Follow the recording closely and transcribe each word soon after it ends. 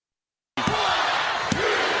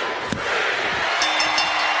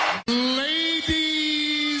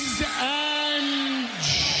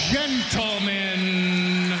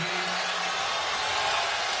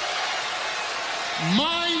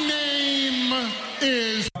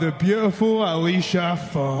is the beautiful Alicia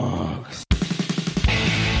Fox.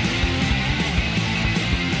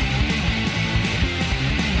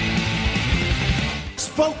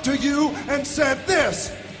 Spoke to you and said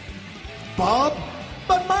this, Bob,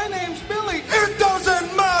 but my name's Billy. It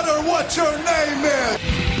doesn't matter what your name is.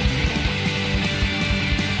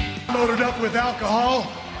 Loaded up with alcohol,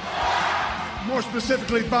 more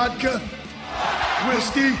specifically vodka,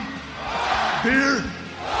 whiskey, beer,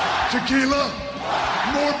 tequila,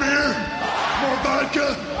 more beer, more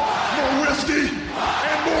vodka, more whiskey,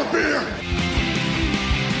 and more beer.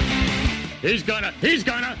 He's gonna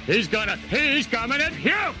puke! He's gonna puke!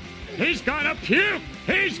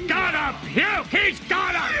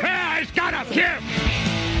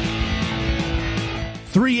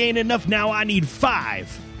 3 ain't enough now, I need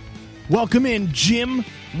 5. Welcome in Jim,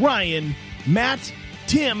 Ryan, Matt,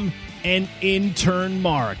 Tim, and intern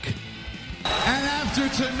Mark. And after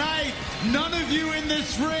tonight, none of you in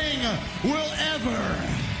this ring will ever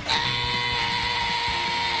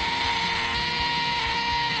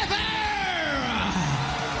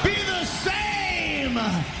be the same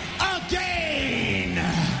again.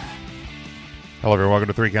 Hello, everyone. Welcome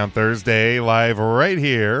to 3 Count Thursday, live right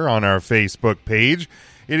here on our Facebook page.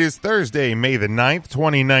 It is Thursday, May the 9th,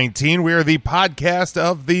 2019. We are the podcast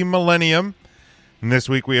of the millennium. And this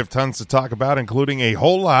week we have tons to talk about, including a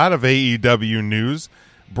whole lot of AEW news,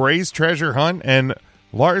 Bray's treasure hunt, and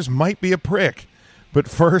Lars might be a prick. But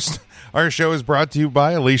first, our show is brought to you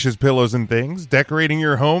by Alicia's Pillows and Things. Decorating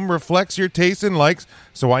your home reflects your tastes and likes,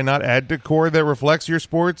 so why not add decor that reflects your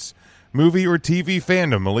sports, movie, or TV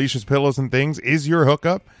fandom? Alicia's Pillows and Things is your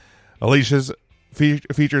hookup. Alicia's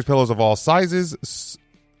features pillows of all sizes,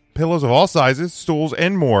 stools,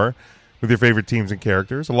 and more with your favorite teams and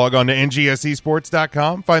characters. Log on to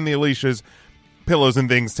ngscsports.com, find the Alicia's Pillows and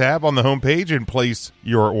Things tab on the homepage, and place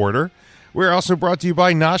your order. We're also brought to you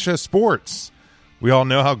by Nasha Sports. We all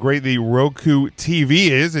know how great the Roku TV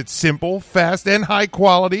is. It's simple, fast, and high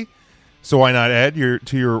quality. So why not add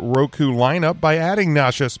to your Roku lineup by adding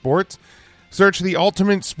Nasha Sports? Search the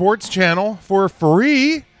Ultimate Sports Channel for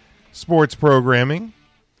free sports programming.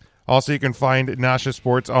 Also, you can find Nasha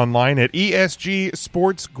Sports online at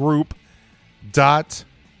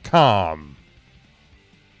esgsportsgroup.com.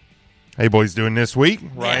 How you boys doing this week?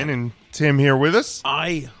 Ryan and Tim here with us.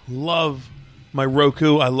 I love my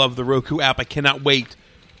Roku. I love the Roku app. I cannot wait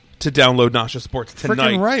to download Nasha Sports tonight.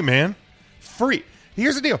 Freaking right, man. Free.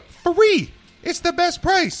 Here's the deal. Free. It's the best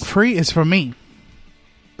price. Free is for me.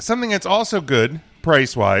 Something that's also good,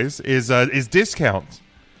 price-wise, is discounts.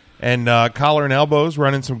 And Collar and Elbows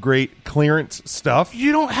running some great clearance stuff.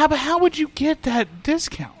 You don't have how would you get that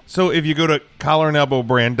discount? So if you go to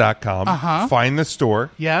collarandelbowbrand.com, find the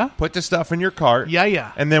store, put the stuff in your cart,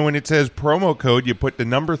 and then when it says promo code, you put the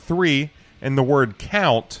number 3 and the word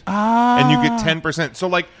count, and you get 10%. So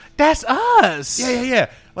like that's us.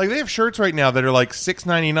 Yeah. Like they have shirts right now that are like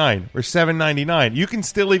 $6.99 or $7.99. You can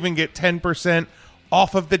still even get 10%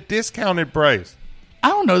 off of the discounted price. I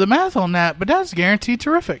don't know the math on that, but that's guaranteed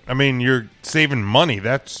terrific. I mean, you're saving money.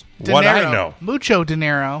 That's what I know. Mucho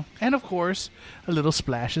dinero. And, of course, a little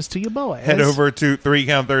splashes to your boys. Head over to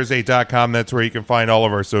 3countthursday.com. That's where you can find all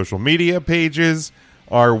of our social media pages,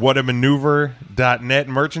 our whatamaneuver.net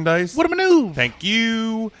merchandise. What a maneuver. Thank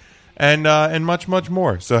you. And much, much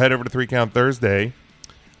more. So head over to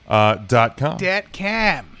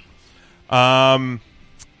 3countthursday.com.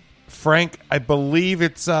 Frank, I believe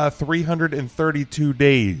it's 332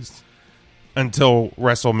 days until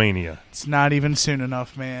WrestleMania. It's not even soon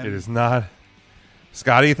enough, man. It is not.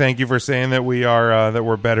 Scotty, thank you for saying that we are that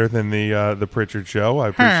we're better than the Pritchard Show. I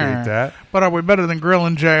appreciate that. But are we better than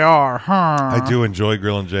Grillin' JR? I do enjoy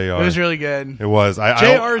Grillin' JR. It was really good. It was.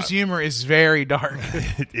 JR's humor is very dark.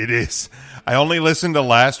 It is. I only listened to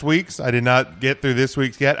last week's. I did not get through this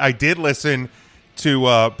week's yet. I did listen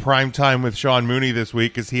to Prime Time with Sean Mooney this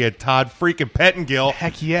week because he had Todd freaking Pettengill.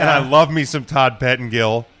 Heck yeah. And I love me some Todd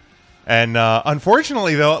Pettengill. And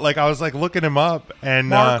unfortunately, though, like I was like looking him up. And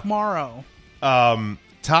Mark Morrow. Todd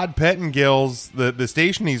Pettengill's, the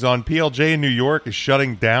station he's on, PLJ in New York, is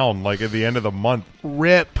shutting down like at the end of the month.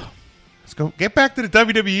 RIP. Let's go. Get back to the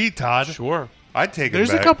WWE, Todd. Sure. I'd take it back.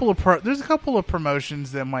 There's a couple of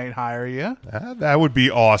promotions that might hire you. That would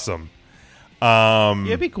be awesome.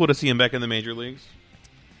 It'd be cool to see him back in the major leagues.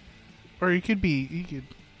 Or he could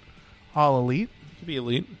all elite. He could be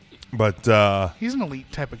elite. But he's an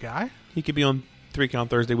elite type of guy. He could be on 3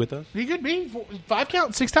 Count Thursday with us. He could be 5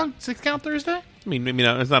 count, 6 count Thursday. I mean, maybe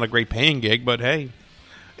not, it's not a great paying gig, but hey,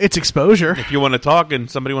 it's exposure. If you want to talk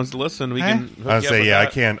and somebody wants to listen, we can. I say, I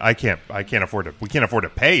can't afford to. We can't afford to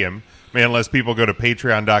pay him. I mean, unless people go to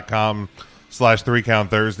patreon.com/3 3 Count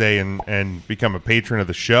Thursday and become a patron of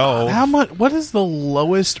the show. How much? What is the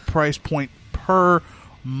lowest price point per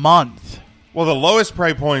month? Well, the lowest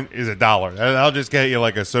price point is $1. I'll just get you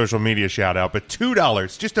like a social media shout out. But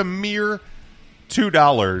 $2, just a mere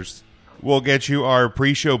 $2, will get you our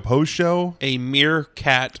pre-show, post-show. A mere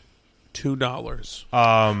cat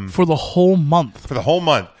 $2 For the whole month. For the whole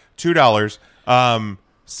month, $2.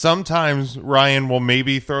 Sometimes Ryan will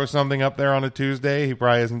maybe throw something up there on a Tuesday. He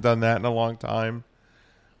probably hasn't done that in a long time.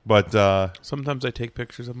 But sometimes I take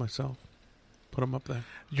pictures of myself, put them up there.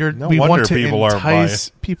 No we wonder want to people aren't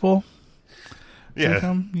entice people.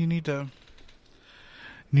 yeah, You need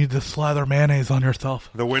to slather mayonnaise on yourself.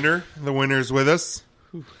 the winner's with us.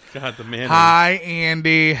 God, the man. Hi,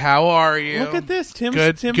 Andy. How are you? Look at this, Tim.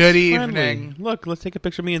 Good evening. Look, let's take a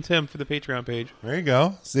picture of me and Tim for the Patreon page. There you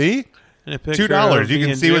go. See, And a picture $2. of You me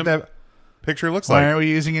can and see Jim. what that picture looks Why like. aren't we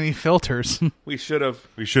using any filters? We should have.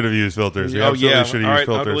 We should have used filters. We Oh absolutely yeah. should All have right, used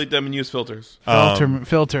I'll filters. delete them and use filters. Filter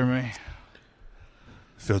me.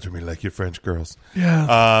 Filter me like your French girls.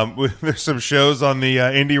 Yeah. There's some shows on the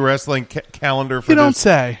indie wrestling calendar for You don't this,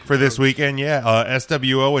 say. for this weekend. Yeah,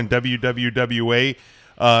 SWO and WWWA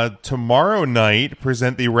tomorrow night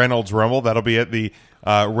present the Reynolds Rumble. That'll be at the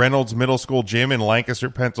Reynolds Middle School Gym in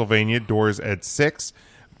Lancaster, Pennsylvania. Doors at 6.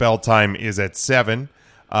 Bell time is at 7.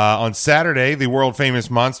 On Saturday, the world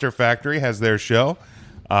famous Monster Factory has their show.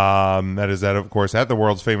 That is of course, at the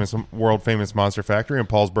world famous Monster Factory in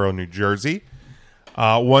Paulsboro, New Jersey.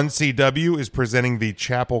 1CW is presenting the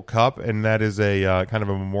Chapel Cup, and that is a kind of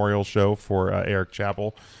a memorial show for Eric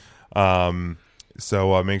Chappell.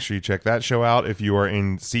 So make sure you check that show out if you are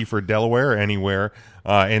in Seaford, Delaware, or anywhere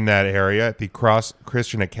in that area. At the Cross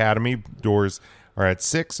Christian Academy, doors are at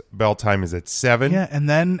 6. Bell time is at 7. Yeah, and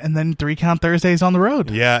then 3 Count Thursdays on the road.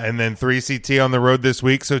 Yeah, and then 3CT on the road this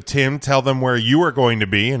week. So, Tim, tell them where you are going to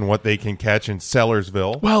be and what they can catch in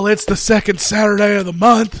Sellersville. Well, it's the second Saturday of the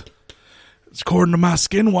month. It's according to my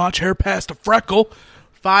skin watch, hair past a freckle.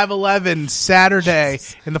 5/11 Saturday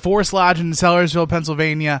in the Forest Lodge in Sellersville,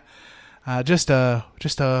 Pennsylvania. Just a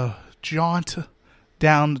jaunt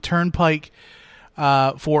down the turnpike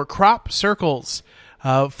for Crop Circles.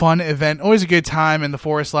 Fun event. Always a good time in the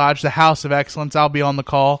Forest Lodge, the House of Excellence. I'll be on the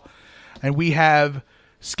call. And we have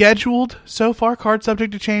scheduled, so far, card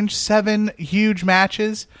subject to change, 7 huge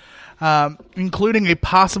matches, including a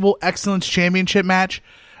possible Excellence Championship match.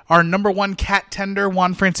 Our number 1 cat tender,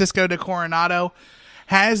 Juan Francisco de Coronado,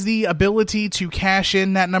 has the ability to cash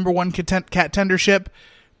in that number 1 cat tendership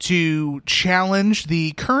to challenge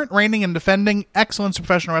the current reigning and defending Excellence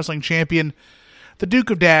Professional Wrestling Champion, the Duke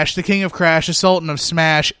of Dash, the King of Crash, the Sultan of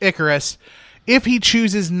Smash, Icarus. If he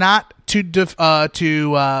chooses not to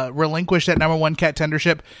relinquish that number 1 cat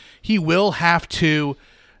tendership, he will have to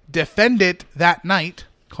defend it that night.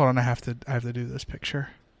 Hold on, I have to do this picture.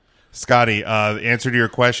 Scotty, answer to your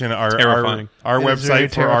question, our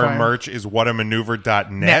website for our merch is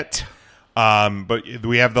whatamaneuver.net. But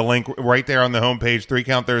we have the link right there on the homepage,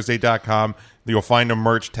 3countthursday.com. You'll find a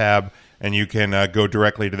merch tab, and you can go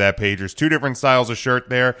directly to that page. There's 2 different styles of shirt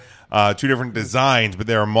there, 2 different designs, but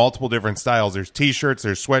there are multiple different styles. There's T-shirts,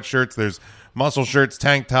 there's sweatshirts, there's muscle shirts,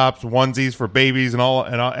 tank tops, onesies for babies, and all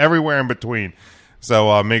everywhere in between.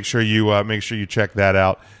 So make sure you check that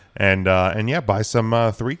out. And yeah, buy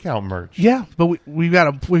some 3 Count merch. Yeah, but we've got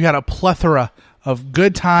a plethora of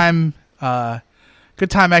good time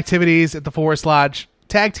activities at the Forest Lodge.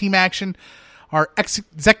 Tag team action. Our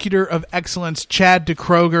Executor of Excellence, Chad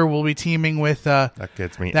DeKroger, will be teaming with that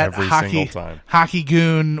gets me every single time. Hockey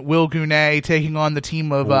goon Will Gounet, taking on the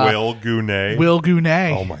team of Will Gounet. Will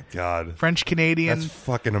Gounet. Oh my God, French Canadian. That's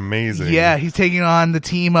fucking amazing. Yeah, he's taking on the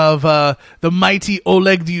team of the mighty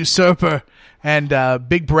Oleg the Usurper and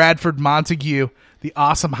Big Bradford Montague, the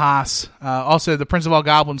awesome Haas. Also, the Prince of All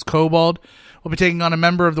Goblins, Kobold, will be taking on a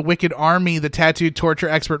member of the Wicked Army, the tattooed torture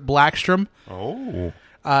expert Blackstrom. Oh.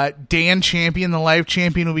 Dan Champion, the life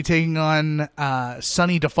champion, will be taking on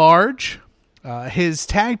Sonny Defarge, his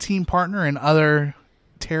tag team partner in other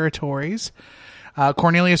territories.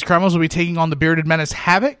 Cornelius Crumbles will be taking on the Bearded Menace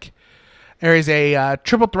Havoc. There is a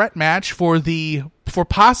triple threat match for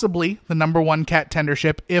possibly the number 1 cat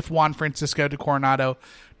tendership if Juan Francisco de Coronado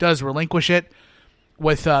does relinquish it,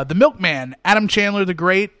 with the Milkman, Adam Chandler the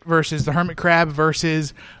Great, versus the Hermit Crab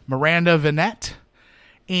versus Miranda Vinette.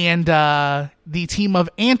 And the team of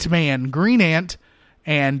Ant-Man, Green Ant,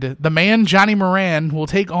 and the man Johnny Moran will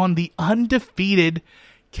take on the undefeated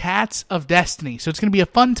Cats of Destiny. So it's going to be a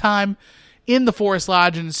fun time in the Forest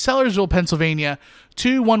Lodge in Sellersville, Pennsylvania,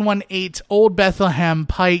 2118 Old Bethlehem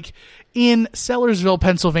Pike in Sellersville,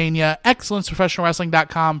 Pennsylvania.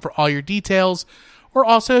 ExcellenceProfessionalWrestling.com for all your details. or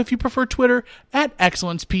also, if you prefer Twitter, at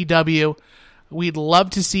ExcellencePW. We'd love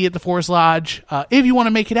to see you at the Forest Lodge if you want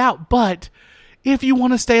to make it out. But if you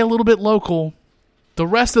want to stay a little bit local, the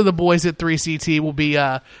rest of the boys at 3CT will be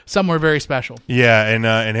somewhere very special. Yeah, in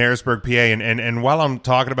Harrisburg, PA. And while I'm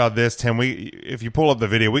talking about this, Tim, if you pull up the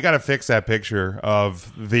video, we got to fix that picture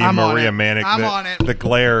of the Maria Manic. I'm on it. The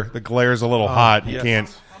glare's a little hot.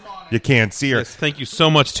 Yes. You can't see her. Yes, thank you so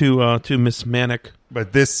much to Miss Manic.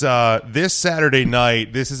 But this Saturday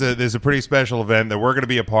night, this is a pretty special event that we're going to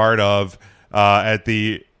be a part of at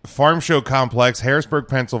the Farm Show Complex, Harrisburg,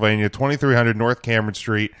 Pennsylvania, 2300 North Cameron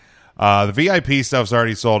Street. The VIP stuff's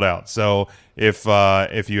already sold out. So if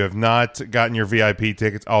you have not gotten your VIP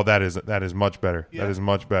tickets, that is much better. Yeah. That is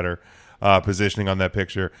much better positioning on that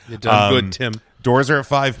picture. You're done good, Tim. Doors are at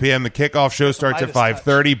 5 p.m. The kickoff show starts at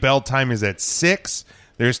 5:30. Bell time is at 6.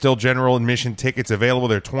 There's still general admission tickets available.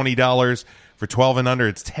 They're $20. For 12 and under,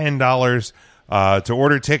 it's $10. To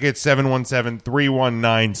order tickets,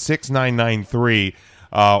 717-319-6993.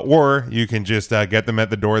 Or you can just get them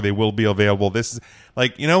at the door. They will be available. This is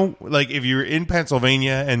like if you're in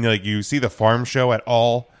Pennsylvania and you see the farm show at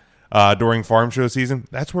all during farm show season,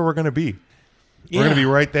 that's where we're going to be. We're going to be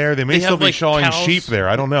right there. They may still be shawing sheep there.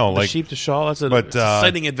 I don't know. Sheep to shawl. That's an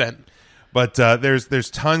exciting event. But there's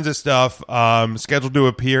tons of stuff scheduled to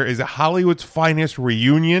appear. Is it Hollywood's Finest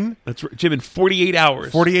reunion? That's right, Jim. In 48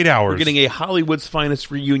 hours. 48 hours. We're getting a Hollywood's Finest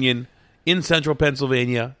reunion in Central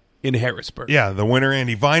Pennsylvania. In Harrisburg. Yeah, the winner,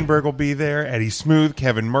 Andy Weinberg, will be there. Eddie Smooth,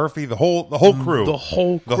 Kevin Murphy, the whole crew. The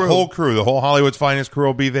whole Hollywood's Finest crew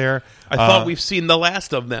will be there. I thought we've seen the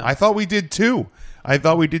last of them. I thought we did too. And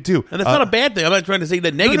that's not a bad thing. I'm not trying to say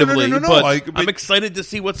that negatively, but I'm excited to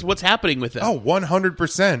see what's happening with them. Oh,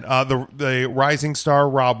 100%. The rising star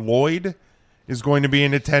Rob Lloyd is going to be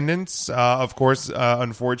in attendance. Of course,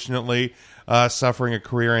 unfortunately, suffering a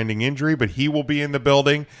career-ending injury, but he will be in the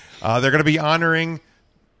building. They're going to be honoring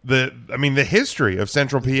the history of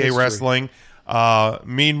Central PA wrestling.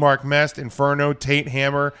 Mean Mark Mest, Inferno, Tate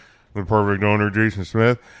Hammer, the Perfect Owner, Jason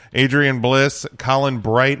Smith, Adrian Bliss, Colin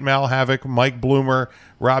Bright, Mal Havoc, Mike Bloomer,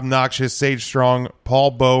 Rob Noxious, Sage Strong,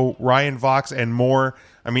 Paul Bowe, Ryan Vox, and more.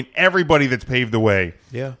 Everybody that's paved the way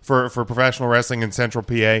for professional wrestling in Central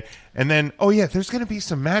PA. And then, there's going to be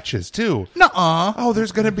some matches, too. Nuh-uh. Oh,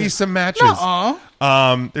 there's going to be some matches.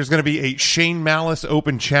 Nuh-uh. There's going to be a Shane Malice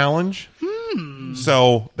Open Challenge.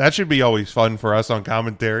 So that should be always fun for us on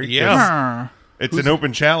commentary. Yeah. It's an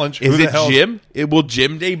open challenge. Is it Jim? Will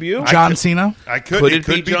Jim debut? John Cena? It could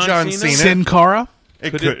be John Cena. Sin Cara?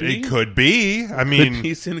 It could be. Could be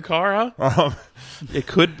Sin Cara? It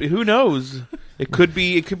could be. Who knows? It could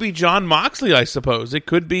be John Moxley, I suppose. It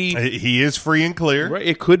could be. He is free and clear. Right.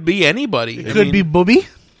 It could be anybody. It could be Booby.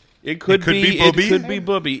 It could be Booby. It could be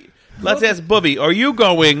Booby. Let's ask Booby. Are you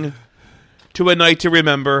going to A Night to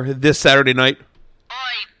Remember this Saturday night?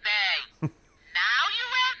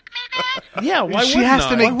 Yeah, why she has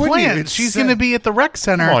to make plans. She's going to be at the rec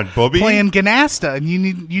center playing Ganasta, and you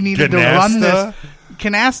needed to run this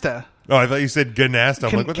Canasta. Oh, I thought you said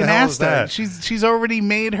Ganasta. I'm like, what the hell is that? She's already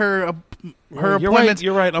made her appointments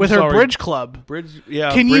you're right. with her bridge club.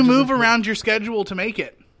 Can you move around your schedule to make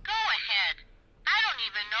it? Go ahead. I don't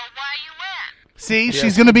even know why you went. See,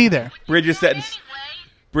 she's going to be there. Bridge is set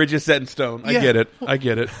in stone. I get it.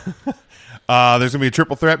 There's going to be a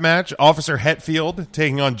triple threat match. Officer Hetfield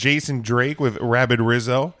taking on Jason Drake with Rabid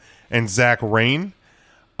Rizzo and Zach Rain.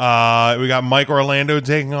 We got Mike Orlando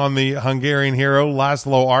taking on the Hungarian hero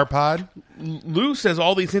Laszlo Arpad. Lou says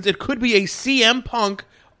all these things. It could be a CM Punk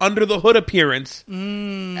under the hood appearance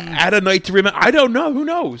at A Night to Remember. I don't know. Who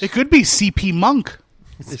knows? It could be CP Monk.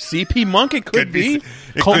 CP Monk. It could be.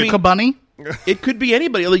 Colt Bunny. It could be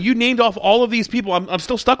anybody. Like, you named off all of these people. I'm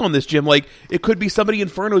still stuck on this, Jim. Like, it could be somebody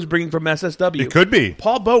Inferno's bringing from SSW. It could be.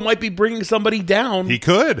 Paul Bowe might be bringing somebody down. He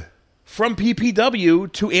could. From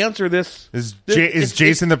PPW to answer this. Is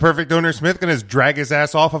Jason the Perfect Owner Smith going to drag his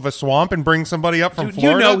ass off of a swamp and bring somebody up from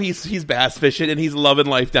Florida? You know he's bass fishing and he's loving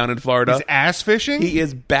life down in Florida. He's ass fishing? He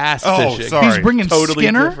is bass fishing. Sorry. He's bringing totally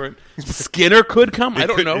Skinner? Different. Skinner could come. I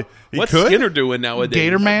don't know. What's Skinner doing nowadays?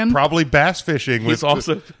 Gator Man? Probably bass fishing with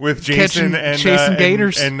Jason and chasing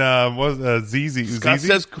gators. And ZZ. Scott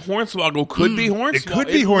says Hornswoggle could be Hornswoggle. It could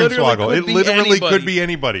be Hornswoggle. It literally could be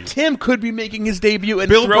anybody. Tim could be making his debut. And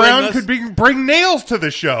Bill Brown could bring Nails to the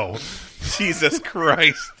show. Jesus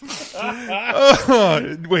Christ.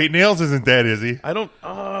 Wait, Nails isn't dead, is he? I don't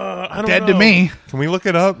dead know. to me. Can we look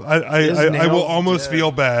it up? I will almost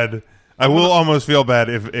feel bad. I will almost feel bad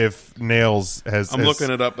if Nails has. I'm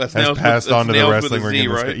looking it up. That's has Nails passed on to the wrestling ring.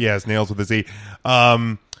 Right? Yes, Nails with a Z.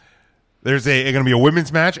 There's going to be a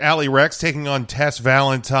women's match. Allie Rex taking on Tess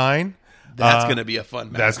Valentine. That's going to be a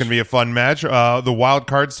fun match. That's going to be a fun match. The Wild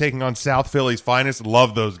Cards taking on South Philly's Finest.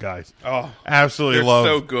 Love those guys. Oh, absolutely they're love.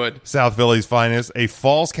 so good. South Philly's Finest. A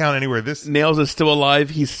Falls Count Anywhere. This Nails is still alive.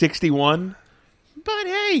 He's 61. But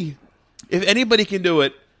hey, if anybody can do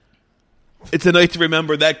it, it's a night to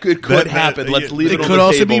remember. That could happen. Let's leave it on the table. It could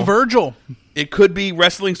also be Virgil. It could be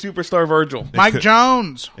wrestling superstar Virgil. Mike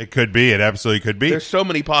Jones. It could be. It absolutely could be. There's so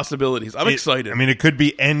many possibilities. I'm excited. I mean, it could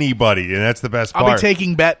be anybody, and that's the best part. I'll be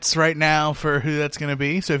taking bets right now for who that's going to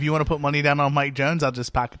be. So if you want to put money down on Mike Jones, I'll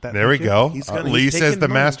just pocket that. There we go. He's Lee says the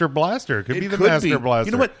money. Master Blaster. It could be the Master Blaster.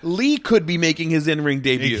 You know what? Lee could be making his in-ring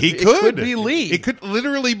debut. He could. It could be Lee. It could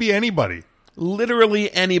literally be anybody.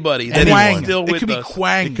 Literally anybody. That Kwang. is still It with could be us.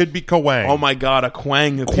 Kwang. It could be Kwang. Oh my God, a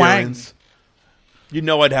Kwang appearance. You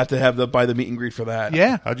know I'd have to buy the meet and greet for that.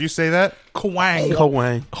 Yeah. How'd you say that? Kwang.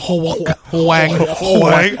 Kwang. Kwang.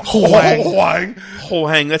 Kwang.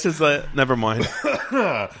 Kwang. That's his. Never mind.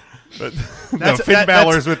 No, Finn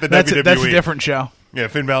Balor's with the WWE. That's a different show. Yeah,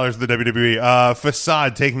 Finn Balor's with the WWE.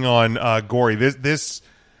 Facade taking on Gory. This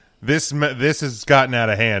has gotten out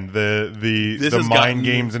of hand. The mind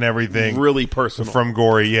games and everything. Really personal. From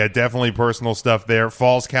Gory. Yeah, definitely personal stuff there.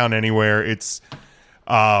 Falls Count Anywhere. It's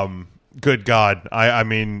good God. I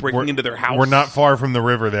mean, breaking into their house. We're not far from the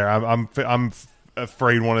river there. I'm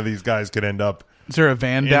afraid one of these guys could end up. Is there a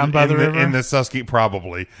van down by the river? In the Susky,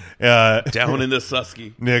 probably. Down in the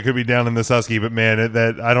Susky. Yeah, it could be down in the Susky, but man,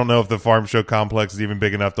 that I don't know if the Farm Show complex is even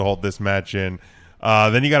big enough to hold this match in.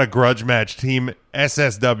 Then you got a grudge match, Team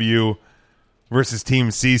SSW versus Team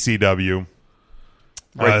CCW.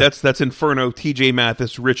 Right, that's Inferno, TJ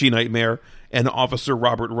Mathis, Richie Nightmare, and Officer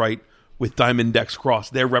Robert Wright with Diamond Dex Cross.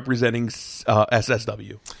 They're representing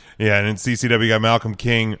SSW. Yeah, and in CCW you got Malcolm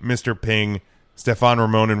King, Mr. Ping, Stefan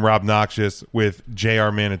Ramon, and Rob Noxious with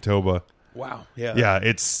JR Manitoba. Wow. Yeah. Yeah,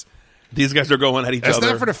 it's... These guys are going at each other. It's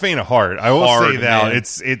not for the faint of heart. I will say that. Man.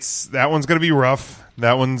 It's that one's going to be rough.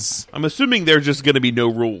 That one's... I'm assuming there's just going to be no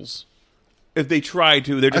rules. If they try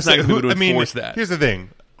to, they're just not going to be able to enforce that. Here's the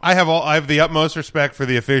thing. I have the utmost respect for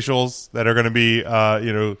the officials that are going to be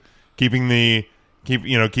keeping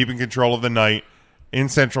control of the night in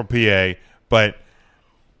Central PA, but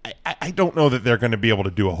I don't know that they're going to be able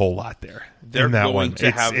to do a whole lot there. They're in that going one. to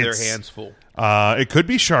have their hands full. It could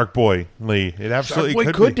be Shark Boy, Lee. It absolutely Shark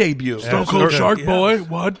Boy could be. debut. Stone Cold Shark Boy.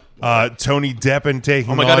 What? Tony Deppen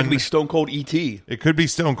taking on... Oh my God, it could be Stone Cold E.T. It could be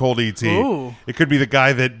Stone Cold E.T. Ooh. It could be the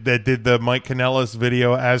guy that did the Mike Kanellis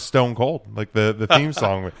video as Stone Cold, like the theme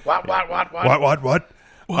song. What?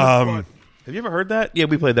 Have you ever heard that? Yeah,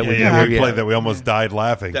 we played that. We played that. We almost died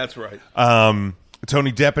laughing. That's right.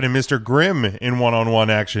 Tony Deppen and Mr. Grimm in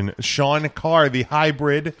one-on-one action. Sean Carr, the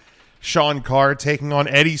hybrid Sean Carr, taking on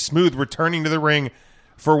Eddie Smooth, returning to the ring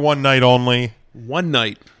for one night only. One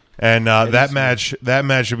night. And that match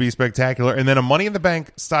should be spectacular. And then a Money in the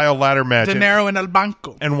Bank style ladder match. Dinero en el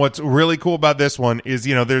banco. And what's really cool about this one is,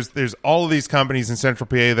 there's all of these companies in Central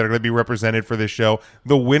PA that are going to be represented for this show.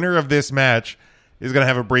 The winner of this match is going to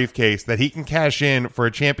have a briefcase that he can cash in for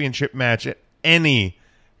a championship match at any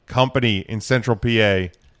company in Central PA.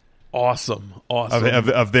 Awesome.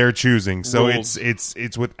 Of their choosing. So Rules.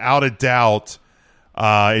 it's without a doubt.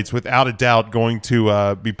 It's without a doubt going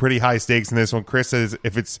to be pretty high stakes in this one. Chris says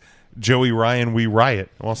if it's Joey Ryan, we riot.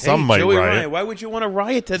 Well, some might Joey riot. Ryan. Why would you want to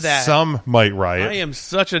riot to that? Some might riot. I am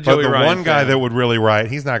such a Joey Ryan But the one guy fan. that would really riot,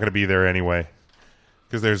 he's not going to be there anyway.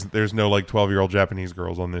 Because there's no 12-year-old Japanese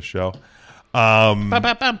girls on this show. But you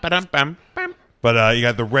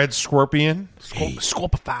got the Red Scorpion.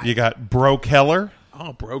 Scorpify. You got Bro Keller.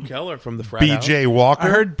 Oh, Bro Keller from the frat house. BJ Walker. I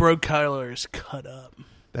heard Bro Keller is cut up.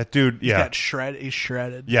 That dude, He's yeah. got shredded. He's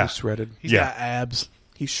shredded. Yeah. He's shredded. He's got abs.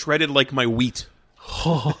 He's shredded like my wheat.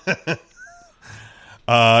 You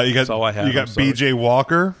got all I have, You got I'm sorry. BJ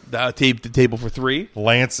Walker. The table for three.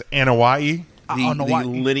 Lance Anawai. The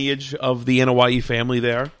lineage of the Anawai family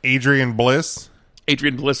there. Adrian Bliss.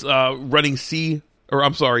 Adrian Bliss running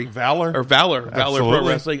Valor. Valor Pro Absolutely.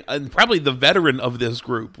 Wrestling. And probably the veteran of this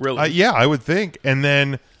group, really. Yeah, I would think. And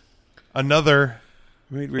then another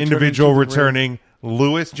individual returning,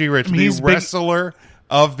 Louis G. Rich, the wrestler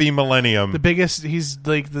of the millennium. The biggest. He's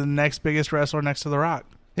like the next biggest wrestler next to The Rock.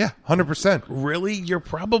 Yeah, 100%. Really? You're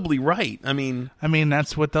probably right. I mean,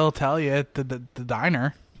 that's what they'll tell you at the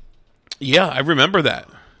diner. Yeah, I remember that.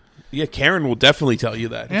 Yeah, Karen will definitely tell you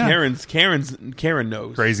that. Yeah. Karen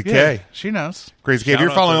knows. Crazy Yeah, K. she knows. Crazy K. If Shout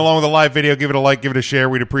you're out following to- along with the live video, give it a like, give it a share.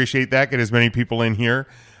 We'd appreciate that. Get as many people in here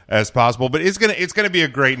as possible. But it's gonna be a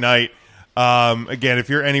great night. Again, if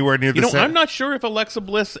you're anywhere near the I'm not sure if Alexa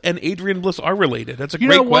Bliss and Adrian Bliss are related. That's a You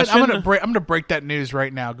great know what? question. I'm gonna break that news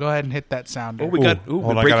right now. Go ahead and hit that sounder. Oh, we got Hold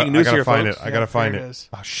on, breaking news I gotta here, find folks. it. I gotta find there it. it is.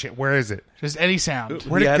 Oh shit, where is it? Just any sound.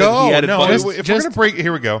 Where'd He it added- go? he added No, buttons. if we're gonna break,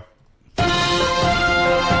 here we go.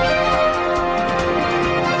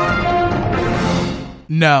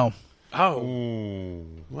 No. Oh,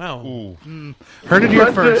 wow. Heard it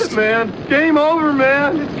here first. man. Game over,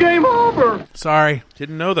 man. It's game over. Sorry.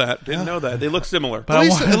 Didn't know that. Didn't know that. They look similar. But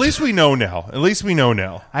At least we know now. At least we know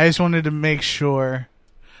now. I just wanted to make sure.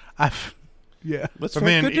 Yeah. That's But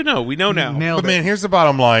man, good to know. We know now. Nailed But man, it. here's the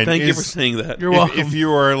bottom line. Thank you is for saying that. You're if, welcome. if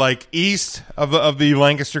you are like east of the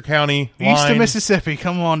Lancaster County East line, of Mississippi,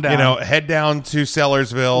 come on down. head down to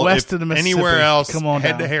Sellersville. West If of the Mississippi, anywhere else, come on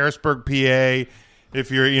head down. to Harrisburg, PA. If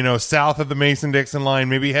you're, south of the Mason-Dixon line,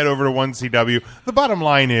 maybe head over to 1CW. The bottom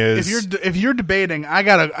line is, if you're debating, I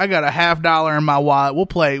got a $50 in my wallet.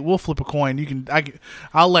 We'll flip a coin.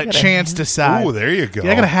 I'll let Chance decide. ooh, there you go.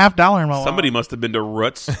 Yeah, I got a $50 in my wallet. Somebody must have been to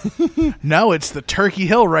Roots. No, it's the Turkey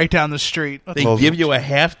Hill right down the street. They give you a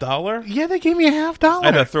 $50? Yeah, they gave me a $50.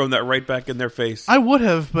 I'd have thrown that right back in their face. I would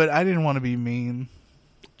have, but I didn't want to be mean.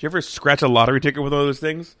 Did you ever scratch a lottery ticket with one of those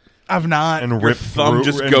things? I've not. and Your rip thumb through,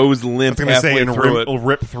 just and- goes limp I was gonna say, halfway and through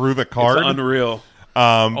rip through the card. It's unreal.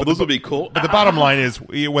 But Those would be cool. But the bottom line is,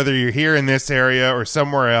 whether you're here in this area or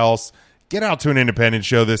somewhere else, get out to an independent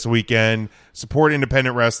show this weekend. Support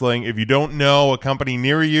independent wrestling. If you don't know a company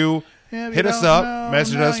near you, Yeah, if hit you us don't up, know,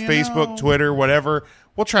 message now us, you Facebook, know. Twitter, whatever.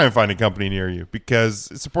 We'll try and find a company near you because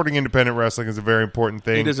supporting independent wrestling is a very important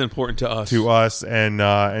thing It is important to us. and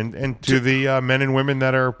to the men and women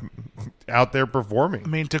that are out there performing. I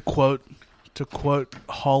mean, to quote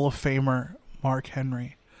Hall of Famer Mark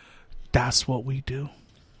Henry, that's what we do.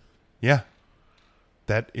 Yeah,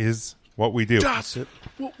 that is what we do. That's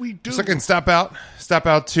what we do. So I can stop out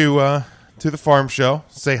to the farm show,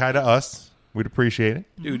 say hi to us. We'd appreciate it.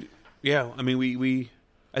 Dude, yeah. I mean, we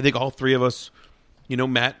I think all three of us,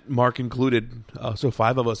 Matt, Mark included, so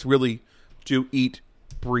 5 of us really do eat,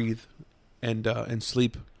 breathe, and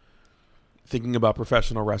sleep thinking about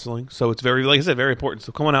professional wrestling. So it's very, like I said, very important.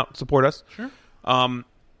 So come on out, support us. Sure. And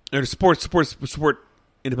support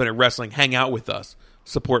independent wrestling. Hang out with us.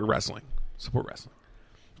 Support wrestling.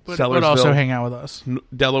 but Sellersville, also hang out with us.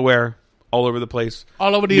 Delaware, all over the place.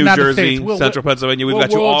 All over the New United Jersey, States. Central Pennsylvania. We've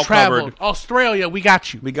got you all covered. Australia, we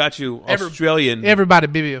got you. We got you. Australian. Everybody,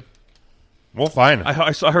 baby. We'll find it.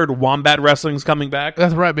 I heard Wombat Wrestling's coming back.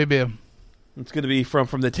 That's right, baby. It's going to be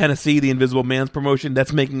from the Tennessee, the Invisible Man's promotion.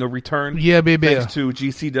 That's making a return. Yeah, baby. Thanks to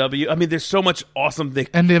GCW. I mean, there's so much awesome things.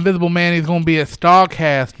 And the Invisible Man is going to be at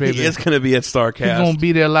Starcast, baby. He is going to be at He's going to StarCast.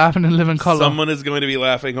 be there laughing and living color. Someone is going to be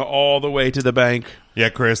laughing all the way to the bank. Yeah,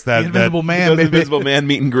 Chris, the Invisible Man, Those baby. Invisible Man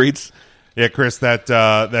meet and greets. Yeah, Chris, that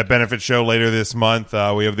benefit show later this month,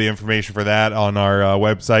 we have the information for that on our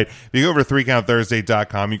website. If you go over to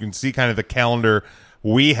 3countthursday.com, you can see kind of the calendar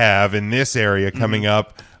we have in this area coming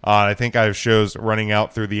up. I think I have shows running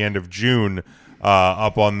out through the end of June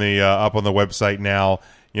up on the website now.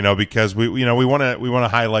 Because we want to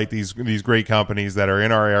highlight these great companies that are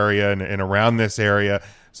in our area and around this area,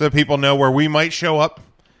 so that people know where we might show up.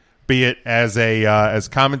 Be it as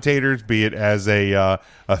commentators, be it as a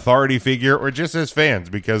authority figure, or just as fans,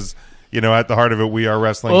 because at the heart of it, we are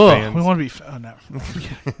wrestling fans. We want to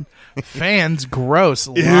be fans. Gross.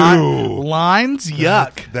 Ew. Lines.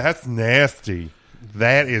 Yuck. That's nasty.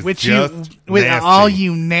 That is With just with nasty. all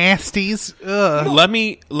you nasties. Ugh. Let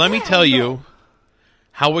me tell you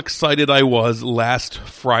how excited I was last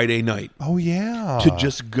Friday night Oh yeah. to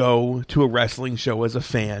just go to a wrestling show as a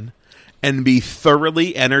fan and be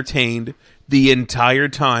thoroughly entertained the entire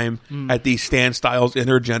time at the Stan Styles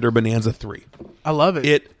Intergender Bonanza 3. I love it.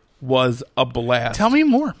 It was a blast. Tell me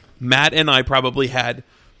more. Matt and I probably had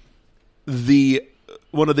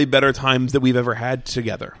one of the better times that we've ever had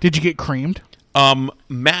together. Did you get creamed?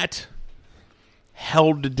 Matt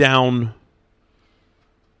held down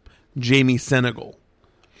Jamie Senegal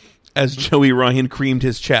as Joey Ryan creamed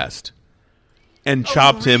his chest and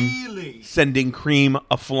chopped him, sending cream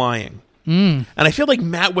a-flying. And I feel like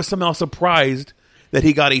Matt was somehow surprised that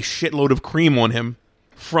he got a shitload of cream on him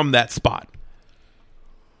from that spot.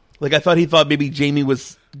 Like, he thought maybe Jamie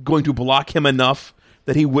was going to block him enough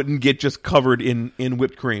that he wouldn't get just covered in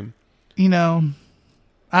whipped cream.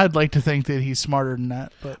 I'd like to think that he's smarter than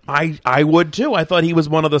that, but I would too. I thought he was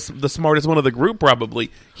one of the smartest one of the group. Probably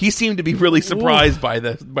he seemed to be really surprised by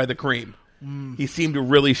the cream. He seemed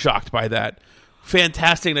really shocked by that.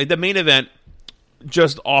 Fantastic night. The main event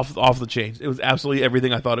just off the chains. It was absolutely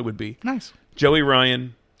everything I thought it would be. nice. Joey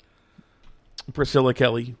Ryan, Priscilla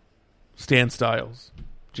Kelly, Stan Styles,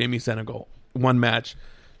 Jamie Senegal. One match.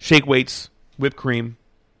 Shake weights, whipped cream,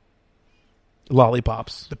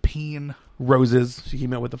 lollipops, The peen. roses. She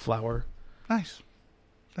came out with the flower. Nice.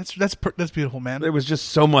 That's beautiful, man. There was just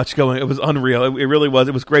so much going. It was unreal. It really was.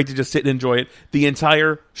 It was great to just sit and enjoy it. The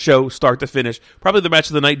entire show, start to finish. Probably the match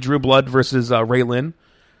of the night, Drew Blood versus Ray Lynn,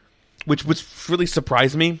 which really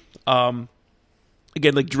surprised me. Again,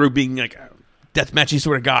 like Drew being like a deathmatchy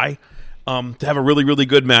sort of guy, to have a really, really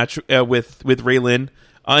good match with Ray Lynn,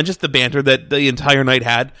 and just the banter that the entire night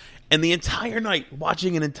had. And the entire night,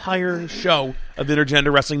 watching an entire show of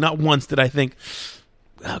intergender wrestling, not once did I think,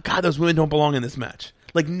 oh, God, those women don't belong in this match.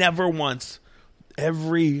 Like, never once.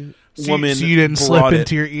 Every woman So you didn't slip brought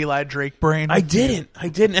into it. your Eli Drake brain? I didn't.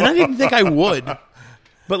 And I didn't think I would.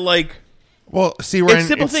 But, like... Well, see, Ryan,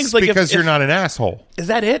 simple it's things like because if- you're not an asshole. Is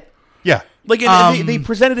that it? Yeah. Like, and they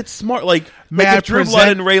presented it smart. Like if Drew Blood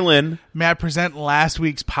and Ray Lynn... May I present last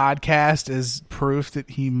week's podcast as proof that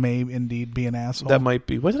he may indeed be an asshole? That might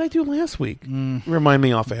be. What did I do last week? Remind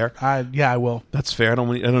me off air. I will. That's fair. I don't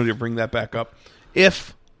need to bring that back up.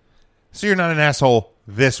 So you're not an asshole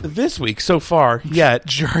this week so far yet.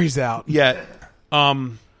 Jury's out. Yet.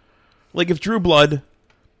 Like if Drew Blood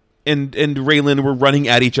and Ray Lynn were running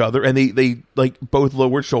at each other and they like both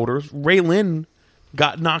lowered shoulders, Ray Lynn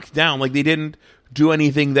got knocked down. Like they didn't do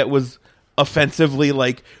anything that was offensively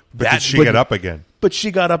like But that. did she get up again? But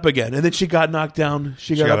she got up again, and then she got knocked down.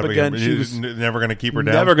 She got up again. She was never going to keep her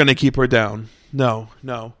down. Never going to keep her down. No.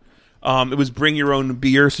 It was bring your own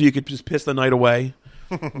beer so you could just piss the night away.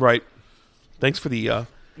 Right. Thanks for the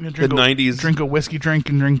 90s. Drink a whiskey drink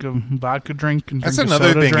and drink a vodka drink and That's drink another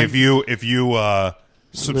a soda thing. drink. If you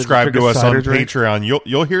subscribe to us on Patreon,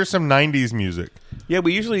 you'll hear some 90s music. Yeah,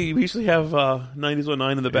 we usually have 90s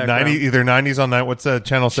 09 in the background. Either 90s on night. What's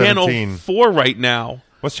channel 17? Channel 4 right now.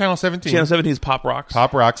 What's channel 17? Channel 17 is Pop Rocks.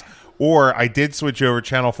 Pop Rocks. Or I did switch over.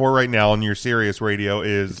 Channel 4 right now on your Sirius radio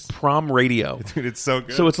is Prom Radio. Dude, it's so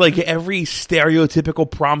good. So it's like every stereotypical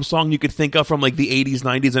prom song you could think of from like the 80s,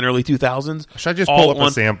 90s, and early 2000s. Should I just pull up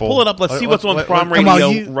a sample? Pull it up. Let's see what's on prom And while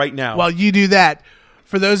radio right now. While you do that,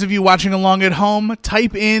 for those of you watching along at home,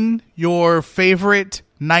 type in your favorite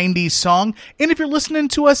 90s song. And if you're listening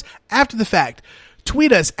to us after the fact,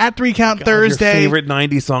 tweet us at 3Count Thursday. Your favorite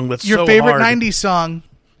 90s song. That's your so favorite hard. 90s song.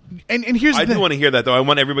 And here's the I thing. do want to hear that, though. I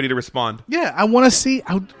want everybody to respond. Yeah, I want to see.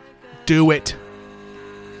 I'll do it.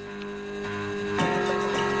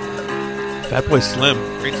 Fatboy Slim.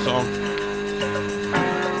 Great song.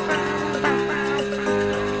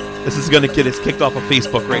 This is going to get us kicked off of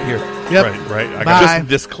Facebook right here. Yep. Right. I Bye. got Just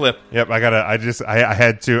this clip. Yep. I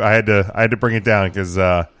had to bring it down because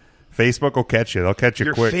Facebook will catch you. They'll catch you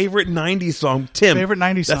Your quick. favorite 90s song, Tim. Favorite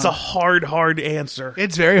 90s That's song. a hard answer.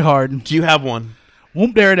 It's very hard. Do you have one?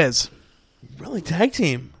 Whoop, there it is. Really? Tag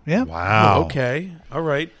team? Yeah. Wow. Oh, okay. All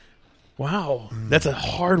right. Wow. That's a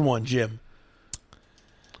hard one, Jim.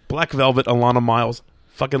 Black Velvet, Alana Miles.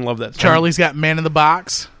 Fucking love that song. Charlie's got Man in the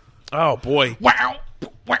Box. Oh, boy. Wow.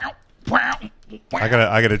 I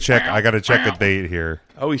gotta check a date here.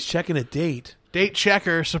 Oh, he's checking a date. Date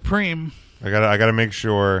checker Supreme. I gotta make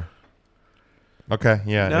sure. Okay,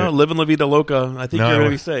 yeah. No, Living La Vida Loca. I think No, you're going to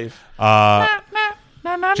it- be safe.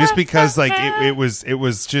 Just because like it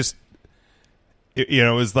was just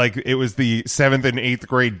it was like it was the 7th and 8th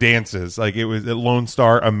grade dances. Like it was Lone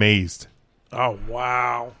Star Amazed. Oh,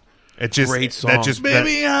 wow. It just Great song. That just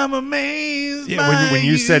Baby, I'm amazed. yeah, when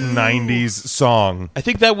you said by 90s song, I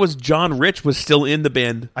think that was John Rich was still in the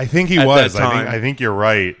band. I think he At was. that time. I think you're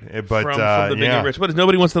right. But from the Big yeah. and Rich. What,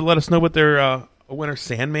 nobody wants to let us know what their winner,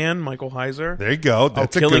 Sandman, Michael Heiser. There you go.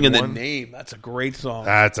 That's a Killing good in one. the Name. That's a great song.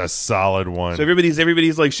 That's a solid one. So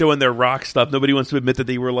everybody's like showing their rock stuff. Nobody wants to admit that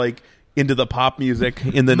they were like into the pop music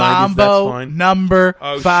in the 90s. That's Mambo fine. number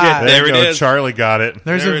Oh, shit. 5. There you it go. is. Charlie got it.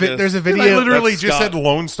 There's There a it is. there's a Dude, video. I literally That's just Scott. said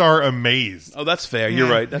Lone Star Amazed. Oh, that's fair. You're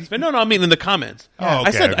Yeah. right. That's fair. No, I mean in the comments. Oh,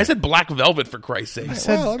 okay. I said Black Velvet for Christ's sake. I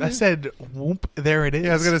said whoop, there it is. Yeah,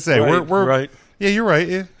 I was gonna say Right, we're right. Yeah, you're right.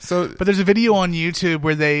 Yeah. So But there's a video on YouTube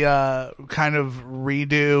where they kind of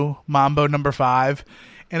redo Mambo number 5,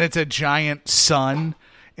 and it's a giant sun,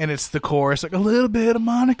 and it's the chorus like a little bit of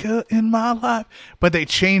Monica in my life, but they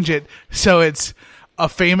change it so it's a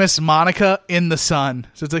famous Monica in the sun.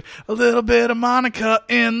 So it's like a little bit of Monica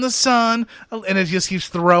in the sun, and it just keeps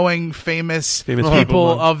throwing famous Famous people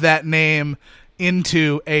people. of that name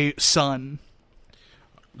into a sun.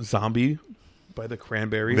 Zombie by the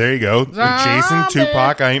Cranberries. there you go. Jason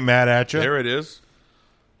Tupac. I ain't mad at you. There it is.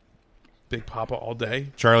 Big Papa all day.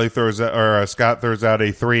 Charlie throws out, or Scott throws out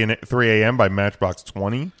a 3 a.m. by Matchbox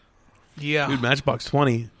 20. Yeah. Dude, Matchbox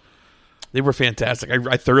 20. They were fantastic.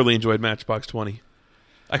 I thoroughly enjoyed Matchbox 20.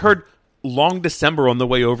 I heard Long December on the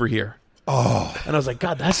way over here. Oh, and I was like,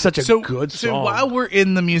 God, that's such a good song. So while we're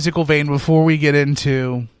in the musical vein, before we get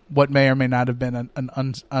into what may or may not have been an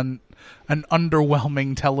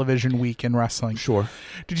underwhelming television week in wrestling, sure.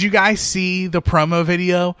 Did you guys see the promo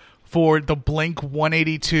video for the Blink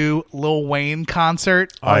 182 Lil Wayne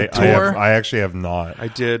concert on tour? I actually have not. I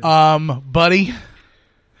did. Buddy,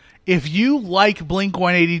 if you like Blink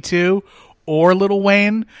 182 or Lil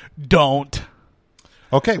Wayne, don't.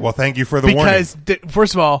 Okay, well, thank you for the warning. Because,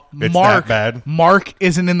 first of all, It's that bad. Mark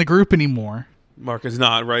isn't in the group anymore. Mark is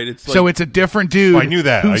not, right? It's like, So it's a different dude. Oh, I knew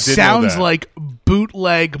that. Who I did know sounds that. like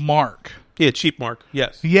bootleg Mark. yeah, cheap Mark.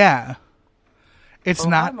 Yes. Yeah. It's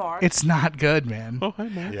not. hi, Mark. It's not good, man. Oh, hi,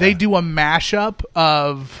 Mark. They do a mashup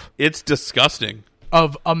of It's disgusting.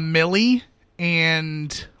 a Millie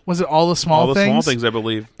and was it All the Small All the Things? small things, I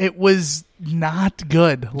believe. It was not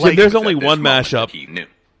good. Jim, there's only one mashup He knew.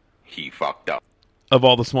 He fucked up. of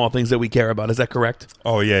all the small things that we care about. Is that correct?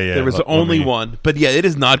 Oh, yeah. There was Let only me- one, but yeah, it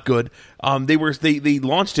is not good. They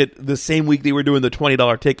launched it the same week they were doing the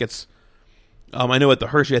 $20 tickets. I know at the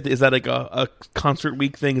Hershey, is that like a concert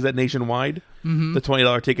week thing? Is that nationwide? Mm-hmm. The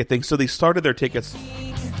 $20 ticket thing. So they started their tickets.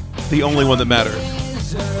 The only one that matters.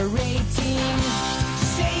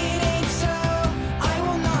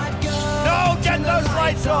 No, get those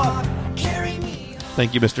lights off.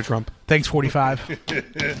 Thank you, Mr. Trump. Thanks, 45.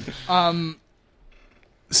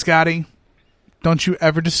 Scotty, don't you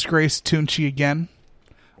ever disgrace Tunchi again.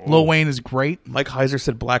 Lil Wayne is great. Mike Heiser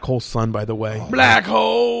said Black Hole Sun, by the way. Black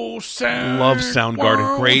Hole Sound. Love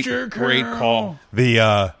Soundgarden. Great call.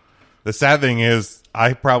 The sad thing is,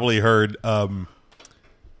 I probably heard the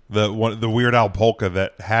Weird Al polka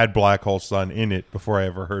that had Black Hole Sun in it before I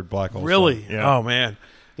ever heard Black Hole Really? Sun. Yeah. Oh, man.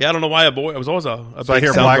 Yeah, I don't know why I was always a So I big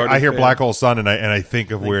hear Soundgarden fan. Black Hole Sun and I think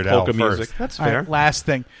of Weird Al polka first. music. That's All fair. right, last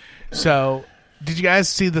thing. So, did you guys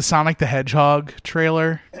see the Sonic the Hedgehog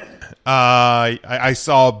trailer? I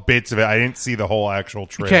saw bits of it. I didn't see the whole actual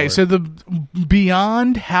trailer. Okay, so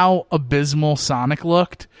beyond how abysmal Sonic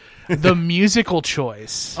looked, the musical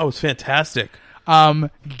choice, Oh, it's fantastic.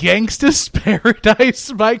 Gangsta's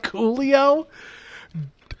Paradise by Coolio,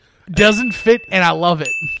 doesn't fit, and I love it.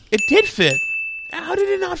 It did fit. How did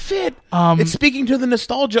it not fit? It's speaking to the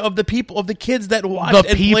nostalgia of the people, of the kids that watched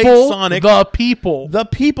and played Sonic. The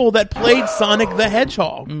people that played Sonic the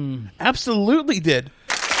Hedgehog. Absolutely did.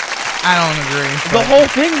 I don't agree. The whole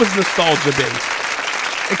thing was nostalgia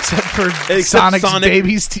based. Except for Except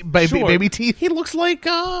Sonic's Sure. baby teeth. He looks like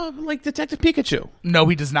Detective Pikachu. No,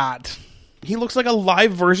 he does not. He looks like a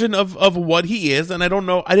live version of what he is, and I don't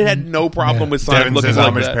know. I had no problem with Sonic Devin looking says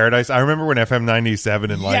like Amish that. Paradise. I remember when FM 97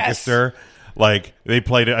 in Lancaster, like they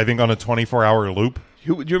played it, I think on a 24-hour loop. Do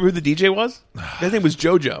you remember who the DJ was? His name was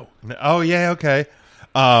JoJo. Oh yeah, okay.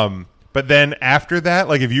 But then after that,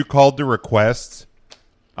 like if you called to request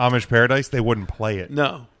Amish Paradise, they wouldn't play it.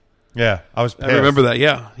 No, Yeah, I was pissed. I remember that.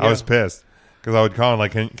 Yeah, I was pissed because I would call and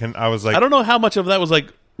like, can I was like, I don't know how much of that was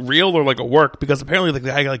like real or like a work, because apparently like the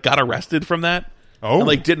guy got arrested from that. Oh. and,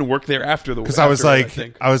 like didn't work there after the. because I was like,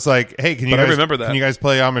 think. hey, can you But I guys remember that. Can you guys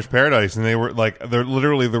play Amish Paradise? And they were like,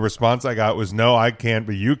 literally the response I got was, no, I can't,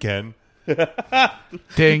 but you can.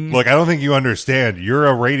 Ding. Look, I don't think you understand. You're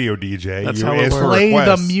a radio DJ. That's you how it ask for works. Play the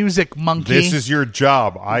requests. music, monkey. This is your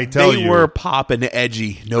job. I tell They you. were pop and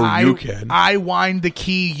edgy. No, you can. I wind the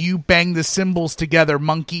key, you bang the cymbals together,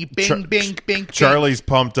 monkey. Bing, bing, bing. Charlie's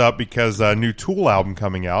pumped up because a new Tool album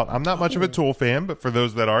coming out. I'm not much of a Tool fan, but for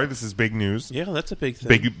those that are, this is big news. Yeah, that's a big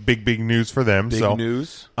thing. Big news for them. Big so,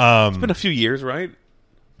 news. It's been a few years, right?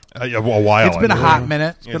 yeah, well, a while. It's been a hot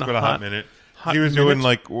minute. It's been a hot minute. He was doing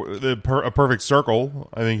like a Perfect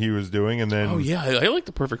Circle. I think he was doing, and then Oh yeah, I like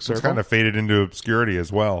the Perfect Circle. it's kind of faded into obscurity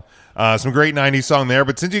as well. Some great '90s song there.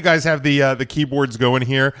 But since you guys have the keyboards going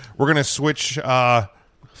here, we're gonna switch.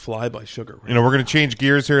 Fly by Sugar Ray. We're going to change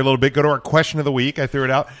gears here a little bit. Go to our question of the week. I threw it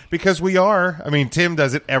out because we are. I mean, Tim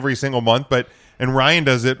does it every single month, and Ryan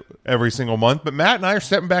does it every single month. But Matt and I are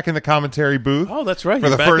stepping back in the commentary booth. Oh, that's right. For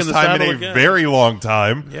You're the back first in the time in saddle a again. very long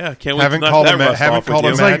time. Yeah, can't wait Haven't to knock called that a ma- rust haven't off with called a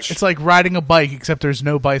you. match. It's like riding a bike, except there's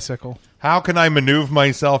no bicycle. How can I maneuver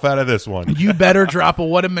myself out of this one? You better drop a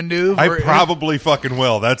what a maneuver. I probably fucking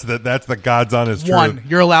will. That's the God's honest truth. one.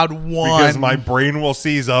 You're allowed one. Because my brain will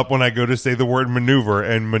seize up when I go to say the word maneuver,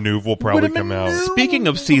 and maneuver will probably What a come out. maneuver. Speaking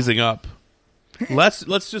of seizing up, let's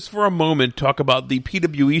just for a moment talk about the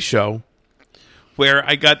PWE show, where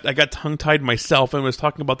I got tongue tied myself and was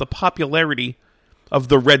talking about the popularity of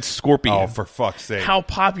the Red Scorpion. Oh, for fuck's sake! How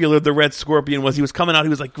popular the Red Scorpion was. He was coming out. He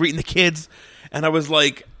was like greeting the kids, and I was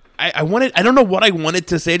like, I don't know what I wanted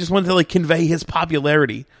to say. I just wanted to like convey his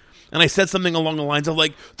popularity. and I said something along the lines of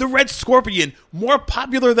like, the Red Scorpion, more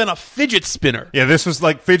popular than a fidget spinner. Yeah, this was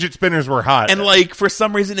like fidget spinners were hot. And like, for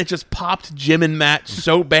some reason, it just popped Jim and Matt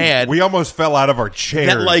so bad. We almost fell out of our chairs.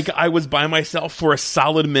 That like I was by myself for a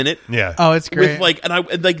solid minute. Yeah. Oh, it's great. With like, and I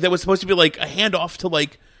like that was supposed to be like a handoff to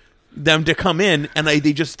like them to come in, and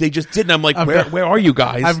they just didn't. I'm like, where are you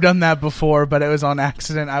guys? I've done that before, but it was on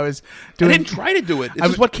accident. I didn't try to do it. It's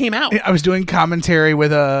just what came out. I was doing commentary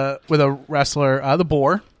with a wrestler, the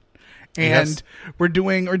Boar, and we're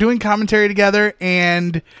doing commentary together.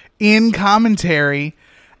 And in commentary,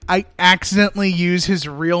 I accidentally use his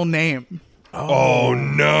real name. Oh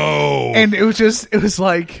no! And it was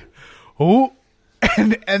like, oh,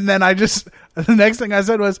 and then the next thing I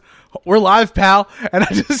said was, "We're live, pal," and I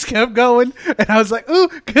just kept going, and I was like, "Ooh,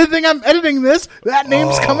 good thing I'm editing this. That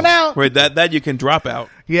name's coming out." Right, that you can drop out.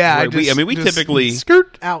 Yeah, right, we typically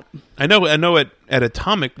skirt out. I know at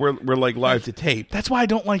Atomic we're like live to tape. That's why I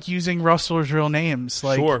don't like using wrestlers' real names.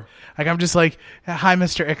 Like, sure. Like I'm just like, "Hi,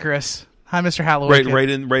 Mr. Icarus. Hi, Mr. Halloween." Right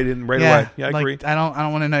away. Yeah, I agree. I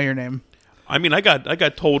don't want to know your name. I mean, I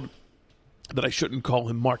got told that I shouldn't call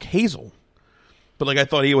him Mark Hazel. But like I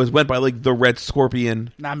thought he always went by like the Red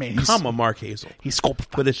Scorpion, comma Mark Hazel. He's Scorpion,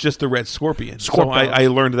 but it's just the Red Scorpion. So I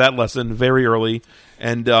learned that lesson very early,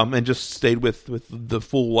 and just stayed with the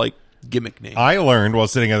full like gimmick name. I learned while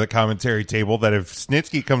sitting at the commentary table that if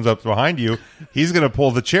Snitsky comes up behind you, he's going to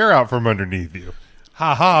pull the chair out from underneath you.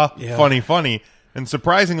 Ha ha! Yeah. Funny, and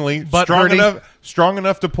surprisingly But strong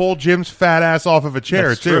enough to pull Jim's fat ass off of a chair.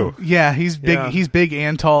 That's too. true. Yeah, he's big. Yeah. He's big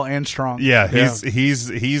and tall and strong. Yeah,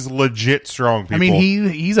 he's legit strong. People. I mean,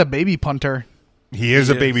 he's a baby punter. He is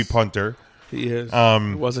a baby punter. He is.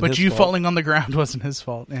 It wasn't. But his you fault. falling on the ground wasn't his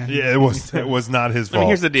fault. Yeah, it was not his I mean, fault.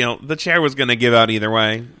 here's the deal: the chair was going to give out either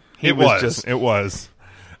way. It was.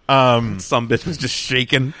 Some bitch was just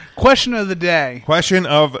shaking. Question of the day. Question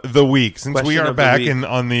of the week. Since we Question are of the back week.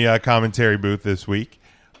 on the commentary booth this week,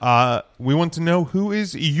 we want to know who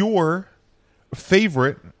is your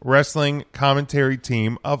favorite wrestling commentary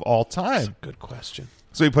team of all time. Good question.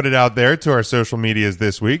 So we put it out there to our social medias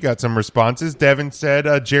this week. Got some responses. Devin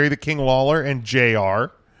said Jerry the King Lawler and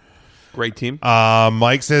JR. Great team.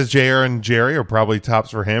 Mike says JR and Jerry are probably tops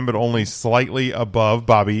for him, but only slightly above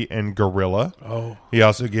Bobby and Gorilla. Oh. He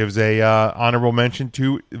also gives a honorable mention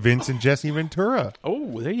to Vince and Jesse Ventura.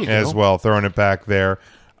 Oh, there you go. As well, throwing it back there.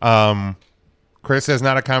 Chris says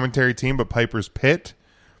not a commentary team, but Piper's Pit.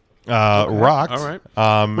 Rocked. All right.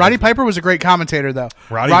 Roddy Piper was a great commentator, though.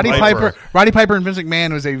 Roddy Piper and Vince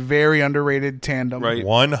McMahon was a very underrated tandem. Right.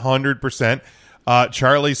 100%.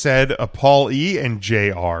 Charlie said Paul E. and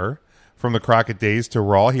JR from the Crockett days to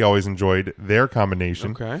Raw. He always enjoyed their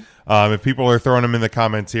combination. Okay. If people are throwing them in the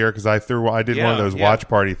comments here, because I did one of those Yeah. watch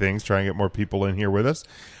party things, trying to get more people in here with us.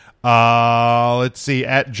 Let's see.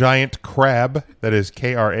 At Giant Crab, that is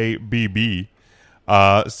KRABB,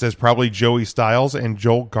 says probably Joey Styles and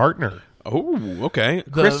Joel Gartner. Oh, okay.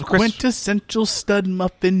 The quintessential stud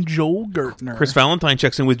muffin, Joel Gertner. Chris Valentine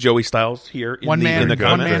checks in with Joey Styles here in the one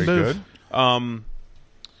comments. man booth.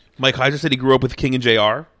 Mike Heiser said he grew up with King and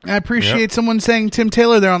JR. I appreciate someone saying Tim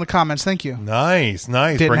Taylor there on the comments. Thank you. Nice.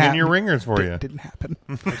 Didn't Bring in happen. your ringers for you. Didn't happen.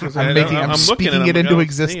 I'm I'm looking speaking and it I'm into like,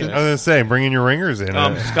 existence. I was going to say, bring in your ringers in.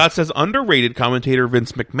 Scott says underrated commentator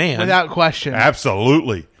Vince McMahon. Without question.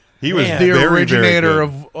 Absolutely. He was Man. The very, originator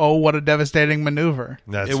very of What a Devastating Maneuver.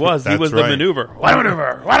 That's He was right. the maneuver. What a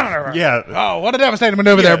maneuver. What a maneuver. Yeah. Oh, what a devastating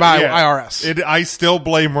maneuver there by IRS. I still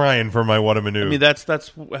blame Ryan for my what a maneuver. I mean,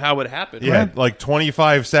 that's how it happened. yeah, Right? like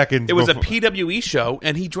 25 seconds. It was a before- PWE show,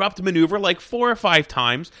 and he dropped a maneuver like 4 or 5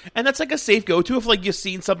 times, and that's like a safe go-to if like you've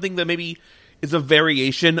seen something that maybe is a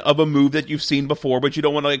variation of a move that you've seen before, but you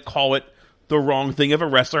don't want to like call it the wrong thing if a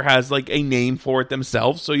wrestler has like a name for it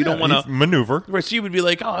themselves, so you don't want to maneuver. Right, so you would be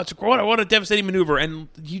like, "Oh, it's what a devastating maneuver," and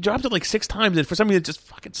you dropped it like 6 times, and for some reason, it just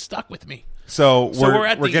fucking stuck with me. So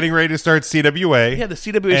we're getting ready to start CWA. Yeah, the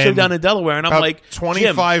CWA show and down in Delaware, and I'm like,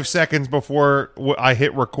 25 seconds before I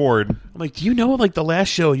hit record. I'm like, do you know like the last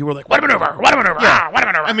show you were like, what a maneuver, what a maneuver, what a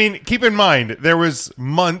maneuver? I mean, keep in mind there was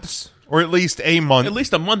months, or at least a month, at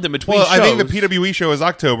least a month in between. Well, shows. I think the PWE show is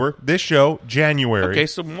October. This show January. Okay,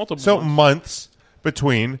 so multiple. So months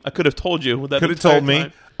between. I could have told you. Could have told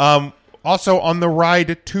me. Also, on the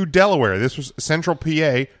ride to Delaware, this was Central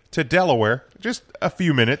PA to Delaware, just a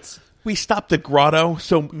few minutes. We stopped at Grotto,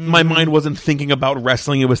 so my mind wasn't thinking about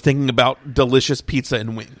wrestling. It was thinking about delicious pizza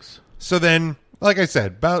and wings. So then, like I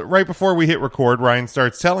said, about right before we hit record, Ryan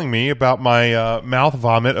starts telling me about my mouth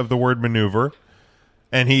vomit of the word maneuver,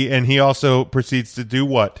 and he also proceeds to do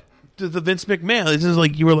what? The Vince McMahon. It's just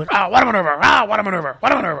like you were like, what a maneuver, what a maneuver,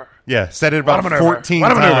 what a maneuver. Yeah, said it about 14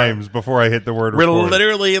 times before I hit the word We're record.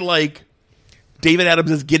 literally like, David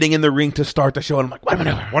Adams is getting in the ring to start the show, and I'm like, what a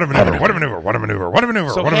maneuver. What a maneuver, what a maneuver, what a maneuver, what a maneuver,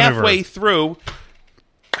 So what a maneuver. halfway through,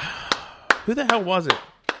 who the hell was it?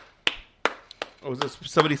 Oh, was this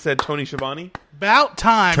somebody said Tony Schiavone? About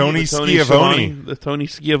time. Tony Schiavone. The Tony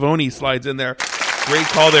Schiavone slides in there. Great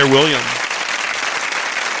call there, William.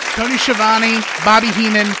 Tony Schiavone, Bobby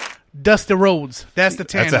Heenan, Dusty Rhodes. That's the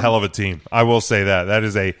tandem. That's a hell of a team. I will say that. That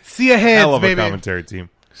is a See ya heads, hell of baby. a commentary team.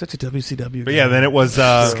 Such a WCW. But yeah, then it was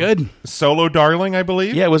good. Solo Darling, I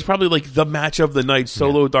believe. Yeah, it was probably like the match of the night.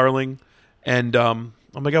 Solo Darling and oh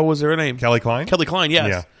my god, what was her name? Kelly Klein. Kelly Klein,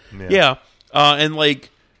 yes. Yeah. And like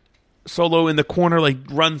Solo in the corner, like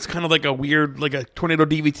runs kind of like a weird, like a tornado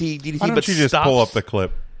DDT, Why don't but you just stops. pull up the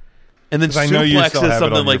clip? And then 'Cause I know you still suplexes have it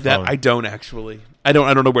something on like your that. phone. I don't actually. I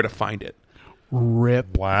don't know where to find it.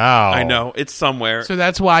 Rip. Wow. I know it's somewhere. So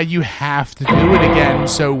that's why you have to do it again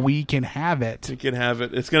so we can have it. You can have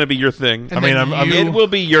it. It's going to be your thing. And then it will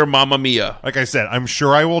be your Mamma Mia. Like I said, I'm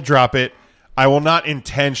sure I will drop it. I will not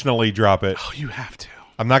intentionally drop it. Oh, you have to.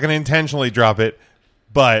 I'm not going to intentionally drop it,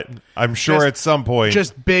 but I'm sure Just- at some point,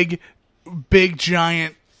 Just big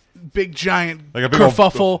giant like a big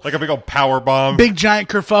kerfuffle. old, like a big old power bomb. Big giant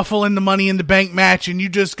kerfuffle in the Money in the Bank match, and you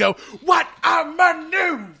just go, "What a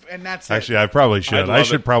maneuver!" And that's it. Actually, I probably should. I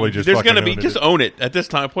should probably just. There's fucking going to be own it. just own it at this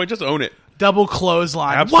time point. Just own it. Double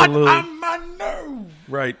clothesline. Absolutely. What a maneuver!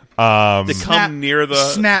 Right. Um, To come near the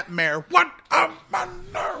snapmare. What a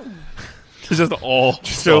maneuver! It's just all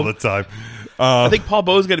all the time. I think Paul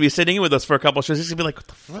Bowe's going to be sitting in with us for a couple shows. He's going to be like, "What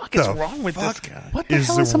the fuck is wrong with this guy? What the Is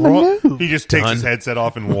hell is a wrong? maneuver? He just takes his Done. headset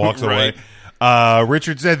off and walks Right. away.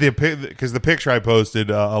 Richard said because the picture I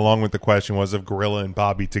posted along with the question was of Gorilla and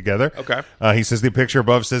Bobby together. Okay. He says the picture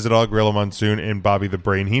above says it all: Gorilla Monsoon and Bobby the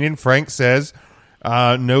Brain Heenan. Frank says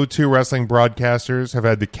no two wrestling broadcasters have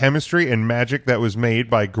had the chemistry and magic that was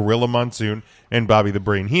made by Gorilla Monsoon and Bobby the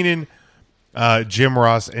Brain Heenan. Jim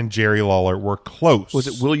Ross and Jerry Lawler were close. Was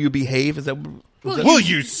it Will You Behave? Is that Will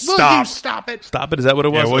you stop? Will you stop it? Stop it? Is that what it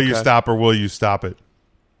was? Yeah, will you Okay. stop or will you stop it?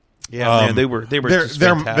 Yeah, man, they were They're just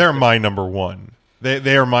fantastic. they're my number one.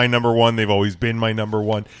 They are my number one. They've always been my number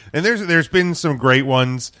one. And there's been some great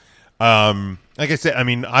ones. Like I said, I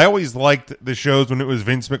mean, I always liked the shows when it was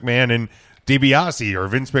Vince McMahon and DiBiase or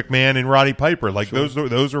Vince McMahon and Roddy Piper. Like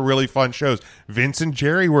those were really fun shows. Vince and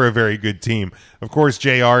Jerry were a very good team. Of course,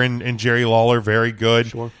 JR and Jerry Lawler, very good.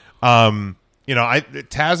 Sure.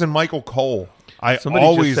 Taz and Michael Cole. I Somebody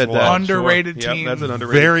always just said loved. that. Underrated Sure. team. Yep, that's an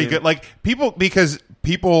underrated Very team. good. Like because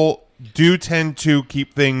people do tend to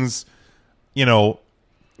keep things,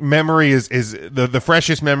 memory is the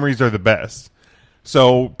freshest memories are the best.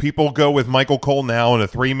 So people go with Michael Cole now in a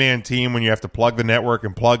 3-man team when you have to plug the network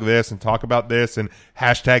and plug this and talk about this and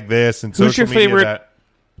hashtag this and Who's social your media favorite that.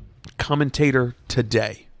 commentator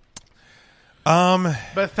today?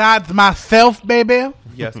 Besides myself, baby.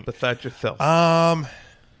 Yes, besides yourself.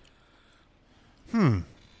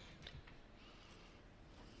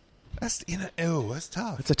 That's that's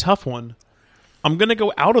tough. It's a tough one. I'm going to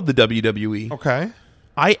go out of the WWE. Okay.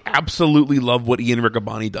 I absolutely love what Ian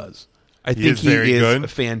Riccaboni does. I think is very he is good.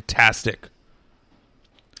 fantastic.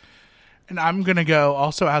 And I'm going to go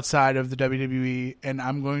also outside of the WWE, and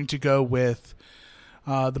I'm going to go with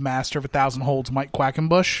the master of 1,000 holds, Mike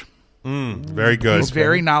Quackenbush. Very good. He's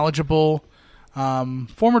very knowledgeable.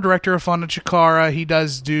 Former director of Fun at Chikara. He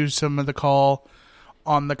does do some of the call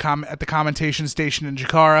on the at the commentation station in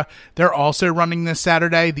Chikara. They're also running this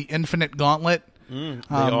Saturday. The Infinite Gauntlet They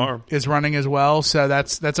are. is running as well. So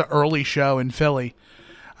that's an early show in Philly.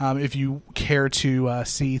 If you care to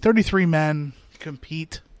see 33 men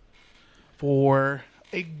compete for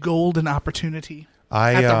a golden opportunity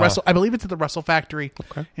at the I believe it's at the Wrestle Factory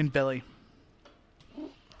in Philly.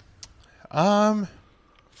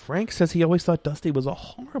 Frank says he always thought Dusty was a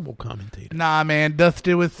horrible commentator. Nah, man,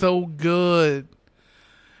 Dusty was so good.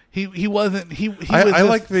 He wasn't. He was. I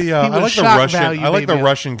like the I like the shock Russian value, I like the baby.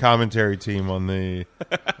 Russian commentary team on the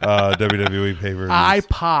WWE pay-per-views. I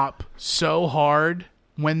pop so hard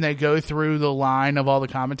when they go through the line of all the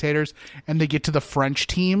commentators and they get to the French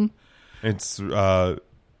team, It's Ray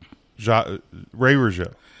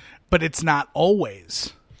Rougeau. but it's not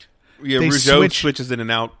always. Yeah, They Rougeau switches in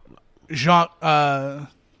and out. Jean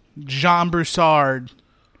Broussard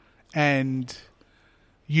and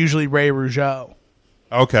usually Ray Rougeau.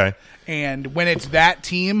 Okay. And when it's that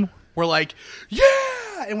team, we're like,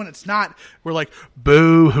 yeah, And when it's not, we're like,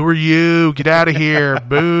 boo, who are you? Get out of here.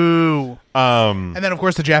 Boo. And then, of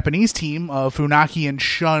course, the Japanese team of Funaki and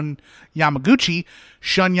Shun Yamaguchi.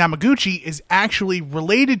 Shun Yamaguchi is actually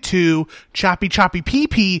related to Choppy Choppy Pee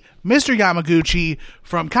Pee, Mr. Yamaguchi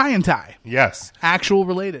from Kaientai. Yes. Actual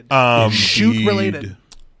related. Shoot related.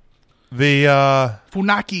 The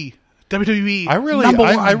Funaki, WWE.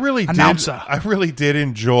 I really announcer. I really did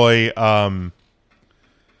enjoy.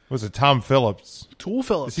 Was it Tom Phillips? Tool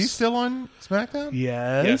Phillips. Is he still on SmackDown?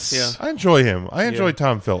 Yes. Yeah. I enjoy him. I enjoy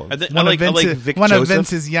Tom Phillips. I like Vic one Joseph. of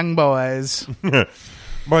Vince's young boys.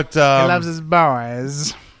 But He loves his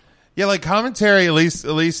boys. yeah, like commentary, at least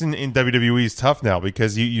in WWE, is tough now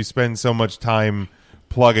because you spend so much time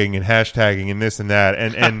plugging and hashtagging and this and that.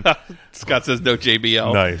 And Scott says no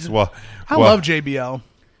JBL. nice. Well, I love JBL.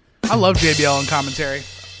 I love JBL in commentary.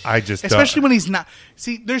 I just Especially when he's not.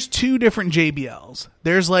 See, there's two different JBLs.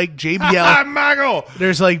 There's like JBL. Maggle.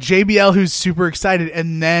 There's like JBL who's super excited,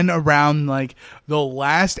 and then around like the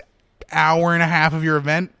last hour and a half of your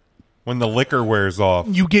event, When the liquor wears off.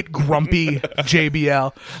 you get grumpy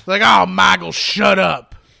JBL. Like, oh, Michael, shut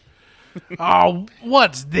up. Oh,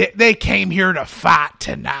 what's this? They came here to fight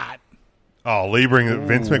tonight. Oh,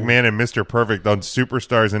 Vince McMahon and Mr. Perfect on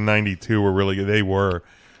Superstars in '92 were really good. They were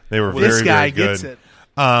very, This guy very good. gets it.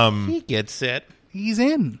 He gets it. He's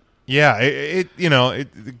in. Yeah,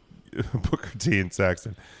 Booker T and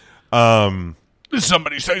Saxton. Did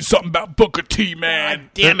somebody say something about Booker T, man?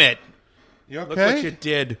 Damn it. You okay? Look what you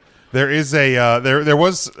did. There is there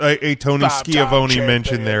was a Tony Schiavone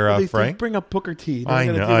mention there, Frank. Bring up Booker T. I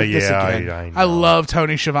know. I know. I love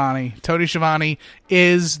Tony Schiavone. Tony Schiavone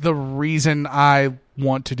is the reason I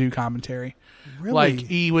want to do commentary. Really? Like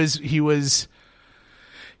he was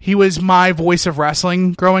my voice of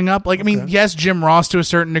wrestling growing up. Like, I mean, yes, Jim Ross to a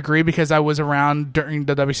certain degree because I was around during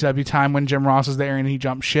the WCW time when Jim Ross was there and he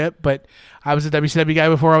jumped ship. But I was a WCW guy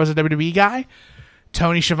before I was a WWE guy.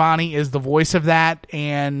 Tony Schiavone is the voice of that.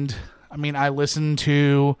 And, I mean, I listen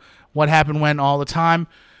to What Happened When all the time.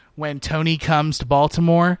 When Tony comes to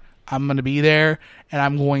Baltimore, I'm going to be there and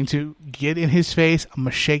I'm going to get in his face. I'm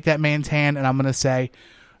going to shake that man's hand and I'm going to say,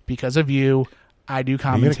 because of you, I do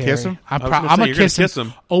commentary. You gonna kiss him? I'm going to kiss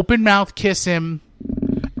him. Open mouth kiss him.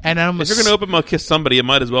 And then if you're going to open mouth kiss somebody, it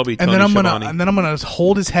might as well be Tony Schiavone. And then I'm going to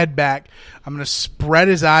hold his head back. I'm going to spread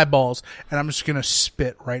his eyeballs, and I'm just going to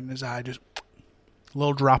spit right in his eye, just a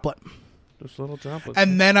little droplet. Just little droplets.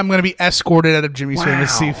 And then I'm going to be escorted out of Jimmy's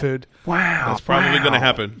Famous Seafood. Wow, that's probably going to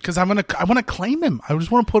happen. Because I want to claim him. I just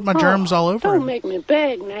want to put my germs all over him. Don't make me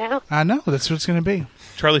beg now. I know that's what it's going to be.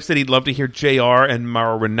 Charlie said he'd love to hear JR and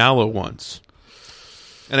Mauro Ranallo once.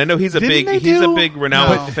 And I know he's a big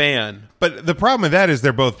Ranallo fan. But the problem with that is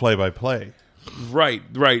they're both play-by-play. Right.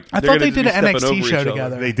 I thought they did an NXT show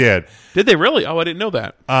together. They did. Did they really? Oh, I didn't know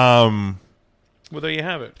that. Well, there you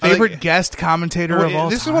have it. Favorite guest commentator of all time.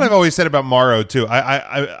 This is what I've always said about Mauro too.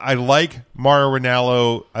 I like Mauro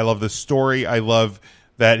Ranallo. I love the story. I love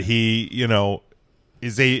that he,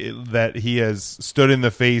 that he has stood in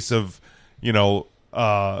the face of, the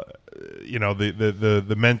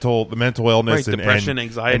mental illness, right, depression,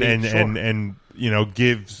 anxiety, and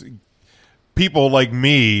gives people like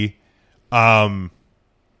me, who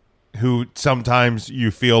sometimes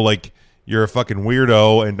you feel like you're a fucking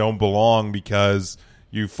weirdo and don't belong because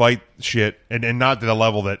you fight shit, and not to the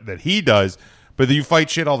level that he does, but you fight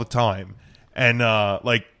shit all the time, and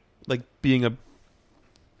like being a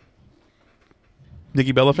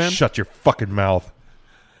Nikki Bella fan. Shut your fucking mouth.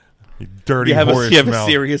 You dirty, you have whorish a mouth.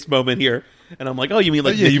 serious moment here, and I'm like, oh, you mean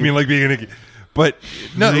like you mean like being a Nikki? But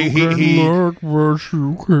no, he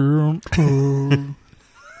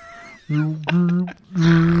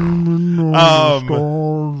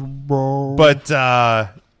but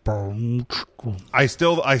I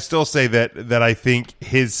still say that I think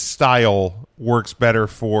his style works better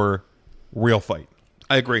for real fight.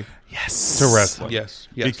 I agree. Yes. To wrestling. Yes.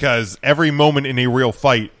 Because every moment in a real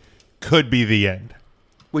fight could be the end.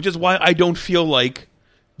 Which is why I don't feel like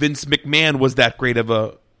Vince McMahon was that great of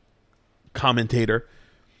a commentator,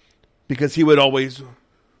 because he would always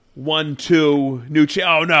 1, 2, new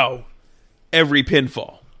oh no, every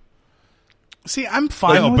pinfall. See, I'm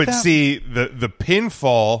fine with that. But see, the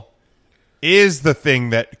pinfall is the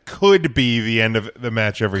thing that could be the end of the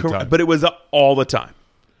match every time. But it was all the time.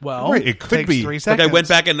 Well, right, it could be 3 seconds. Like I went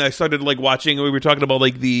back and I started watching. We were talking about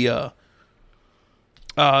the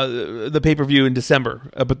pay-per-view in December,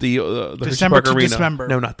 but the December Park to Arena. December.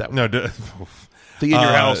 No, not that one. No, the In Your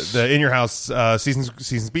House, the In Your House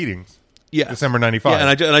seasons beatings. Yeah, December '95.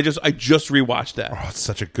 Yeah, and I just rewatched that. Oh, it's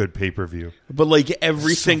such a good pay-per-view. But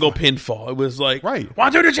every single pinfall, it was like, right,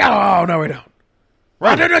 1, 2, 3, oh no, we don't.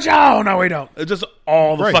 Right. Oh, no, we don't. It's just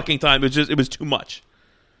all the Right. fucking time. It was too much.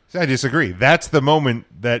 I disagree. That's the moment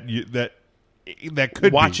that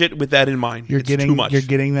could Watch be. it with that in mind. You're It's getting too much. you're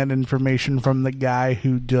getting that information from the guy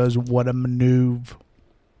who does What a Maneuver.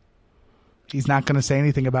 He's not going to say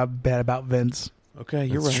anything bad about Vince. Okay,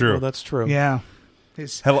 you're That's right. true. Well, that's true. Yeah. I'm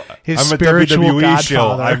His a spiritual WWE show.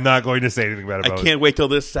 godfather. I'm not going to say anything bad I about can't wait till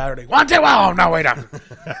this Saturday. 1, 2, oh, no, we don't.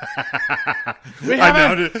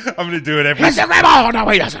 it. I'm going to do it every. Oh, no,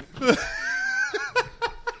 he doesn't.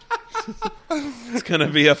 It's going to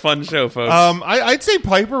be a fun show, folks. I'd say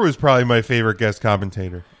Piper was probably my favorite guest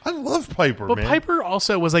commentator. I love Piper, But man. Piper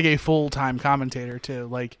also was like a full-time commentator too.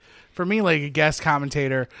 Like for me, like a guest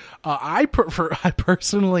commentator, I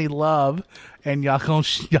personally love, and y'all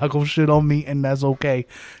gonna shit on me, and that's okay.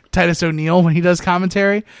 Titus O'Neil when he does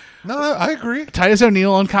commentary. No, I agree. Titus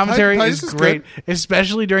O'Neil on commentary Titus is is great, good.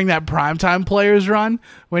 especially during that primetime players run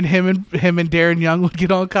when him and Darren Young would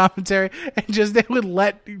get on commentary and just they would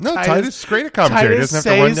let Titus is great at commentary. He Titus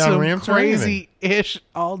doesn't have to run say down some rants or anything. crazy-ish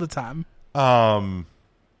all the time. I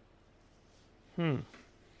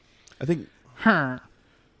think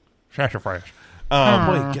sacrifice.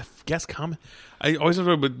 boy, guest comment. I always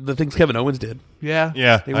remember the things Kevin Owens did. Yeah.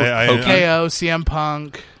 They were pokey. KO, CM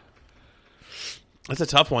Punk. That's a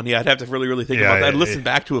tough one. Yeah, I'd have to really think Yeah, about that. I'd it- listen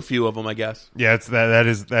back to a few of them, I guess. Yeah, it's that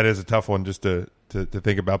is a tough one just to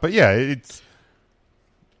think about. But yeah, it's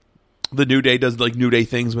The New Day does like New Day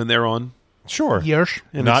things when they're on, sure. Yes.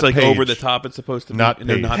 and Not it's like Paige. over the top. It's supposed to be Not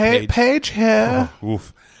no, Paige. not Paige. Paige here.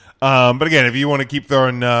 Oof. But again, if you want to keep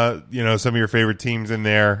throwing, some of your favorite teams in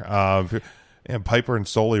there, and Piper and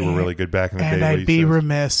Sully were really good back in the And day. I'd be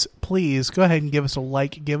remiss. Please go ahead and give us a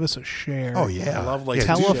like, give us a share. Oh yeah, I love, like, yeah,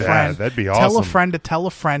 Tell do a that. friend. That'd be awesome. Tell a friend to tell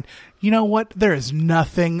a friend. You know what? There is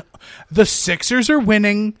nothing. The Sixers are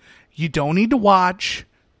winning. You don't need to watch.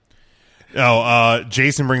 Oh,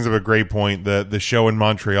 Jason brings up a great point. The show in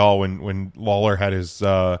Montreal when Lawler had his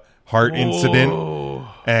heart incident,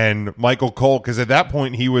 and Michael Cole, because at that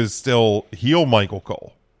point he was still heel Michael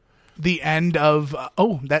Cole. The end of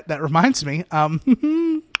that reminds me.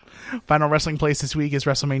 Final Wrestling Place this week is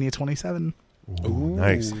WrestleMania 27.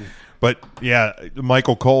 Nice, but yeah,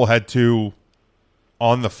 Michael Cole had to,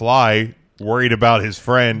 on the fly, worried about his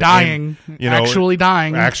friend Dying. and, Actually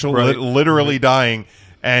dying. literally dying,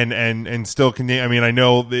 and still continue. I mean, I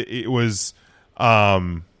know that it was,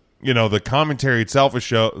 the commentary itself was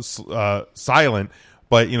silent,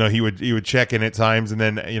 but he would check in at times, and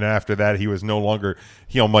then after that he was no longer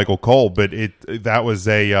heel Michael Cole, but that was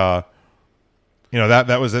a.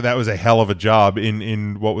 That was a hell of a job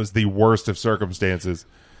in what was the worst of circumstances.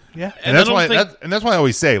 Yeah, And that's why that's why I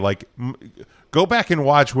always say, like, go back and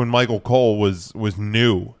watch when Michael Cole was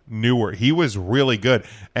newer. He was really good.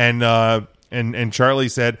 And Charlie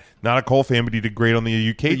said, not a Cole fan, but he did great on the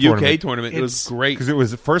UK tournament. UK tournament. It was great. Because it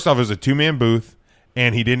was, first off, it was a 2-man booth,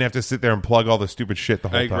 and he didn't have to sit there and plug all the stupid shit the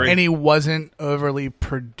whole I time. agree. and he wasn't overly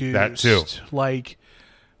produced. That too. Like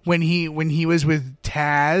when he was with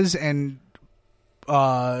Taz and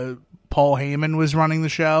Paul Heyman was running the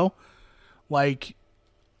show. Like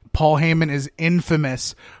Paul Heyman is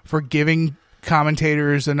infamous for giving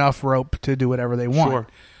commentators enough rope to do whatever they want. Sure.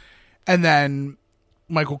 And then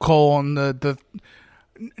Michael Cole on the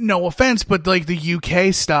no offense, but like the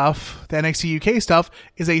UK stuff, the NXT UK stuff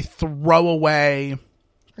is a throwaway.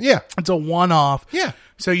 Yeah. It's a one-off. Yeah.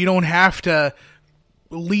 So you don't have to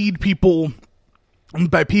lead people,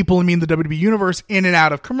 by people I mean the WWE Universe, in and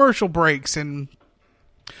out of commercial breaks and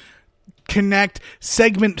connect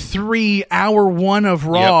segment 3 hour 1 of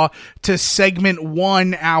Raw to segment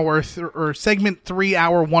 1 hour or segment 3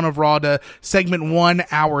 hour 1 of Raw to segment 1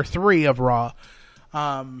 hour 3 of Raw.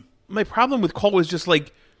 My problem with Cole is just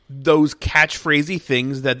like those catchphrasey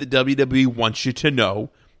things that the WWE wants you to know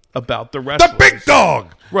about the wrestlers. The big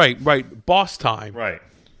dog! Right. Boss time. Right.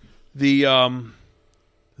 The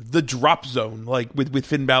drop zone, like with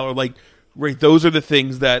Finn Balor, like, right, those are the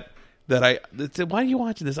things that why are you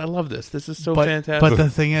watching this? I love this. This is so fantastic. But the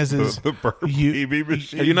thing is The Burr Baby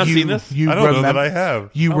Machine. Have you not seen this? I don't know that I have.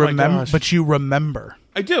 You Oh my remember, gosh. but you remember.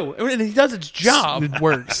 I do. I mean, he does its job. It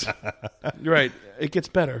works. You're right. It gets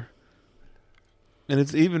better. And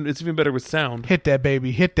it's even better with sound. Hit that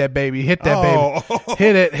baby. Hit that baby. Hit that Oh. baby.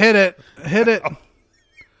 Hit it. Hit it. Hit it.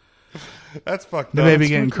 That's fucked The up. baby That's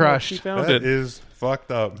getting fucked up. crushed. She found That it. is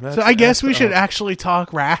fucked up. So I guess we should actually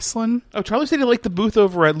talk wrestling. Oh, Charlie said he liked the booth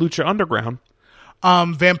over at Lucha Underground.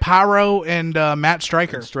 Vampiro and Matt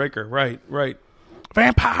Striker. Striker, right.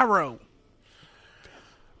 Vampiro.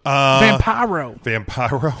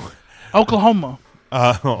 Vampiro. Oklahoma.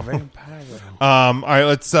 All right,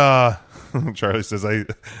 let's Charlie says,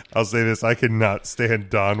 I'll say this, I cannot stand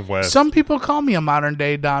Don West. Some people call me a modern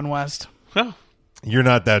day Don West. Huh. You're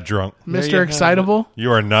not that drunk. Mr. Excitable.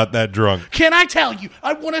 You are not that drunk. Can I tell you,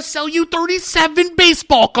 I want to sell you 37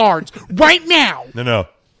 baseball cards right now. No.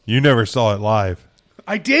 You never saw it live.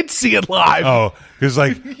 I did see it live. Oh, because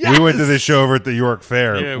Yes. we went to this show over at the York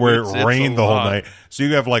Fair Yeah, where it's it rained a the whole lot. night. So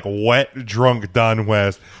you have like wet, drunk Don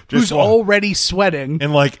West. Who's already sweating.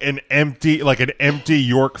 in like an empty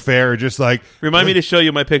York Fair, just like Remind me to show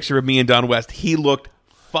you my picture of me and Don West. He looked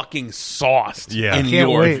fucking sauced. Yeah. in Can't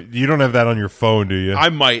York. wait. You don't have that on your phone, do you? I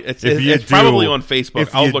might. It's you probably on Facebook.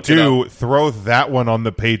 If I'll you look do, it up. throw that one on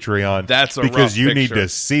the Patreon. That's a because rough you need picture. to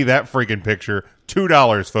see that freaking picture.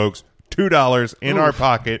 $2, folks. $2 in our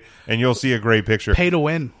pocket, and you'll see a great picture. Pay to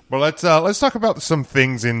win. Well, let's talk about some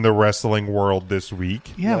things in the wrestling world this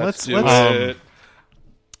week. Yeah, Let's do let's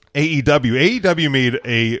it. AEW made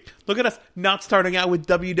a Look at us not starting out with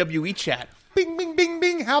WWE chat. bing, bing, bing,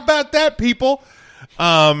 bing. How about that, people?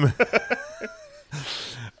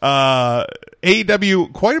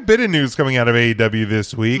 AEW, quite a bit of news coming out of AEW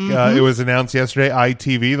this week. It was announced yesterday,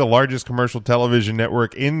 ITV, the largest commercial television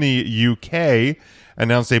network in the UK,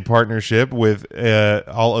 announced a partnership with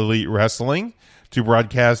All Elite Wrestling to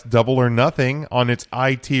broadcast Double or Nothing on its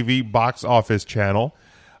ITV box office channel.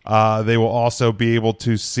 They will also be able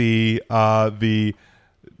to see the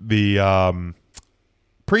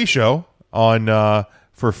pre-show on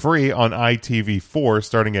for free on ITV4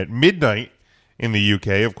 starting at midnight in the UK.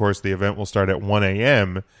 Of course, the event will start at 1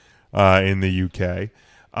 a.m. In the UK.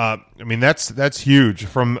 I mean, that's huge.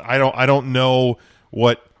 I don't know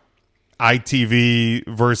what ITV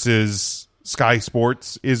versus Sky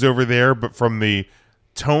Sports is over there, but from the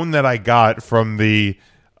tone that I got from the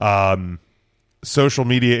social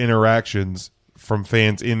media interactions from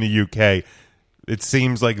fans in the UK, it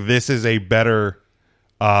seems like this is a better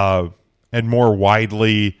and more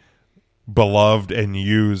widely beloved and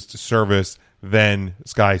used service than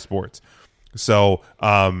Sky Sports. So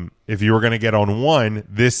if you were going to get on one,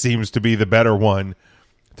 this seems to be the better one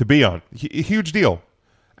to be on. Huge deal.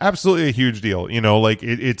 Absolutely a huge deal. You know, like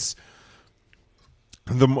it's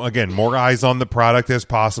more eyes on the product as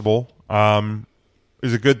possible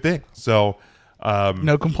is a good thing. So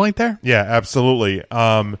no complaint there. yeah, absolutely.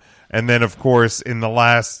 And then of course in the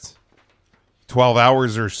last 12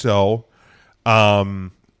 hours or so, it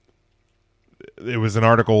was an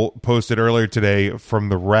article posted earlier today from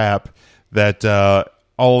The Wrap that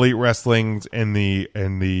All Elite Wrestling's and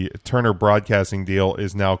the Turner Broadcasting deal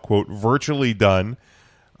is now, quote, virtually done.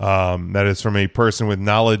 That is from a person with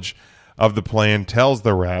knowledge of the plan, tells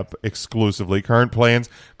The Wrap exclusively. Current plans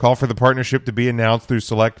call for the partnership to be announced through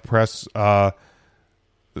Select Press 1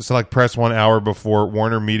 hour before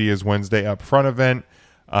Warner Media's Wednesday Upfront event.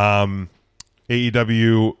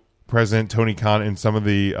 AEW President Tony Khan and some of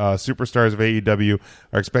the superstars of AEW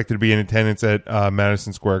are expected to be in attendance at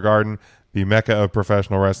Madison Square Garden, the mecca of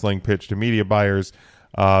professional wrestling, pitched to media buyers.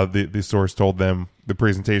 The source told them the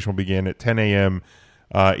presentation will begin at 10 a.m.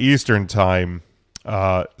 Eastern time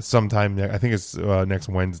sometime. I think it's next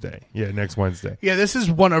Wednesday. Yeah, next Wednesday. Yeah, this is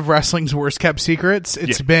one of wrestling's worst kept secrets.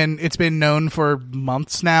 It's been known for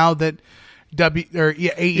months now that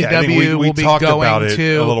AEW we will be talked about going it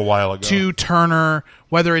to a little while ago. to Turner,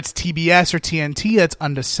 whether it's TBS or TNT. That's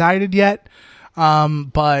undecided yet.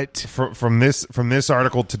 But From this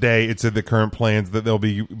article today, it said the current plans that they'll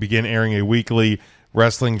begin airing a weekly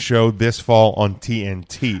wrestling show this fall on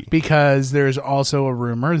TNT. because there's also a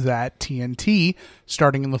rumor that TNT,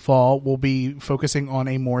 starting in the fall, will be focusing on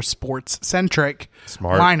a more sports-centric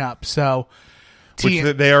lineup. So, Which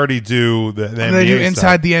they already do. The they NBA do stuff.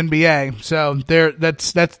 inside the NBA. So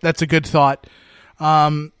that's a good thought.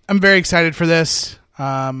 I'm very excited for this.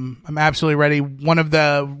 I'm absolutely ready. One of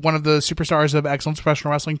the superstars of Excellence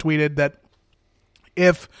Professional Wrestling tweeted that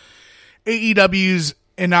if AEW's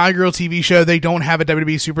inaugural TV show, they don't have a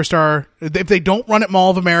WWE superstar, if they don't run at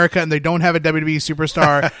Mall of America and they don't have a WWE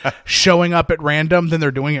superstar showing up at random, then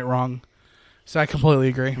they're doing it wrong. So I completely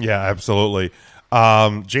agree. Yeah, absolutely.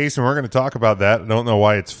 Jason, we're going to talk about that. I don't know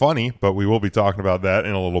why it's funny, but we will be talking about that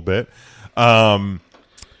in a little bit. And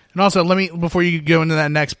also, before you go into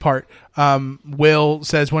that next part, Will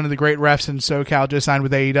says one of the great refs in SoCal just signed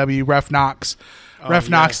with AEW, Ref Knox.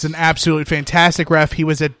 Knox is an absolutely fantastic ref. He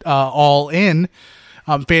was at All In.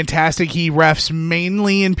 Fantastic. He refs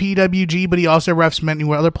mainly in PWG, but he also refs many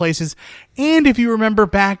other places. And if you remember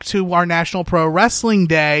back to our National Pro Wrestling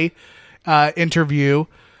Day interview,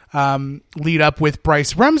 lead up with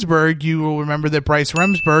Bryce Remsburg, you will remember that Bryce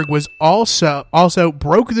Remsburg was also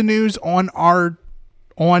broke the news on our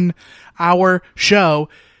show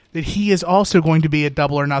that he is also going to be at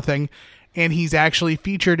Double or Nothing. and he's actually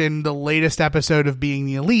featured in the latest episode of Being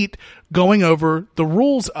the Elite, going over the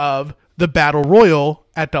rules of the Battle Royal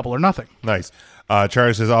at Double or Nothing. Nice.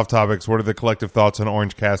 Charlie says, off topics, what are the collective thoughts on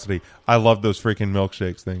Orange Cassidy? I love those freaking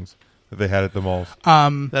milkshakes things that they had at the malls.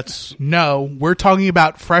 No, we're talking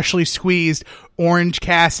about freshly squeezed Orange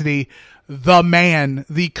Cassidy, the man,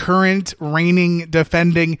 the current reigning,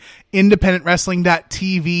 defending Independent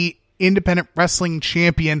Wrestling.tv Independent Wrestling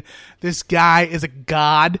Champion. This guy is a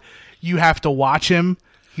god. You have to watch him.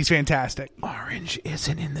 He's fantastic. Orange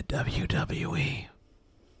isn't in the WWE.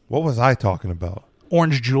 What was I talking about?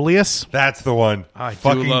 Orange Julius. That's the one. I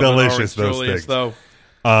Fucking do love delicious, Orange those Julius, things. though.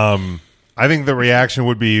 I think the reaction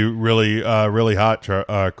would be really hot,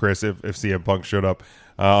 Chris, if CM Punk showed up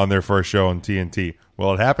on their first show on TNT.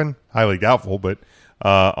 Will it happen? Highly doubtful, but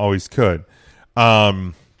always could.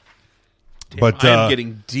 Damn, I am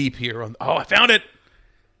getting deep here. I found it.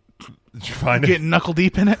 Did you find Getting knuckle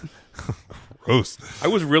deep in it. Gross. I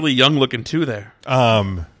was really young looking too there.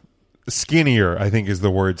 Skinnier, I think, is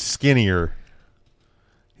the word. Skinnier.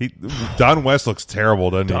 Don West looks terrible,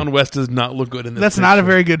 doesn't he? Don West does not look good in this That's picture. not a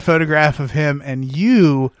very good photograph of him. And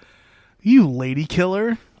you lady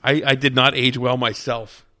killer. I did not age well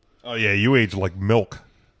myself. Oh, yeah, you age like milk.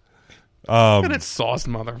 Look at that sauce,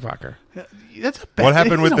 motherfucker. That's What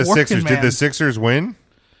happened with he's a the working Sixers? man. Did the Sixers win?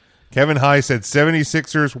 Kevin High said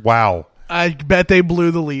 76ers. Wow. I bet they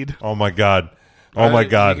blew the lead. Oh, my God. Oh, my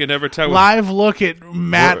God. You can never tell. Live look at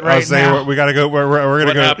Matt I right was saying, now. we got to go. We're going to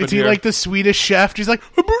What go. happened? Is he here. like the Swedish chef? He's like,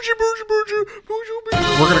 We're going to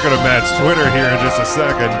go to Matt's Twitter here in just a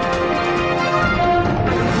second.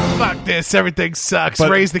 fuck this. Everything sucks. But-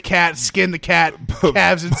 Raise the cat, skin the cat,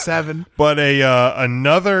 Cavs in 7. But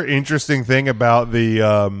another interesting thing about the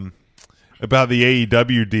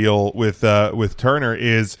AEW deal with Turner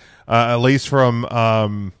is at least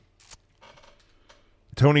from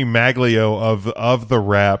Tony Maglio of the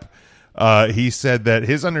Rap, he said that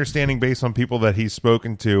his understanding, based on people that he's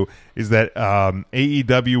spoken to, is that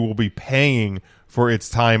AEW will be paying for its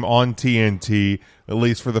time on TNT at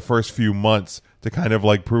least for the first few months to kind of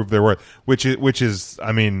like prove their worth, which is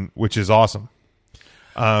awesome.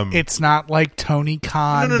 It's not like Tony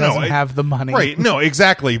Khan doesn't have the money. Right. No,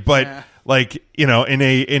 exactly. But like, in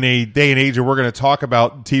a day and age where we're going to talk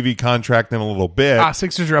about TV contract in a little bit.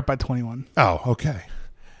 Sixers are up by 21. Oh, okay.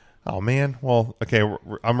 Oh, man. Well, okay.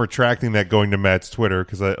 I'm retracting that going to Matt's Twitter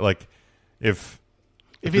because if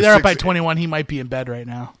they're up by 21, he might be in bed right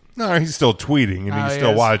now. No, he's still tweeting and he's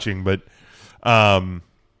still is. watching, but no,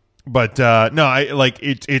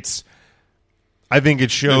 it's. I think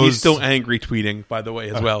it shows. No, he's still angry tweeting, by the way,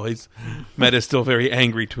 as well. Matt is still very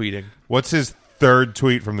angry tweeting. What's his third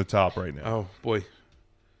tweet from the top right now? Oh boy.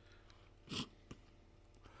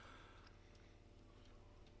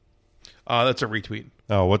 That's a retweet.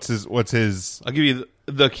 Oh, what's his? I'll give you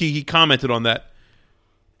the key. He commented on that.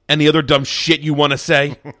 Any other dumb shit you want to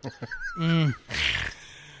say? To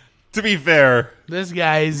be fair, This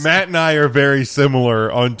guy's Matt and I are very similar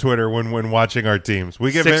on Twitter when watching our teams.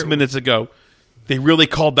 We get 6 minutes ago, they really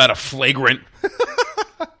called that a flagrant.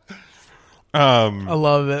 I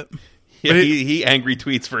love it. Yeah, he angry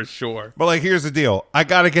tweets for sure. But like, here's the deal: I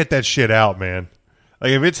got to get that shit out, man.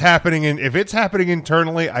 Like, if it's happening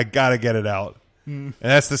internally, I got to get it out, and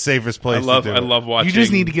that's the safest place. I to do it. love watching. You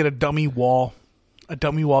just need to get a dummy wall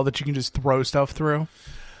that you can just throw stuff through.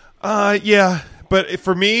 Yeah. But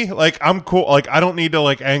for me, like, I'm cool. Like, I don't need to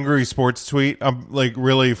like angry sports tweet. I'm like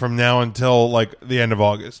really from now until like the end of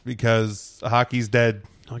August because hockey's dead.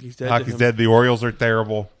 Hockey's dead. Hockey's dead. The Orioles are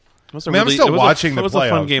terrible. I'm still watching the playoffs. It was a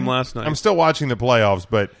fun game last night. I'm still watching the playoffs,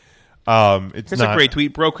 but it's Here's not a great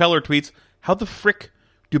tweet. Bro Keller tweets, "How the frick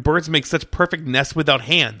do birds make such perfect nests without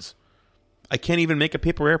hands? I can't even make a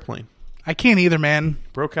paper airplane." I can't either, man.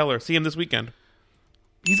 Bro Keller, see him this weekend.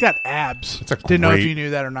 He's got abs. It's a Didn't know if great- you knew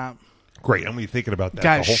that or not. great. I'm gonna be thinking about that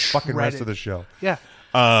Guy's the whole fucking rest shredded. of the show. Yeah.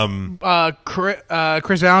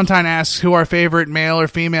 Chris Valentine asks who our favorite male or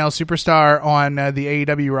female superstar on the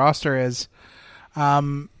AEW roster is.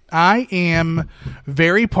 I am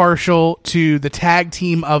very partial to the tag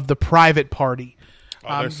team of the Private Party.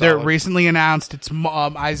 they're They're solid. recently announced. It's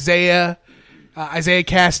Isaiah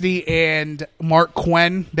Cassidy and Mark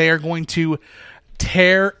Quinn. They are going to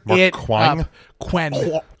tear Mark it Quine? up. Quinn.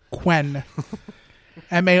 MarQuen.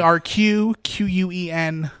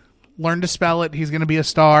 Learn to spell it. He's going to be a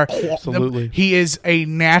star. Absolutely. He is a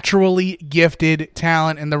naturally gifted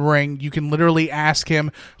talent in the ring. You can literally ask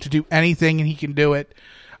him to do anything and he can do it.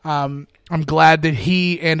 I'm glad that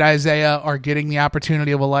he and Isaiah are getting the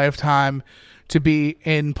opportunity of a lifetime to be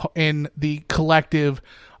in the collective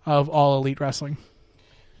of All Elite Wrestling.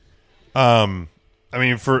 I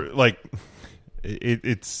mean, for like,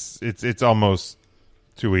 it's almost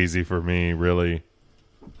too easy for me, really.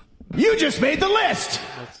 You just made the list.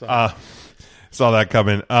 Saw that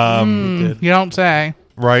coming. You don't say.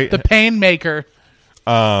 Right. The pain maker.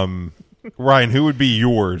 Ryan, who would be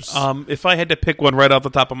yours? If I had to pick one right off the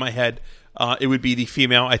top of my head, it would be the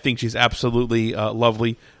female. I think she's absolutely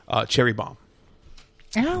lovely. Cherry Bomb.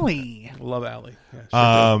 Allie. Love Allie.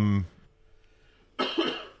 Yeah,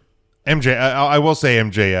 MJ. I will say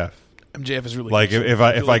MJF. MJF is really Like good. if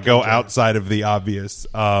I go outside of the obvious,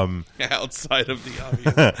 outside of the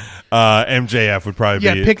obvious. MJF would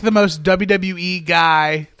probably be. Pick the most WWE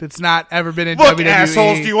guy that's not ever been in Look, WWE.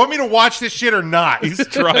 assholes, do you want me to watch this shit or not? He's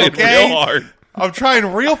trying real hard. I'm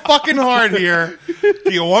trying real fucking hard here.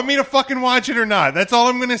 Do you want me to fucking watch it or not? That's all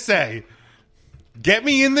I'm going to say. Get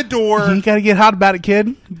me in the door. You got to get hot about it,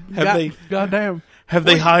 kid. Goddamn. Have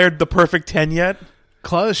they hired the perfect 10 yet?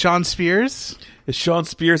 Close. Sean Spears. Is Sean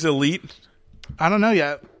Spears elite? I don't know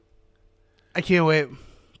yet. I can't wait.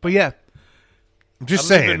 But yeah. I'm just I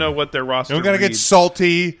saying. don't even know what their roster I'm going to get reads.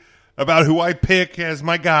 salty about who I pick as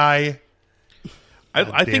my guy.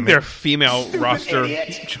 I think their female roster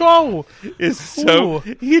Oh, is so Ooh.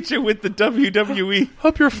 hit you with the WWE.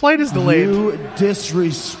 Hope your flight is delayed. You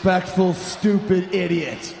disrespectful, stupid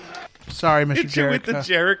idiot. Sorry, Mr. Hit you with the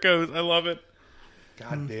Jericho. Jerichos. I love it.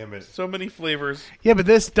 God damn it. So many flavors. Yeah, but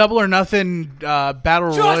this Double or Nothing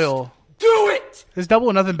Battle Royal. Do it! This Double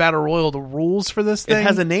or Nothing Battle Royal, the rules for this thing. It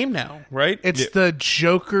has a name now, right? It's the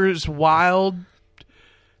Joker's Wild.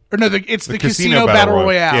 Or no, it's the Casino Battle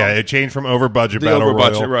Royale. Yeah, it changed from over budget The battle over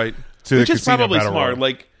budget, royal right? to Which the is Casino probably Battle smart. Royal.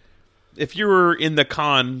 Like, if you were in the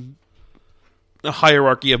con a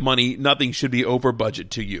hierarchy of money, nothing should be over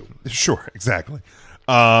budget to you. Sure, exactly.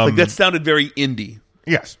 Like that sounded very indie.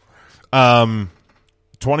 Yes.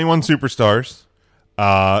 21 superstars.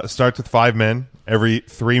 Starts with 5 men. Every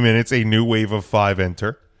 3 minutes, a new wave of 5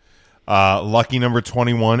 enter. Lucky number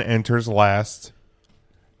 21 enters last.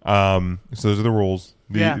 So those are the rules.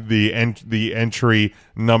 The entry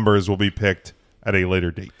numbers will be picked at a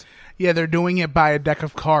later date. Yeah, they're doing it by a deck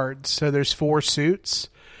of cards. So there's 4 suits.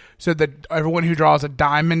 So that everyone who draws a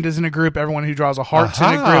diamond is in a group, everyone who draws a heart's in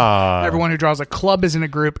a group, everyone who draws a club is in a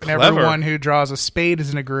group, and everyone who draws a spade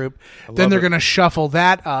is in a group. Then they're going to shuffle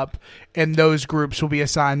that up, and those groups will be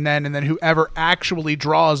assigned then, and then whoever actually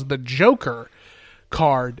draws the Joker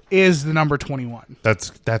card is the number 21.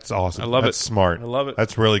 That's awesome. I love That's it. smart. I love it.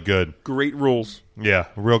 That's really good. Great rules. Yeah,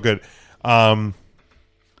 real good.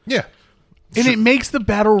 Yeah. And it makes the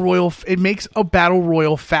battle royal. It makes a battle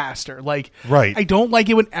royal faster. Like, Right. I don't like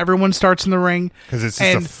it when everyone starts in the ring 'Cause it's just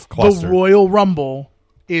a and cluster. the Royal Rumble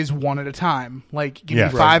is one at a time. Like, give Yeah.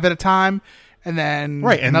 me 5 at a time, and then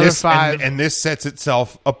Right, and another this 5. and this sets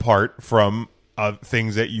itself apart from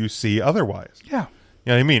things that you see otherwise. Yeah.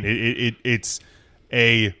 You know what I mean? It's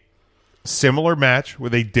a similar match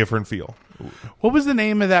with a different feel. What was the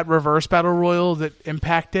name of that reverse battle royal that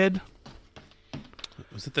Impact did?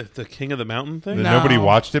 Was it the King of the Mountain thing? That No. Nobody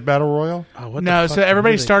watched it Battle Royal? Oh, what No, the so fuck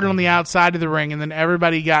everybody were they started on called? the outside of the ring, and then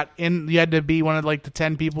everybody got in. You had to be one of like the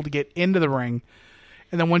 10 people to get into the ring,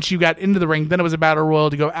 and then once you got into the ring, then it was a battle royal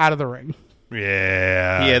to go out of the ring.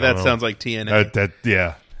 Yeah. Yeah, I that don't know. sounds like TNA.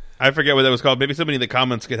 Yeah. I forget what that was called. Maybe somebody in the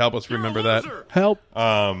comments could help us remember that. Help!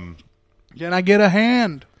 Can I get a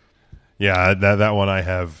hand? Yeah, that one I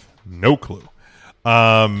have no clue.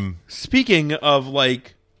 Speaking of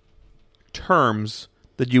like terms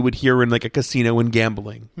that you would hear in like a casino and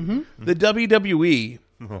gambling, the WWE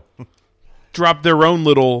dropped their own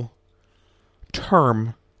little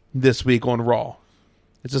term this week on Raw.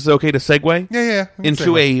 Is this okay to segue? Yeah.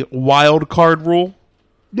 Into a wild card rule?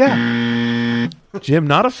 Yeah, Jim,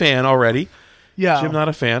 not a fan already. yeah. Jim, not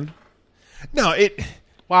a fan. No,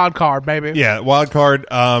 Wild card, baby. yeah, wild card.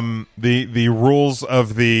 The rules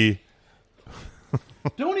of the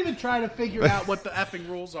Don't even try to figure out what the effing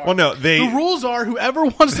rules are. Well, no, the rules are whoever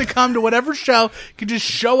wants to come to whatever show can just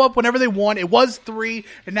show up whenever they want. It was 3,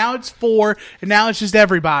 and now it's 4, and now it's just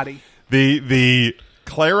everybody. the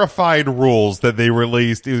clarified rules that they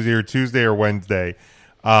released, it was either Tuesday or Wednesday,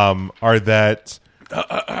 are that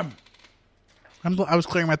I was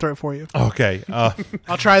clearing my throat for you. okay?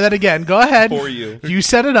 I'll try that again. Go ahead. For you. You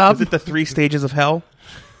set it up. Is it the 3 stages of hell?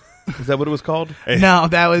 Is that what it was called? No,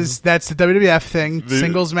 that's the WWF thing.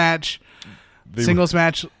 Singles match. Singles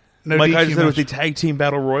match. No Like DQ I just said, match. with the tag team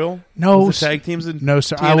battle royal. No, Was the tag teams in no,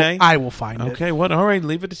 sir. TNA? I will find it. Okay, what? All right,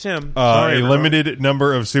 leave it to Tim. A Sorry, everyone. limited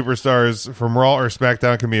number of superstars from Raw or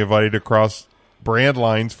SmackDown can be invited across brand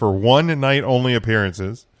lines for one night only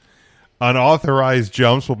appearances. Unauthorized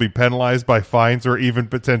jumps will be penalized by fines or even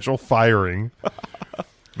potential firing.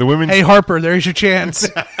 The women's Hey, Harper, there's your chance.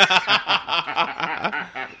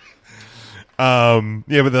 Yeah,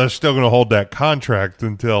 but they're still going to hold that contract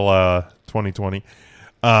until 2020.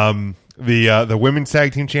 The women's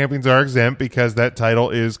tag team champions are exempt because that title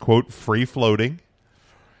is, quote, free floating.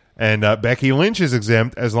 And Becky Lynch is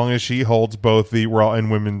exempt as long as she holds both the Raw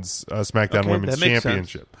and Women's SmackDown Women's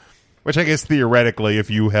Championship. Which I guess theoretically, if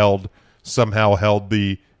you somehow held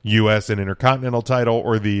the U.S. and Intercontinental title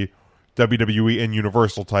or the WWE and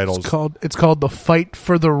Universal titles. It's called the Fight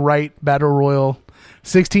for the Right Battle Royal.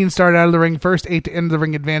 16 start out of the ring first, 8 to end the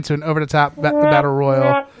ring, advance to an over the top Battle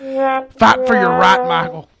Royal. Fight for your right,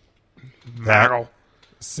 Michael. That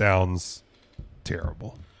sounds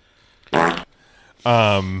terrible.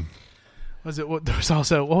 Was it? There was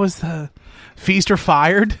also, what was the Feast or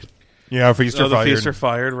Fired? Yeah, Feast or Fired. Feast or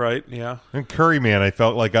Fired, right? Yeah. And Curry Man, I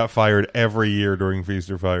felt like got fired every year during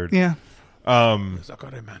Feast or Fired. Yeah. Man.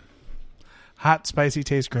 Hot, spicy,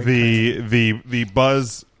 tastes great. The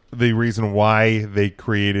buzz, the reason why they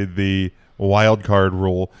created the wild card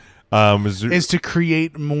rule is to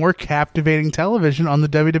create more captivating television on the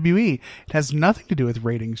WWE. It has nothing to do with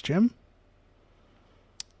ratings, Jim.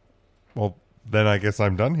 Well, then I guess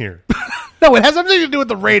I'm done here. No, it has something to do with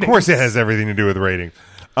the ratings. Of course it has everything to do with ratings.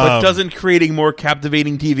 But doesn't creating more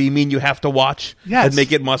captivating TV mean you have to watch and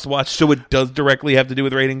make it must watch? So it does directly have to do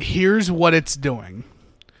with ratings? Here's what it's doing.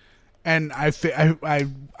 And I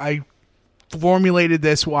formulated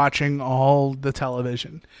this watching all the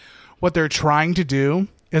television. What they're trying to do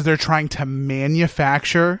is they're trying to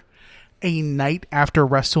manufacture a night after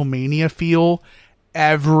WrestleMania feel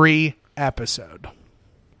every episode.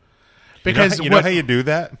 Because you know how you do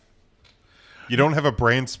that? You don't have a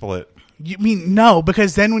brand split. You mean no,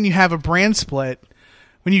 because then when you have a brand split,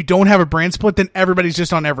 when you don't have a brand split, then everybody's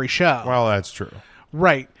just on every show. Well, that's true.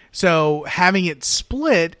 Right. So having it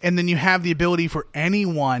split, and then you have the ability for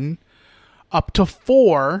anyone up to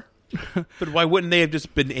 4. But why wouldn't they have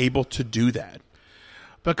just been able to do that?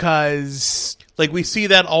 Because like we see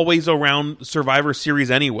that always around Survivor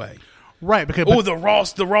Series anyway. Right, because the Raw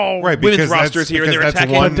women's roster is here, and they're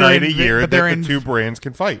attacking. One night a year that the two brands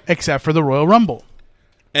can fight, except for the Royal Rumble,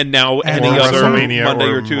 and now any other Monday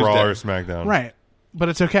or Tuesday, Raw or SmackDown. Right, but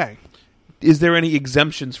it's okay. Is there any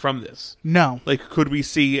exemptions from this? No. Like, could we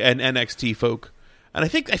see an NXT folk? And I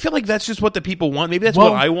feel like that's just what the people want. Maybe that's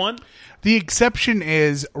what I want. The exception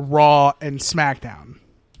is Raw and SmackDown.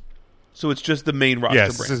 So it's just the main roster.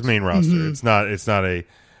 Yes, it's main roster. Mm-hmm. It's not a.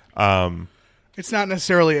 It's not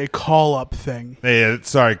necessarily a call-up thing. Hey,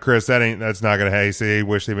 sorry, Chris. That's not going to. Hey, say,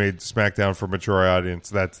 wish they made SmackDown for a mature audience.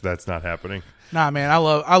 That's not happening. Nah, man, I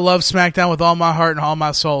love SmackDown with all my heart and all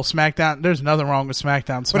my soul. SmackDown, there's nothing wrong with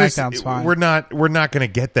SmackDown. SmackDown's fine. We're not going to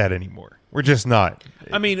get that anymore. We're just not.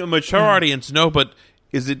 I mean, a mature audience, no, but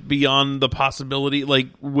is it beyond the possibility? Like,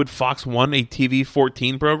 would Fox want a TV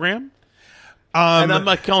 14 program? And I'm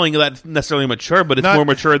not calling that necessarily mature, but it's more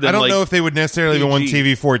mature than. I don't know if they would necessarily want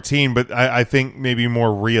TV 14, but I think maybe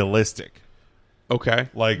more realistic. Okay,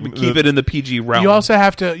 like keep it in the PG realm. You also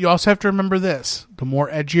have to remember this: the more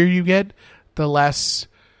edgier you get, the less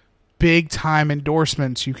big time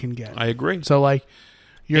endorsements you can get. I agree. So like,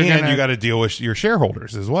 you got to deal with your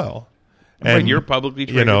shareholders as well. And right, you're publicly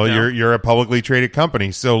traded. You're a publicly traded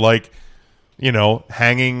company. So like,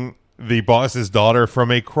 hanging the boss's daughter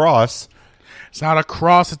from a cross. It's not a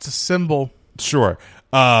cross; it's a symbol. Sure.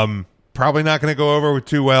 Probably not going to go over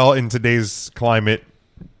too well in today's climate.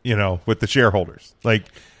 With the shareholders. Like,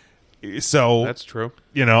 so that's true.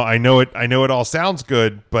 I know it all sounds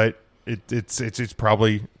good, but it's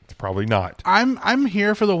probably not. I'm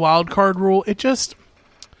here for the wild card rule. It just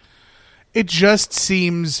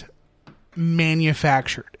seems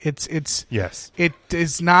manufactured. Yes. It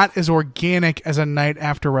is not as organic as a night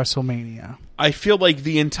after WrestleMania. I feel like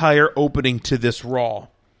the entire opening to this Raw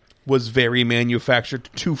was very manufactured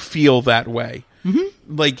to feel that way.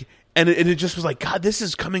 Mm-hmm. Like, and it just was like, God, this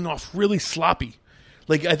is coming off really sloppy.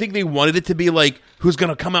 Like, I think they wanted it to be like, who's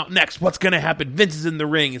going to come out next? What's going to happen? Vince is in the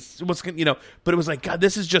ring. But it was like, God,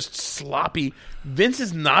 this is just sloppy. Vince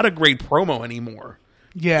is not a great promo anymore.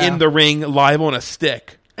 Yeah. In the ring, live on a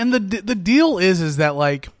stick. And the deal is that,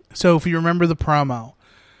 like, so if you remember the promo,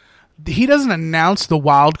 he doesn't announce the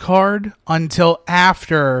wild card until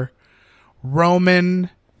after Roman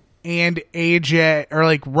and AJ, or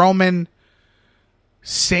like Roman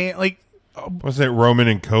saying, like, was it Roman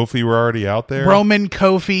and Kofi were already out there? Roman,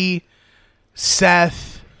 Kofi,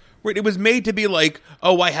 Seth. Right, it was made to be like,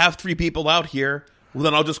 oh, I have 3 people out here. Well,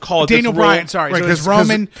 then I'll just call it Daniel Bryan. Sorry, right, because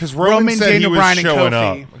Roman, Roman said Daniel he was Bryan, showing and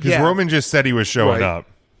Kofi. up. Because Roman just said he was showing up.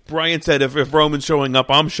 Brian said, if Roman's showing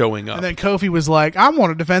up, I'm showing up. And then Kofi was like, I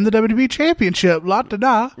want to defend the WWE Championship. La da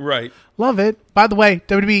da. Right. Love it. By the way,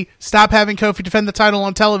 WWE, stop having Kofi defend the title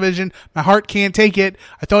on television. My heart can't take it.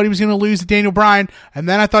 I thought he was going to lose to Daniel Bryan, and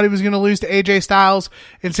then I thought he was going to lose to AJ Styles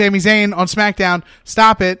and Sami Zayn on SmackDown.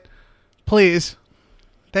 Stop it. Please.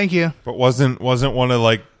 Thank you. But wasn't one of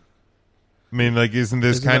like, I mean, like, isn't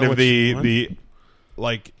this kind of the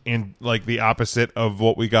opposite of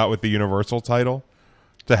what we got with the Universal title?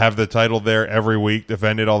 To have the title there every week,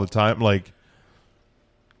 defend it all the time, like,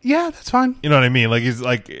 yeah, that's fine. You know what I mean? Like, it's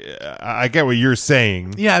like, I get what you're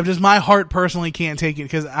saying. Yeah, just my heart personally can't take it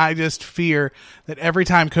because I just fear that every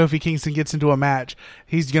time Kofi Kingston gets into a match,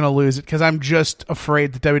 he's going to lose it because I'm just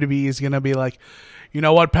afraid that WWE is going to be like, you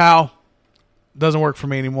know what, pal? Doesn't work for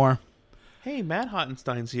me anymore. Hey, Matt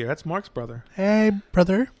Hottenstein's here. That's Mark's brother. Hey,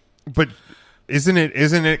 brother. But isn't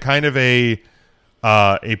it kind of a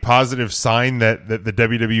positive sign that the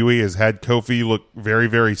WWE has had Kofi look very,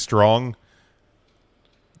 very strong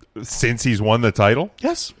since he's won the title?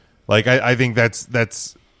 Yes. Like, I think that's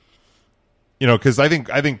because I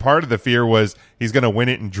think part of the fear was he's going to win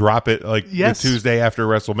it and drop it like the Tuesday after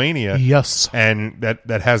WrestleMania. Yes. And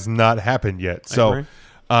that has not happened yet. So,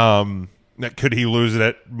 could he lose it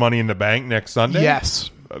at Money in the Bank next Sunday? Yes.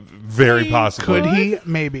 Very possibly. Could he?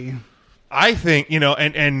 Maybe. I think,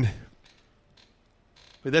 and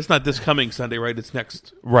but that's not this coming Sunday, right? It's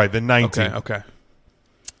next. Right, the 19th. Okay.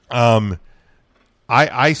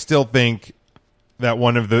 I still think that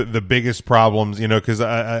one of the biggest problems, because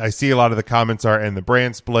I see a lot of the comments are, and the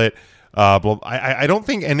brand split. I don't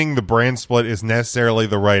think ending the brand split is necessarily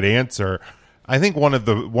the right answer. I think one of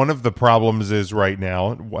the problems is right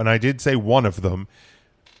now, and I did say one of them,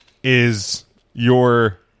 is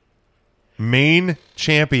your main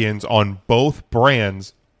champions on both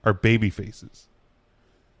brands are baby faces.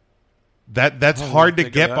 That's hard to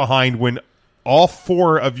get behind when all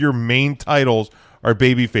four of your main titles are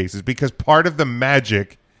baby faces, because part of the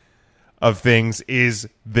magic of things is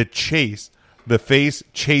the chase. The face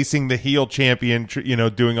chasing the heel champion,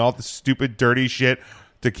 doing all the stupid, dirty shit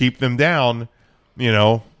to keep them down.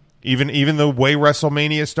 Even the way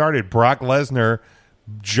WrestleMania started, Brock Lesnar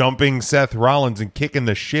jumping Seth Rollins and kicking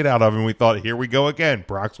the shit out of him. We thought, here we go again.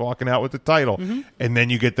 Brock's walking out with the title. Mm-hmm. And then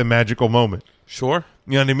you get the magical moment. Sure.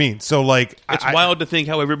 You know what I mean? So, like... It's wild to think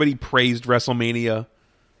how everybody praised WrestleMania,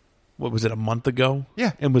 what was it, a month ago?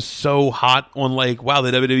 Yeah. And was so hot on, like, wow,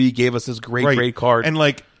 the WWE gave us this great card. And,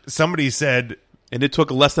 like, somebody said... And it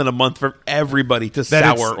took less than a month for everybody to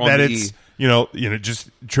sour on the E. Just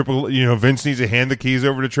Vince needs to hand the keys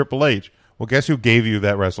over to Triple H. Well, guess who gave you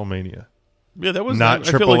that WrestleMania? Yeah, that was not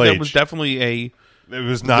Triple I feel like H. That was definitely It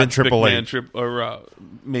was not Vince Triple McMahon H.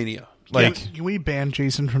 Mania. Like, can we ban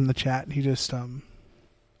Jason from the chat? He just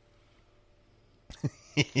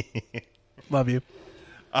love you.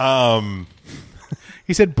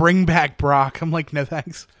 He said, "Bring back Brock." I'm like, no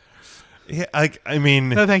thanks. Yeah, I mean,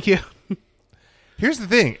 no, thank you. Here's the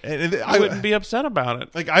thing. I wouldn't be upset about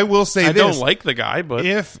it. Like, I will say I this. don't like the guy, but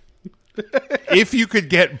if you could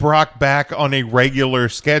get Brock back on a regular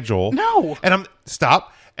schedule, no, and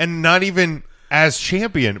and not even as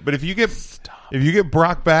champion, but if you get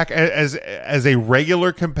Brock back as a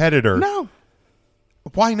regular competitor, no,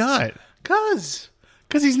 why not?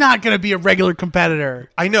 Because he's not going to be a regular competitor.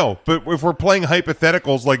 I know, but if we're playing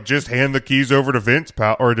hypotheticals, like just hand the keys over to Vince,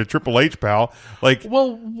 pal, or to Triple H, pal, like,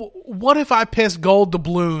 well, what if I piss gold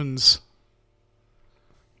doubloons?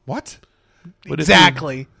 What?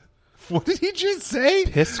 Exactly. What did he just say?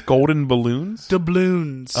 Piss golden balloons?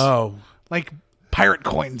 Doubloons. Oh, like pirate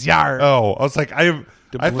coins. Yar. Oh, I was like, I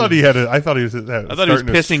thought he was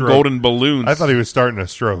pissing golden balloons. I thought he was starting a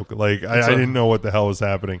stroke. Like, I didn't know what the hell was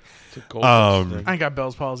happening. I ain't got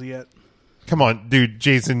Bell's palsy yet. Come on, dude,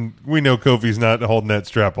 Jason. We know Kofi's not holding that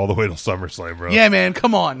strap all the way till SummerSlam, bro. Yeah, man.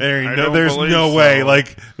 Come on. There's no way.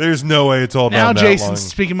 Like, there's no way it's holding now on that Jason's long.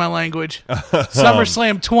 speaking my language.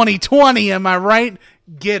 SummerSlam 2020. Am I right?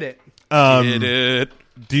 Get it. Get it.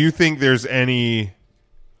 Do you think there's any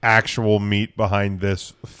actual meat behind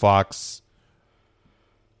this? Fox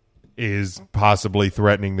is possibly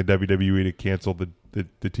threatening the WWE to cancel the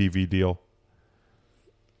TV deal.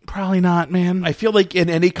 Probably not, man. I feel like in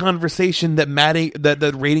any conversation that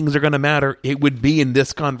the ratings are going to matter, it would be in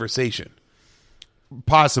this conversation.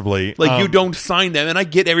 Possibly. Like, you don't sign them, and I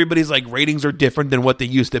get everybody's like, ratings are different than what they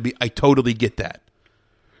used to be. I totally get that.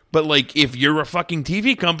 But, like, if you're a fucking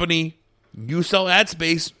TV company, you sell ad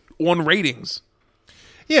space on ratings.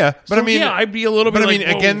 Yeah, but so, I'd be a little bit. But like,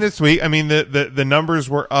 again, this week, the numbers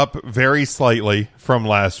were up very slightly from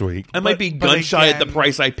last week. I might be gun shy at the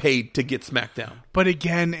price I paid to get SmackDown. But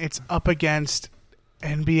again, it's up against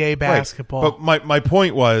NBA basketball. But my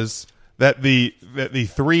point was that the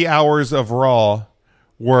 3 hours of Raw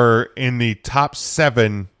were in the top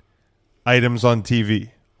 7 items on TV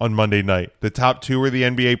on Monday night. The top 2 were the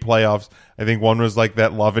NBA playoffs. I think one was like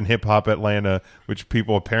that Love and Hip Hop Atlanta, which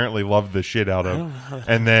people apparently loved the shit out of.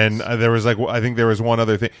 And then there was I think there was one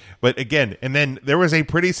other thing. But again, and then there was a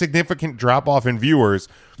pretty significant drop off in viewers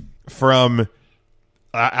from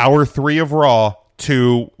hour 3 of Raw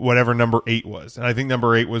to whatever number 8 was. And I think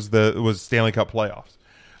number 8 was Stanley Cup playoffs.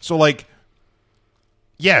 So like,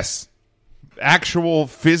 yes, actual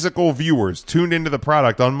physical viewers tuned into the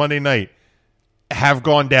product on Monday night have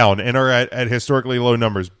gone down and are at historically low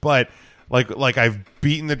numbers. But like I've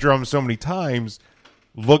beaten the drum so many times,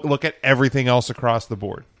 look at everything else across the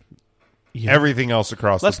board. Yeah. Everything else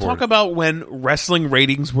across the board. Let's talk about when wrestling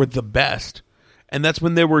ratings were the best. And that's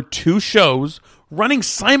when there were 2 shows running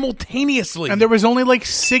simultaneously. And there was only like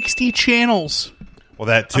 60 channels. Well,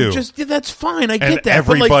 that too. That's fine. I get and that.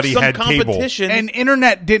 Everybody but like some had competition. cable. And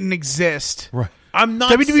internet didn't exist. Right. I'm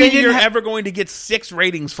not WWE saying you're didn't ever going to get 6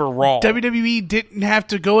 ratings for Raw. WWE didn't have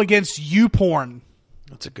to go against YouPorn.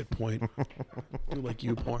 That's a good point. I like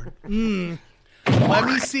YouPorn. Let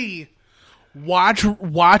me see. Watch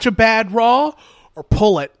a bad Raw or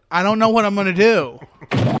pull it. I don't know what I'm going to do.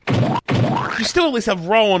 You still at least have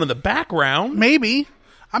Raw on in the background. Maybe.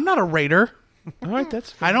 I'm not a rater. All right,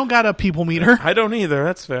 that's fair. I don't got a people meter. I don't either.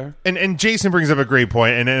 That's fair. And Jason brings up a great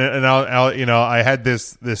point. And I'll I had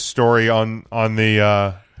this story on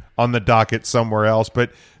the docket somewhere else,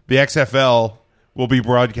 but the XFL will be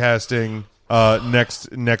broadcasting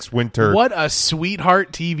next winter. What a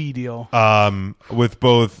sweetheart TV deal. With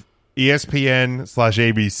both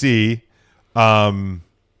ESPN/ABC,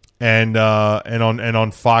 and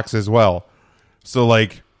on Fox as well. So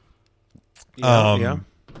like,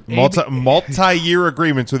 multi-year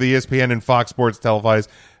agreements with ESPN and Fox Sports televise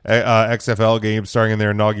XFL games starting in their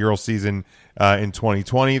inaugural season in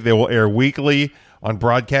 2020. They will air weekly on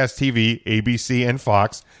broadcast TV, ABC, and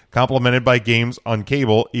Fox, complemented by games on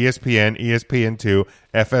cable, ESPN, ESPN2,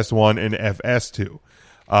 FS1, and FS2.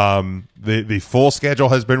 The full schedule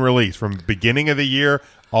has been released from beginning of the year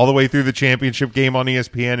all the way through the championship game on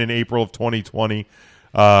ESPN in April of 2020.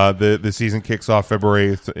 The season kicks off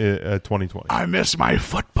February 2020. I miss my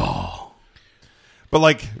football. But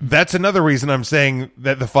like, that's another reason I'm saying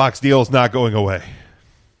that the Fox deal is not going away.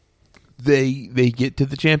 They get to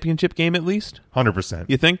the championship game at least? 100%.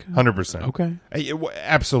 You think? 100%. Okay.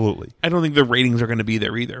 Absolutely. I don't think the ratings are going to be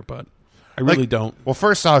there either, but I really don't. Well,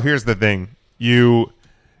 first off, here's the thing. You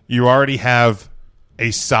already have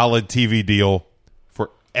a solid TV deal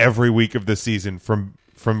for every week of the season from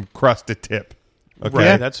crust to tip. Okay,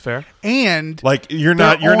 right, that's fair. And like you're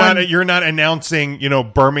not announcing,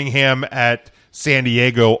 Birmingham at San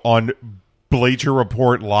Diego on Bleacher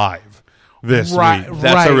Report Live this week.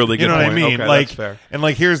 That's a really good point. You know what I mean? Okay, like, that's fair. And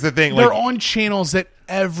like, here's the thing: they're on channels that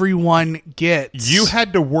everyone gets. You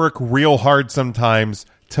had to work real hard sometimes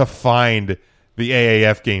to find the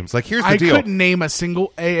AAF games. Like, here's the deal: I couldn't name a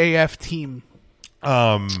single AAF team.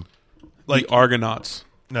 Like the Argonauts.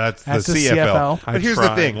 No, that's the CFL. But here's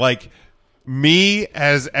the thing: like, me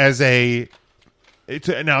as a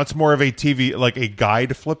now it's more of a TV, like a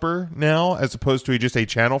guide flipper now, as opposed to just a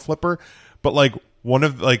channel flipper. But like, one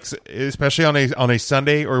of, like, especially on a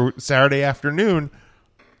Sunday or Saturday afternoon,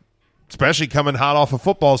 especially coming hot off of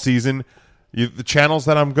football season, the channels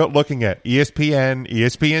that I'm looking at: ESPN,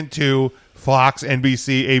 ESPN2, Fox,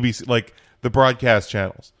 NBC, ABC, like the broadcast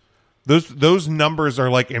channels. Those numbers are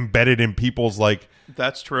like embedded in people's, like,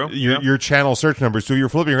 that's true. Your channel search numbers. So you're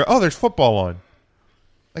flipping, you're, oh, there's football on.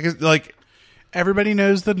 Like everybody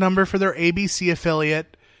knows the number for their ABC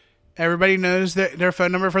affiliate. Everybody knows their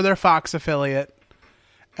phone number for their Fox affiliate.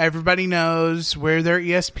 Everybody knows where their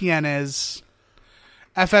ESPN is.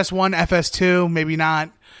 FS1, FS2, maybe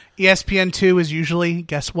not. ESPN2 is usually,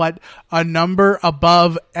 guess what, a number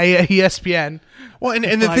above ESPN. Well,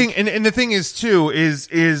 and the thing is too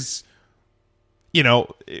is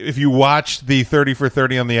if you watch the 30 for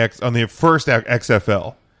 30 on the first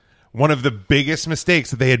XFL, one of the biggest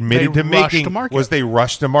mistakes that they admitted to making was they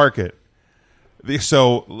rushed to market.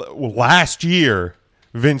 So last year,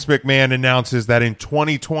 Vince McMahon announces that in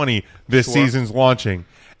 2020 this season's launching,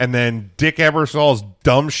 and then Dick Ebersol's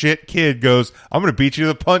dumb shit kid goes, "I'm going to beat you to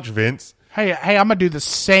the punch, Vince." Hey, I'm going to do the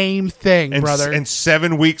same thing, brother. And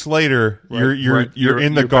 7 weeks later, you're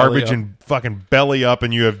in the garbage and fucking belly up,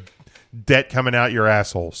 and you have debt coming out your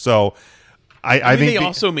asshole. So I think they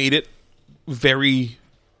also made it very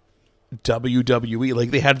WWE.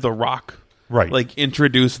 Like, they had The Rock Right. Like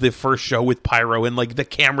introduce the first show with pyro and like the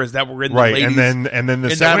cameras that were in the Right, ladies. and then the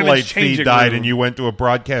in satellite women's feed changing died, room. and you went to a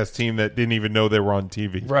broadcast team that didn't even know they were on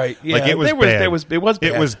TV. Right, yeah. Like it was There was- bad. there was- it was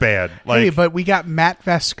bad. It was bad. Like Hey, but we got Matt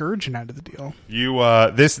Vasgersian out of the deal. you,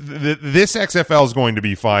 this XFL is going to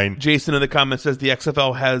be fine. Jason in the comments says the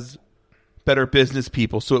XFL has better business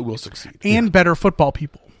people, so it will succeed. And better football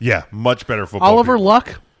people. Yeah, much better football. Oliver people.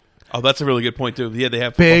 Luck, Oh, that's a really good point too. Yeah, they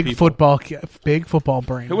have big football big football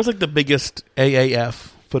brain. Who was like the biggest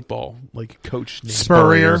AAF football like coach name?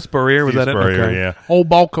 Spurrier. Spurrier, was Steve that Spurrier, it? Okay. yeah. Old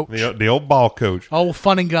ball coach. The old ball coach. Oh,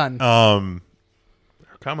 fun and gun.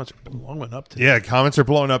 Comments are blowing up today. Yeah, comments are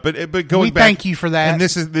blowing up. But going We back, thank you for that. And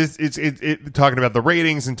this is it's talking about the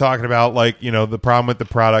ratings and talking about like the problem with the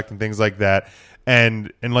product and things like that.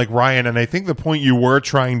 And like Ryan, and I think the point you were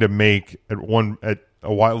trying to make a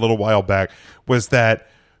little while back was that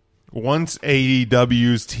once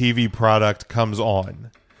AEW's TV product comes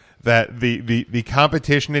on, that the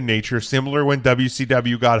competition in nature, similar when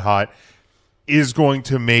WCW got hot, is going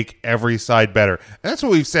to make every side better. And that's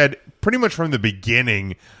what we've said pretty much from the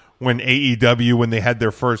beginning when AEW, when they had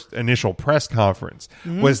their first initial press conference,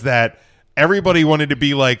 was that everybody wanted to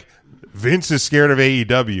be like, Vince is scared of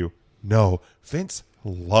AEW. No, Vince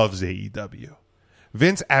loves AEW.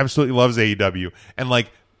 Vince absolutely loves AEW. And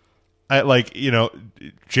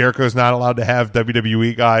Jericho's not allowed to have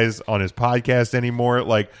WWE guys on his podcast anymore.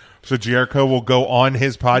 So Jericho will go on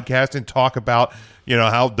his podcast and talk about,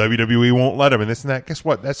 how WWE won't let him and this and that. Guess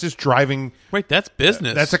what? That's just driving. Right, that's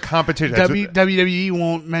business. That's a competition. That's WWE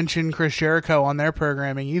won't mention Chris Jericho on their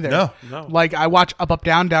programming either. No. Like, I watch Up,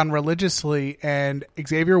 Down, Down religiously, and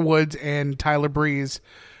Xavier Woods and Tyler Breeze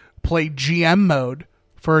play GM mode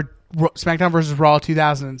for SmackDown vs. Raw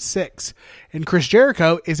 2006. And Chris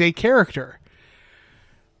Jericho is a character.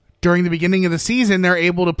 During the beginning of the season, they're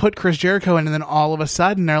able to put Chris Jericho in, and then all of a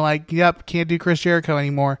sudden, they're like, yep, can't do Chris Jericho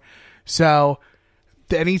anymore. So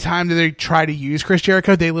anytime that they try to use Chris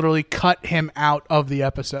Jericho, they literally cut him out of the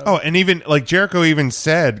episode. Oh, and even Jericho even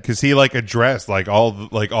said, because he addressed all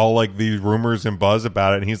the rumors and buzz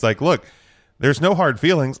about it, and he's like, look, there's no hard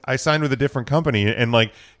feelings. I signed with a different company, and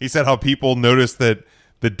he said how people noticed that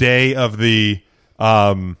the day of the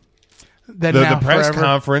press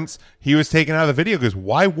conference, he was taken out of the video because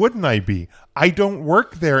why wouldn't I be? I don't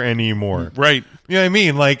work there anymore. Right. You know what I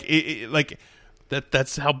mean?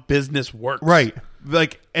 That's how business works. Right.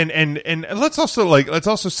 And let's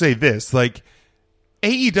also say this,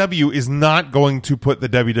 AEW is not going to put the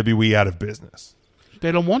WWE out of business.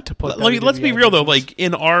 They don't want to put Let's be real though,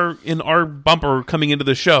 in our bumper coming into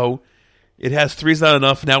the show, it has 3's not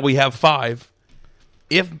enough, now we have 5.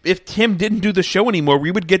 If Tim didn't do the show anymore,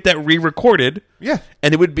 we would get that re-recorded. Yeah.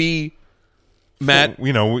 And it would be Matt,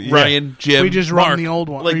 Ryan, Jim, we just Mark. run the old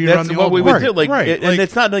one. That's what we would do. Right. And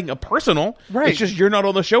it's not a personal. Right. It's just you're not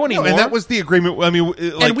on the show anymore. And that was the agreement. I mean,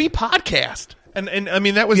 and we podcast. And I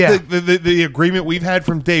mean, that was the agreement we've had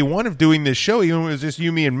from day one of doing this show. Even when it was just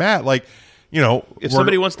you, me, and Matt. If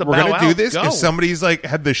somebody wants to we're bow gonna out, do this. go. If somebody's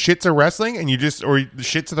had the shits of wrestling and or the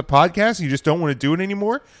shits of the podcast, and you just don't want to do it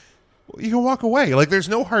anymore, you can walk away. There's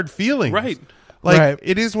no hard feelings. Right.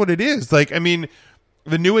 It is what it is. I mean,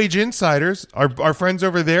 the New Age Insiders, our friends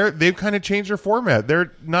over there, they've kind of changed their format.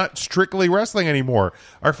 They're not strictly wrestling anymore.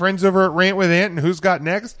 Our friends over at Rant with Ant and Who's Got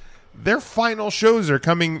Next, their final shows are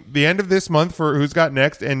coming the end of this month for Who's Got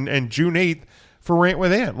Next and June 8th for Rant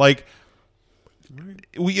with Ant.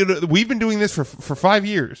 We've been doing this for 5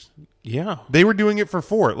 years. Yeah. They were doing it for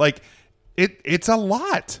 4. It's a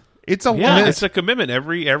lot. It's a lot. Yeah, it's a commitment. It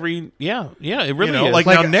really is.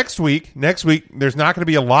 Now next week, there's not going to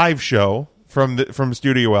be a live show from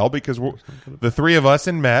Studio L because the 3 of us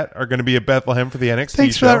and Matt are going to be at Bethlehem for the NXT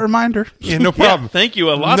Thanks show. for that reminder. Yeah, no problem. Thank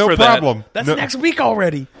you a lot no for problem. that. That's next week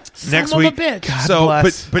already. Next Son week. of a bitch. God So,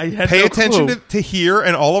 bless. but I had pay no attention clue. to here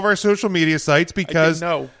and all of our social media sites because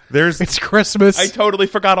there's It's Christmas. I totally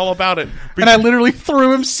forgot all about it. and I literally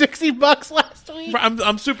threw him $60 last week.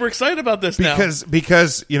 I'm super excited about this now.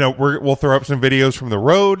 because we'll throw up some videos from the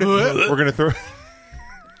road. We're gonna throw.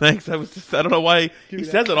 Thanks. I don't know why he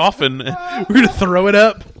says it often. We're going to throw it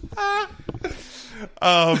up.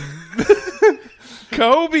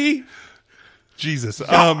 Kobe. Jesus.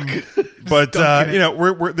 But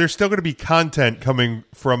there's still going to be content coming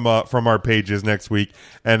from our pages next week,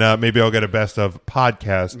 and maybe I'll get a best of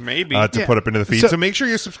podcast to put up into the feed. So make sure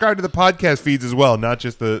you subscribe to the podcast feeds as well, not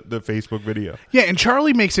just the Facebook video. Yeah, and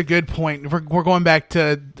Charlie makes a good point. We're going back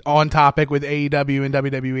to on topic with AEW and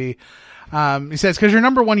WWE. He says, because you're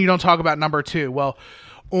number 1, you don't talk about number 2. Well,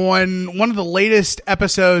 on one of the latest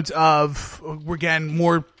episodes of, again,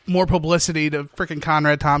 more publicity to freaking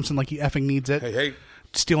Conrad Thompson like he effing needs it. Hey.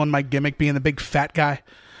 stealing my gimmick, being the big fat guy.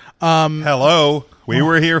 Hello. We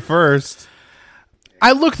were here first.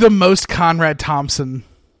 I look the most Conrad Thompson.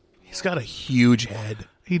 He's got a huge head.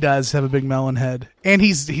 He does have a big melon head. And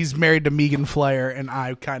he's married to Megan Flair, and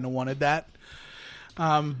I kind of wanted that.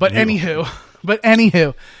 But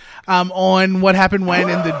anywho, on What Happened When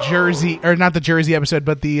in the Jersey, or not the Jersey episode,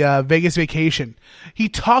 but the Vegas Vacation, he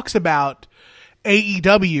talks about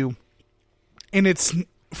AEW, and it's,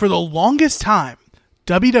 for the longest time,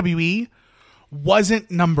 WWE wasn't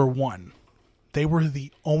number one. They were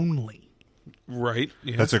the only. Right.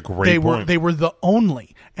 Yeah. That's a great point. They were the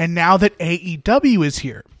only. And now that AEW is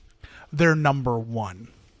here, they're number one.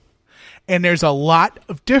 And there's a lot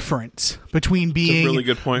of difference between being really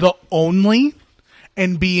good point. the only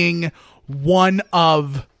and being one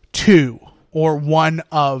of two or one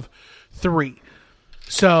of three.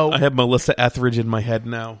 So I have Melissa Etheridge in my head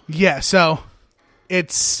now. yeah, so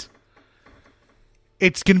it's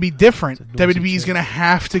going to be different. WWE is going to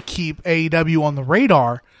have to keep AEW on the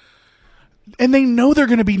radar, and they know they're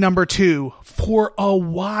going to be number two for a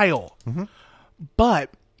while. Mm-hmm. But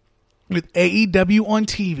with AEW on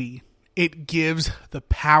TV, it gives the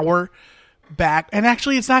power back. And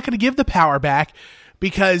actually, it's not going to give the power back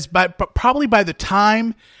because probably by the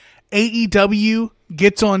time AEW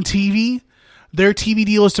gets on TV, their TV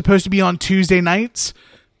deal is supposed to be on Tuesday nights.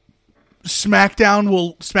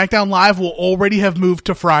 SmackDown Live will already have moved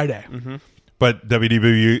to Friday. Mm-hmm. But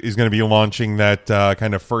WWE is going to be launching that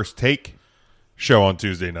kind of First Take show on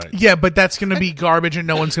Tuesday night. Yeah, but that's going to be garbage and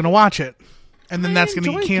no one's going to watch it. And then that's going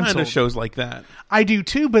to be canceled. Kind of shows like that. I do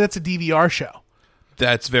too, but that's a DVR show.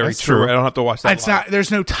 That's very true. I don't have to watch that. It's not. There's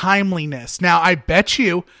no timeliness. Now, I bet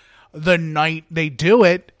you the night they do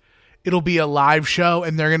it, it'll be a live show,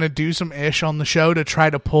 and they're going to do some ish on the show to try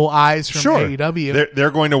to pull eyes from AEW.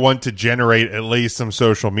 They're going to want to generate at least some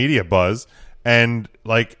social media buzz, and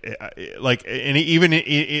like you're not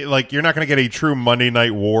going to get a true Monday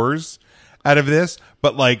Night Wars out of this,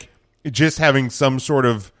 but like just having some sort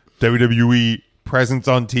of WWE presence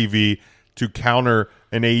on TV to counter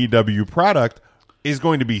an AEW product is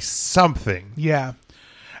going to be something. Yeah.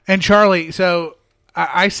 And Charlie, so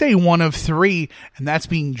I say one of three, and that's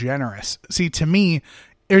being generous. See, to me,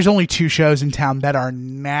 there's only two shows in town that are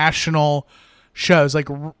national shows. Like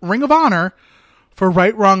Ring of Honor, for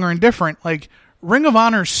Right, Wrong, or Indifferent, like Ring of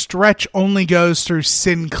Honor's stretch only goes through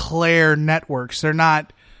Sinclair networks.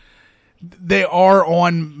 They are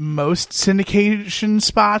on most syndication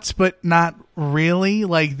spots, but not really.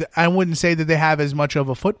 Like, I wouldn't say that they have as much of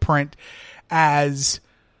a footprint as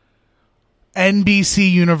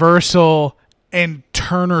NBC Universal and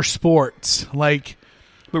Turner Sports. Like,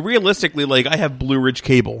 but realistically, like, I have Blue Ridge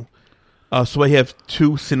Cable, so I have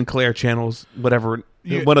two Sinclair channels. Whatever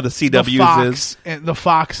one of the CWs is, and the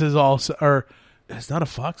Fox is also, or it's not a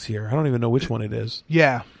Fox here. I don't even know which one it is.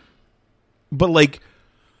 Yeah, but like,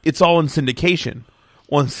 it's all in syndication.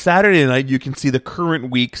 On Saturday night, you can see the current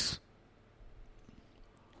week's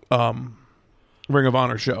Ring of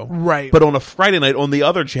Honor show. Right. But on a Friday night, on the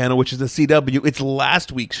other channel, which is the CW, it's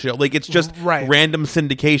last week's show. Like, it's just random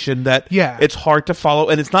syndication that it's hard to follow,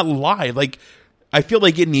 and it's not live. Like, I feel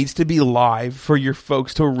like it needs to be live for your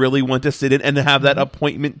folks to really want to sit in and have that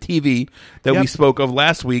appointment TV that we spoke of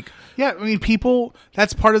last week. Yeah, I mean, people,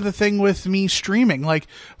 that's part of the thing with me streaming. Like,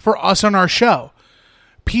 for us on our show,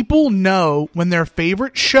 people know when their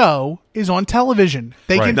favorite show is on television.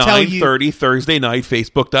 They can tell you 9:30 Thursday night,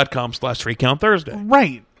 Facebook.com/3CountThursday.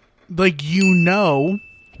 Right. Like, you know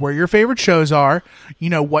where your favorite shows are. You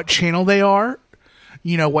know what channel they are.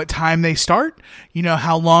 You know what time they start. You know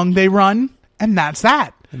how long they run. And that's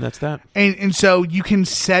that. And so you can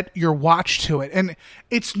set your watch to it. And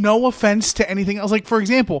it's no offense to anything else. Like, for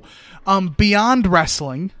example, Beyond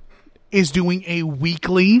Wrestling is doing a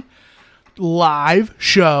weekly live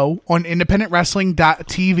show on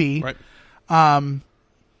independentwrestling.tv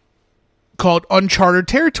called Uncharted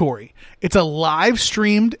Territory. It's a live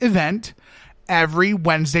streamed event every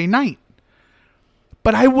Wednesday night.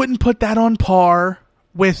 But I wouldn't put that on par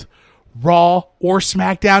with Raw or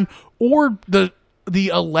SmackDown or the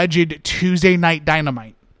alleged Tuesday Night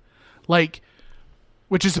Dynamite, like,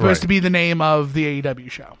 which is supposed to be the name of the AEW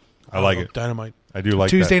show. I like it. Dynamite. I do like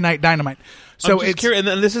Tuesday that. Night Dynamite. So it's curious,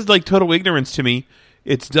 and this is like total ignorance to me.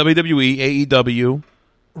 It's WWE, AEW,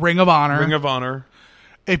 Ring of Honor.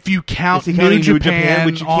 If you count New Japan,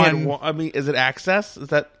 which you can't. I mean, is it Access? Is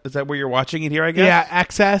that where you're watching it here? I guess. Yeah,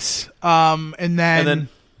 Access. And then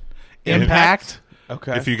Impact.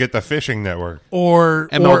 Okay. If you get the Fishing Network or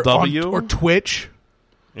MLW or Twitch.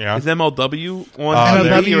 Yeah. Is MLW on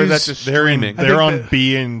MLW TV or is that just they're streaming? they're on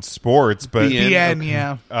BN Sports, but BN,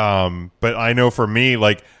 yeah. but I know for me,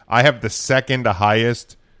 like I have the second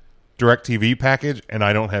highest DirecTV package, and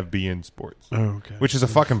I don't have BN Sports, which is a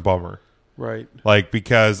fucking bummer. Right. Like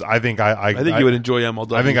because I think I think you would enjoy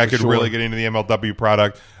MLW. I think I for could sure. really get into the MLW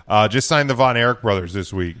product. Just signed the Von Erich brothers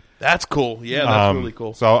this week. That's cool. Yeah, that's really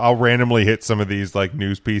cool. So I'll randomly hit some of these like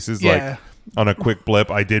news pieces, Yeah. like on a quick blip.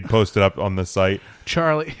 I did post it up on the site.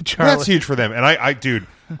 Charlie. That's huge for them. And I dude,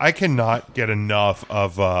 I cannot get enough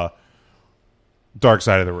of Dark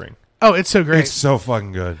Side of the Ring. Oh, it's so great. It's so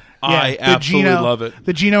fucking good. I absolutely love it.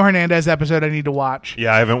 The Gino Hernandez episode I need to watch.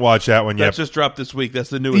 Yeah, I haven't watched that one That yet. just dropped this week.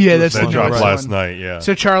 That's the newest. Yeah, that's That the dropped newest last one. night. Yeah.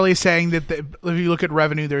 So Charlie's saying that if you look at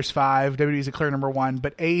revenue, there's 5. WWE's a clear number 1,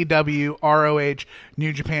 but AEW, ROH,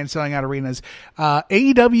 New Japan selling out arenas.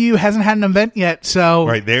 AEW hasn't had an event yet, so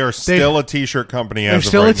Right, they are still a T-shirt company. They're As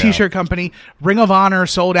still of right a T-shirt company. Ring of Honor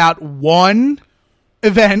sold out 1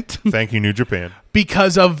 event. Thank you, New Japan.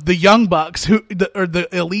 Because of the Young Bucks, or the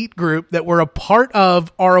elite group that were a part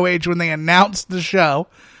of ROH when they announced the show.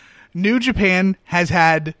 New Japan has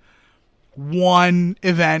had 1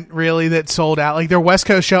 event really that sold out, like their West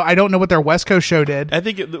Coast show. I don't know what their West Coast show did. I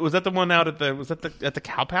think was that the one out at the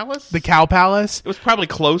Cow Palace? The Cow Palace. It was probably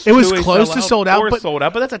close. It was to close to sold out, or but sold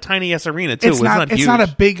out. But that's a tiny ass arena too. It's not huge.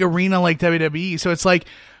 a big arena like WWE. So it's like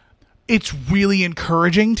it's really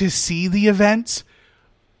encouraging to see the events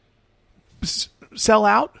sell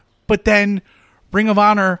out, but then Ring of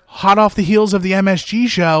Honor, hot off the heels of the MSG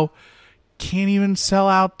show, can't even sell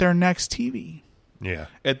out their next TV. Yeah.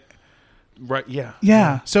 Right. Yeah.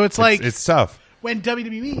 Yeah. So it's like it's tough. When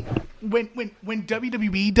WWE when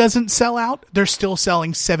WWE doesn't sell out, they're still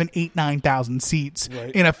selling 7, 8, 9,000 seats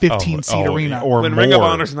in a 15-seat arena. Or when more. Ring of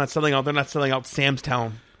Honor's not selling out, they're not selling out Sam's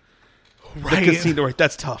Town. Right. The casino, right?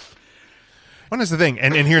 That's tough. Well, that's the thing,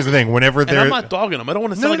 and here's the thing. Whenever And they're I'm not dogging them. I don't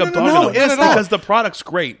want to sound like I'm no, dogging them. it's not. Because the product's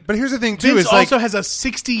great. But here's the thing too: Vince is like also has a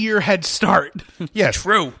 60-year head start. yes,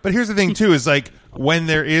 true. But here's the thing too: is like when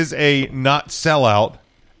there is a not sellout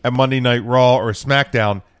at Monday Night Raw or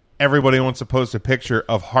SmackDown, everybody wants to post a picture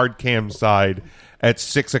of hard cam side at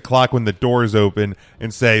 6 o'clock when the doors open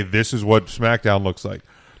and say this is what SmackDown looks like.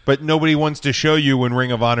 But nobody wants to show you when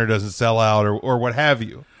Ring of Honor doesn't sell out or what have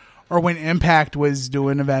you. Or when Impact was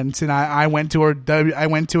doing events, and I went to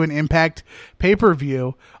an Impact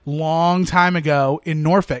pay-per-view long time ago in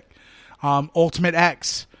Norfolk, Ultimate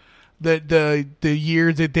X, the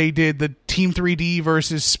year that they did the Team 3D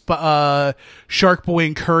versus Shark Boy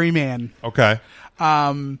and Curryman. Okay,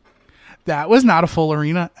 that was not a full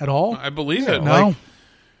arena at all. I believe it. No.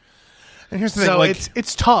 And here's the thing: So like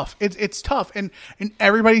it's tough. It's tough, and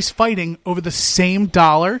everybody's fighting over the same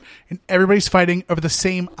dollar, and everybody's fighting over the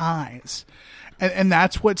same eyes, and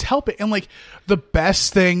that's what's helping. And like the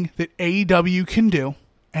best thing that AEW can do,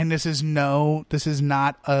 and there's no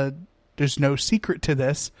secret to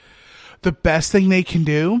this. The best thing they can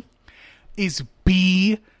do is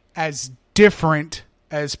be as different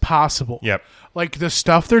as possible. Yep. Like the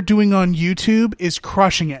stuff they're doing on YouTube is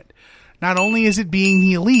crushing it. Not only is it being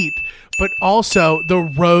the elite, but also the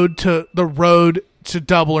road to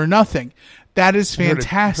Double or Nothing. That is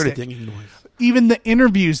fantastic. Even the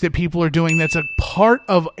interviews that people are doing that's a part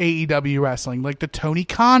of AEW wrestling, like the Tony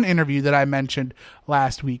Khan interview that I mentioned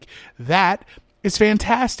last week, that is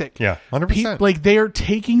fantastic. Yeah, 100%. Like they are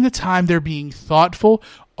taking the time, they're being thoughtful.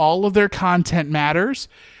 All of their content matters.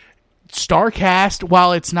 StarCast,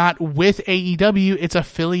 while it's not with AEW, it's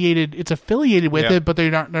affiliated with it, but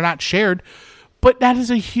they're not shared. But that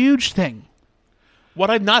is a huge thing. What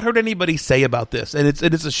I've not heard anybody say about this, and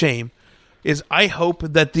it is a shame, is I hope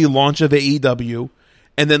that the launch of AEW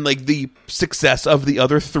and then like the success of the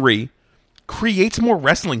other 3 creates more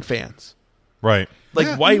wrestling fans. right.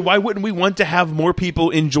 Like why wouldn't we want to have more people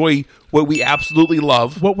enjoy what we absolutely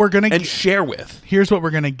love? What we're gonna and share with. Here's what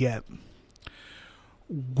we're gonna get.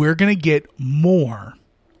 We're going to get more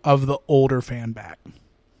of the older fan back.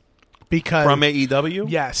 Because from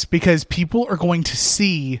AEW? Yes, because people are going to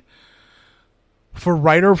see, for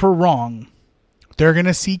right or for wrong, they're going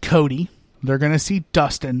to see Cody, they're going to see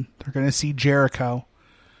Dustin, they're going to see Jericho,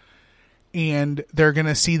 and they're going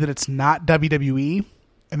to see that it's not WWE,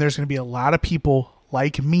 and there's going to be a lot of people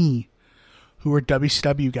like me who are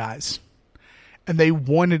WCW guys, and they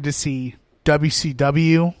wanted to see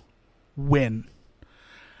WCW win.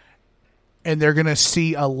 And they're going to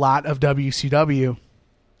see a lot of WCW,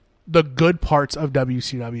 the good parts of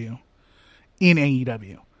WCW, in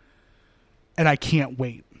AEW. And I can't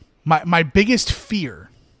wait. My biggest fear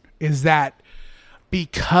is that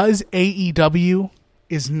because AEW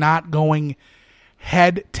is not going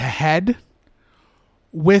head to head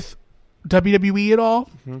with WWE at all,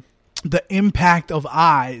 the impact of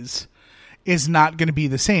eyes is not going to be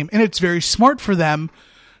the same. And it's very smart for them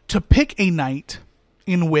to pick a night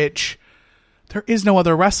in which there is no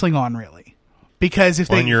other wrestling on, really. Because if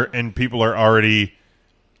and people are already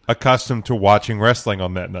accustomed to watching wrestling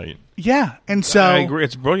on that night. Yeah, and so I agree.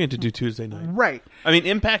 It's brilliant to do Tuesday night. Right. I mean,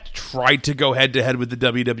 Impact tried to go head to head with the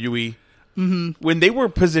WWE when they were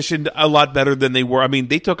positioned a lot better than they were. I mean,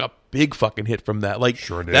 they took a big fucking hit from that. Like,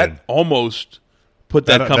 Sure did. that almost put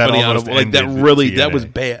that company that out of almost like that. ended Really, TNA. that was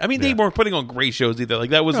bad. I mean, they weren't putting on great shows either. Like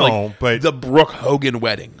that was No, but- like the Brooke Hogan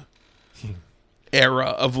wedding era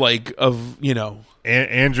of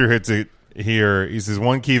Andrew hits it here. He says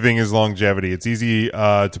one key thing is longevity. It's easy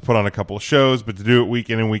to put on a couple of shows, but to do it week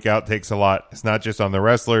in and week out takes a lot. It's not just on the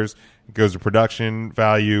wrestlers. It goes to production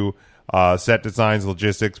value, set designs,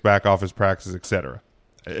 logistics, back office practices, etc.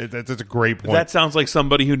 That's a great point. That sounds like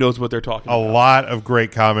somebody who knows what they're talking a about. lot of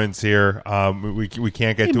great comments here. We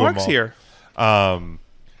can't get to Mark's them all. here.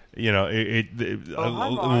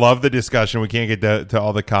 I love the discussion. We can't get to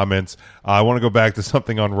all the comments. I want to go back to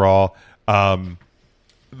something on Raw. They aired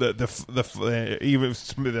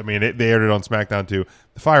it on SmackDown too.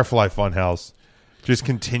 The Firefly Funhouse just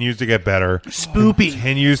continues to get better. Spoopy.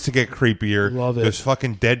 Continues to get creepier. Love it. Those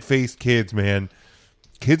fucking dead-faced kids, man.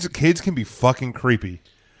 Kids can be fucking creepy.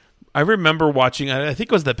 I remember watching. I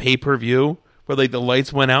think it was the pay-per-view where like the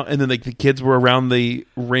lights went out and then like the kids were around the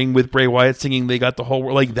ring with Bray Wyatt singing. They got the whole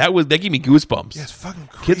world. Like that gave me goosebumps. Yeah, it's fucking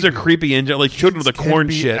creepy. Kids are creepy and like children of the Kids can corn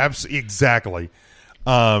be shit. Exactly.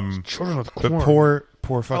 Children of the But corn.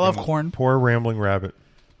 poor fucking. I love corn. Poor rambling rabbit.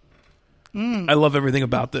 I love everything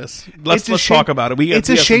about this. Let's It's a shame- talk about it. We it's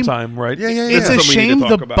have a shame- some time, right? Yeah. It's a Something we need shame to the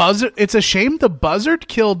talk about. buzzard. It's a shame the buzzard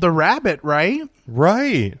killed the rabbit, right?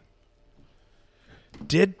 Right.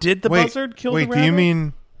 Did the buzzard kill the rabbit? do you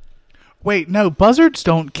mean? Wait, no, buzzards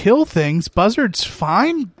don't kill things. Buzzards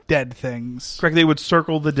find dead things. Correct. They would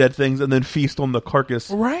circle the dead things and then feast on the carcass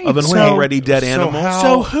Right. of an So- already dead so animal.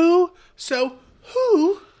 how-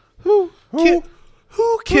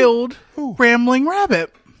 Who killed Rambling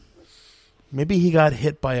Rabbit? Maybe he got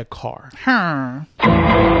hit by a car. Huh.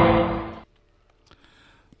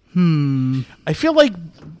 I feel like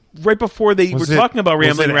right before they were talking about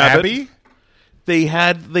Rambling Rabbit, Abby? they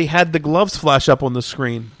had the gloves flash up on the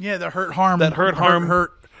screen. Yeah, the hurt harm. That hurt harm,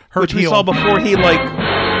 hurt which we heal. saw before he like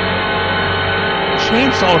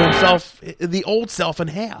chainsawed himself, the old self, in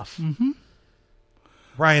half.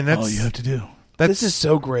 Ryan, that's all you have to do. This is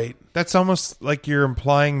so great. That's almost like you're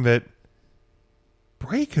implying that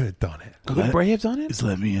Bray could have done it. Could Bray have done it? Just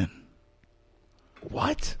let me in.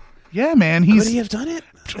 What? Yeah, man. Could he have done it?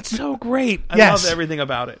 It's so great. I Yes. love everything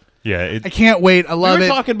about it. Yeah, I can't wait. I love we were it.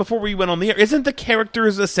 talking before we went on the air. Isn't the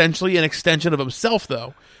characters essentially an extension of himself,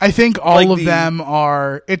 though? I think all Like of the- them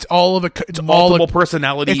are. It's all of a. It's Multiple all a,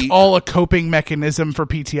 personality. It's all a coping mechanism for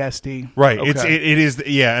PTSD. Right. Okay. It is.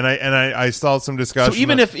 Yeah, and I saw some discussion. So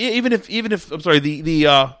even if I'm sorry,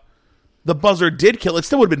 the buzzer did kill, it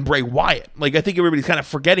still would have been Bray Wyatt. Like I think everybody's kind of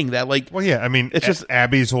forgetting that. Like, well, yeah. I mean, it's just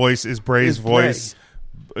Abby's voice is Bray's is Bray. voice.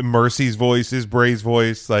 Mercy's voice is Bray's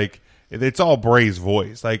voice. Like it's all Bray's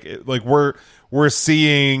voice. Like we're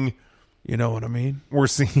seeing. You know what I mean? We're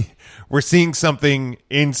seeing something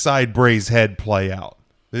inside Bray's head play out,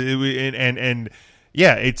 and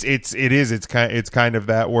yeah, it's kind of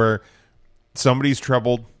that where somebody's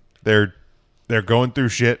troubled, they're going through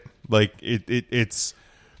shit. Like it's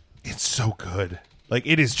so good. Like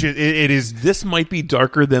it is just it is. This might be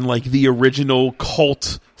darker than like the original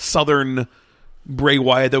cult Southern Bray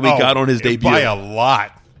Wyatt that we got on his debut by a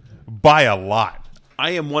lot.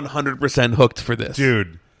 I am 100% hooked for this,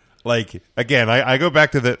 dude. Like again, I go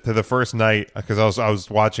back to the first night because I was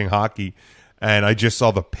watching hockey and I just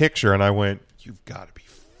saw the picture and I went, "You've got to be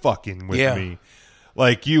fucking with me!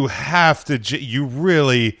 Like you have to, you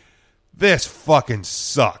really." This fucking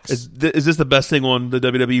sucks. Is this the best thing on the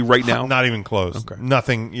WWE right now? Not even close. Okay.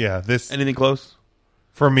 Nothing. Yeah. This anything close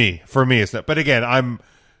for me. It's not. But again,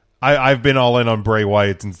 I've been all in on Bray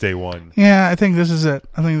Wyatt since day one. Yeah, I think this is it.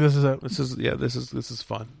 This is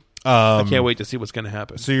fun. I can't wait to see what's going to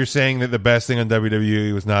happen. So you're saying that the best thing on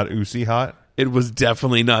WWE was not Uzi hot? It was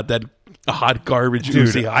definitely not that hot garbage. Dude,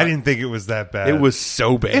 Uzi hot. I didn't think it was that bad. It was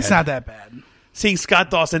so bad. It's not that bad. Seeing Scott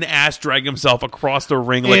Dawson ass drag himself across the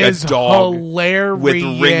ring like a Is dog hilarious. with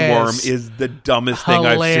ringworm is the dumbest thing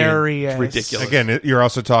I've seen. It's ridiculous. Again, you're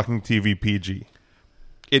also talking TV PG.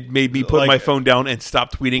 It made me put my phone down and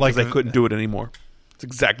stop tweeting because like I couldn't do it anymore. It's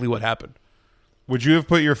exactly what happened. Would you have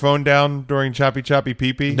put your phone down during Choppy Choppy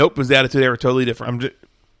Pee Pee? Nope, it was the Attitude Era totally different.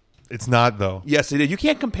 It's not though. Yes, it is. You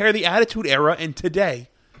can't compare the Attitude Era and today.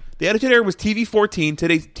 The Attitude Era was TV 14.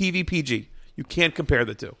 Today's TV PG. You can't compare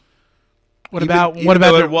the two. What Even about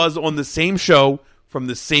though the- it was on the same show from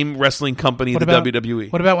the same wrestling company, What the about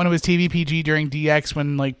WWE? What about when it was TV PG during DX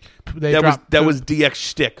when they that dropped was DX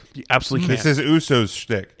shtick. You absolutely can't. This is Usos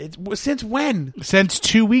shtick. Since when? Since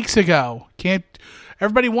 2 weeks ago. Can't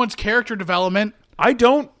everybody wants character development? I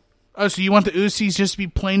don't. Oh, so you want the Usos just to be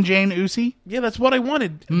plain Jane Usi? Yeah, that's what I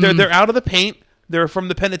wanted. They're out of the paint. They're from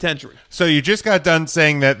the penitentiary. So you just got done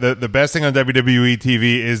saying that the best thing on WWE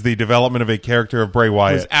TV is the development of a character of Bray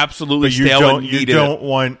Wyatt. It was absolutely but you stale don't, and you needed don't it.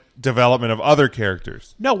 want development of other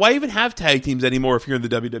characters No, why even have tag teams anymore if you're in the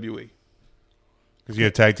WWE? because you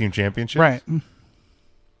have tag team championships. Right.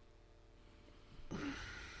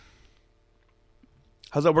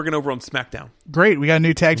 How's that working over on SmackDown? Great. We got a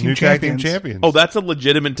new tag team New champions. tag team champions. Oh, that's a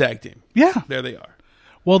legitimate tag team. Yeah. There they are.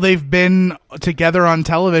 Well, they've been together on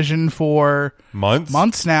television for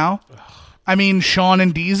months now. I mean, Shawn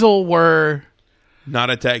and Diesel were...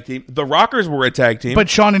 Not a tag team. The Rockers were a tag team.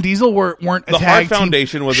 But Shawn and Diesel weren't a The tag Hart team.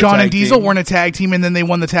 Foundation was a Shawn tag and Diesel team. weren't a tag team, and then they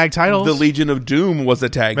won the tag titles. The Legion of Doom was a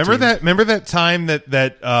tag team. Remember that time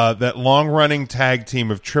that long running tag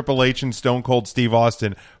team of Triple H and Stone Cold Steve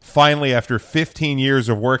Austin finally, after 15 years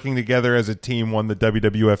of working together as a team, won the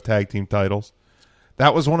WWF tag team titles?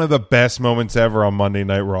 That was one of the best moments ever on Monday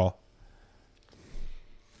Night Raw.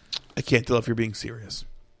 I can't tell if you're being serious.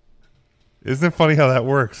 Isn't it funny how that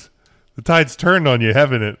works? The tide's turned on you,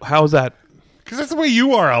 haven't it? How's that? Because that's the way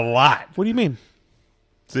you are a lot. What do you mean?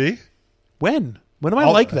 See? When? When am I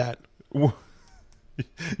like that?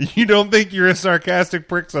 You don't think you're a sarcastic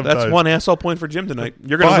prick sometimes. That's one asshole point for Jim tonight.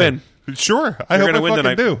 You're going to Fine. win. Sure. I You're hope gonna I win fucking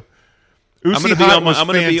tonight. do. I'm going to be on my. I'm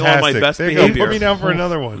going to be on my best behavior. Put me down for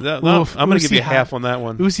another one. No, Oof, I'm going to give you Uzi Hot. half on that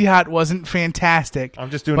one. Uzi Hot wasn't fantastic. I'm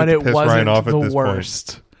just doing but it to it piss wasn't Ryan off at the this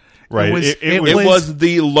worst. point. Right. It was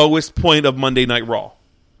the lowest point of Monday Night Raw.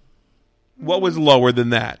 What was lower than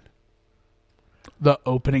that? The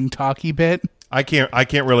opening talkie bit. I can't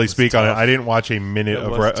really speak on it. I didn't watch a minute It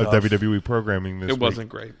of was tough. WWE programming this week. It wasn't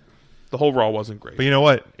great. The whole Raw wasn't great. But you know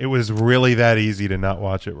what? It was really that easy to not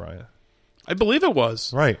watch it, Ryan. I believe it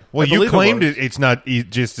was. Right. Well, you claimed it's not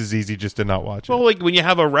just as easy just to not watch it. Well, like when you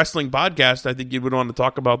have a wrestling podcast, I think you would want to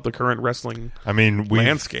talk about the current wrestling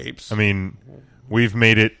landscapes. I mean, we've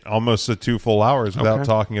made it almost 2 full hours without Okay.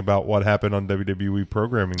 talking about what happened on WWE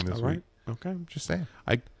programming this All right. week. Okay. Just saying.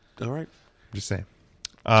 All right. Just saying.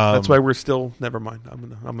 That's why we're still. Never mind.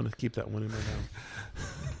 I'm gonna keep that one in my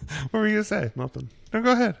mouth. What were you gonna say? Nothing. No,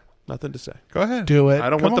 go ahead. Nothing to say. Go ahead. Do it. I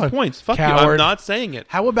don't Come want on. the points. Fuck you. Coward. I'm not saying it.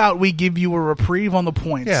 How about we give you a reprieve on the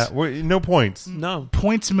points? Yeah. No points. No.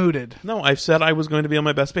 Points mooted. No. I've said I was going to be on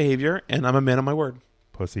my best behavior, and I'm a man of my word.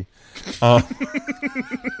 Pussy.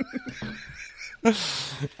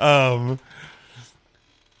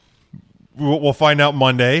 We'll find out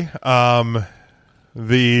Monday.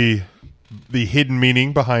 The hidden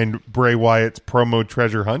meaning behind Bray Wyatt's promo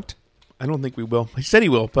treasure hunt. I don't think we will. He said he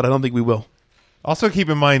will, but I don't think we will. Also, keep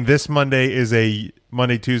in mind this Tuesday is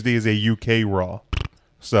a UK Raw,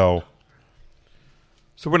 so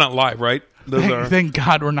we're not live, right? Those are. Thank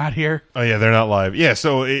God we're not here. Oh yeah, they're not live. Yeah,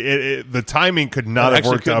 so the timing could not It have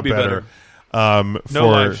actually worked could out be better. No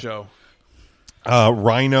live show.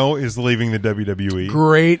 Rhino is leaving the WWE.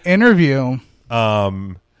 Great interview.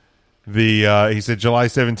 He said July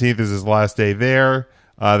 17th is his last day there.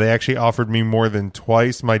 They actually offered me more than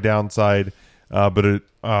twice my downside, but it,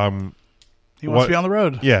 He wants to be on the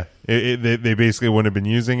road. Yeah, they basically wouldn't have been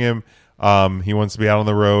using him. He wants to be out on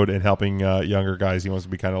the road and helping younger guys. He wants to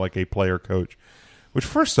be kind of like a player coach. Which,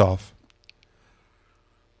 first off,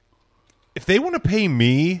 if they want to pay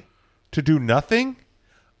me to do nothing,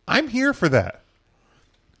 I'm here for that.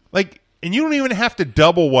 Like, and you don't even have to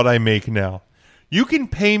double what I make now. You can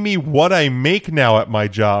pay me what I make now at my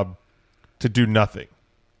job to do nothing.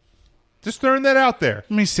 Just throwing that out there.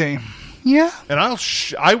 Let me see. Yeah. And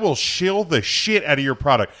I will shill the shit out of your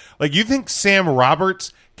product. Like, you think Sam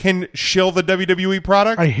Roberts can shill the WWE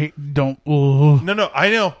product? Don't. No, I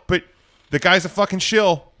know, but the guy's a fucking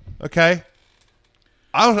shill. Okay,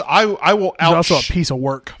 I will out. He's also a piece of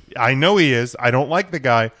work. I know he is. I don't like the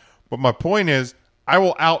guy, but my point is, I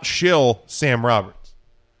will out shill Sam Roberts.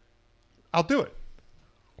 I'll do it.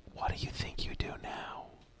 What do you think you do now?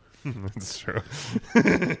 That's true.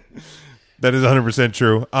 That is 100%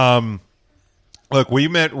 true. Look, we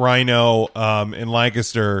met Rhino in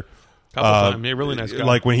Lancaster. Couple times. Yeah, really nice guy.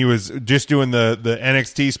 Like when he was just doing the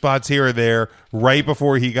NXT spots here or there, right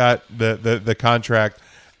before he got the contract,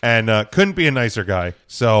 and couldn't be a nicer guy.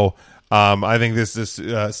 So I think this is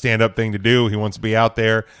a stand-up thing to do. He wants to be out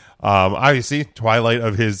there. Obviously, twilight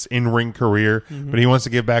of his in-ring career, but he wants to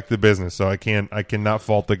give back to the business, so I cannot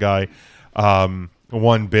fault the guy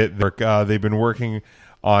one bit. They've been working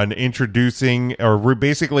on introducing or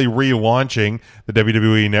basically relaunching the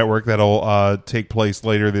WWE Network that'll take place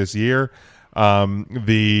later this year.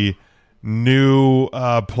 The new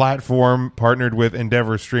platform partnered with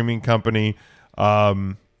Endeavor Streaming Company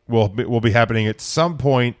will be happening at some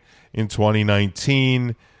point in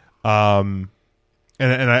 2019. And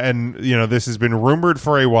you know, this has been rumored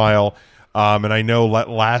for a while. And I know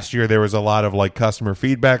last year there was a lot of like customer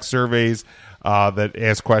feedback surveys that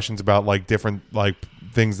asked questions about like different like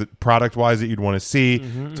things that product wise that you'd want to see,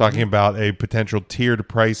 talking about a potential tiered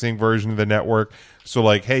pricing version of the network. So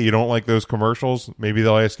like, hey, you don't like those commercials? Maybe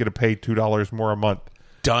they'll ask you to pay $2 more a month.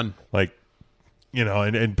 Done. Like, you know,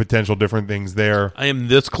 and potential different things there. I am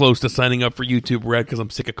this close to signing up for YouTube Red because I'm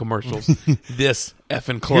sick of commercials. This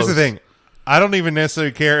effing close. Here's the thing. I don't even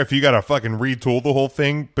necessarily care if you got to fucking retool the whole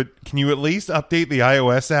thing, but can you at least update the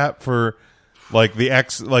iOS app for like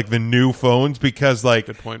the new phones? Because like,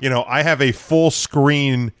 you know, I have a full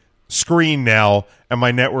screen now and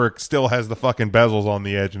my network still has the fucking bezels on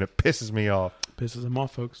the edge and it pisses me off. Pisses them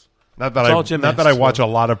off, folks. Not that I watch a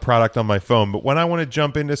lot of product on my phone, but when I want to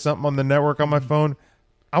jump into something on the network on my phone,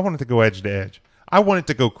 I want it to go edge to edge. I want it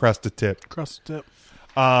to go crust to tip. Crust to tip.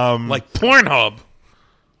 Like Pornhub.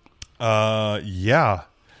 Yeah.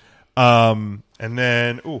 And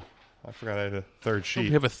then, I forgot I had a third sheet.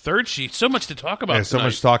 We have a third sheet. So much to talk about. Yeah, so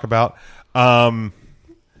much to talk about.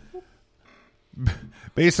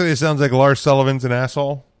 Basically, it sounds like Lars Sullivan's an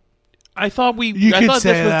asshole. I thought this was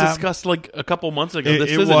discussed like a couple months ago.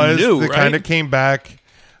 This isn't new, right? It kind of came back.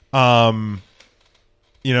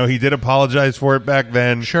 You know, he did apologize for it back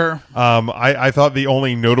then. Sure. I thought the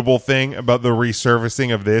only notable thing about the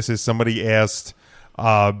resurfacing of this is somebody asked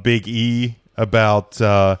Big E about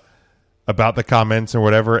the comments or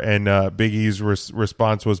whatever, and Big E's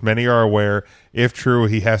response was, "Many are aware, if true,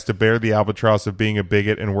 he has to bear the albatross of being a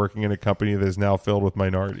bigot and working in a company that is now filled with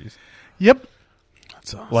minorities." Yep.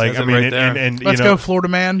 Like, I mean, right and let's you know, go, Florida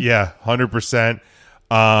man. Yeah, 100%.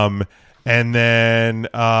 And then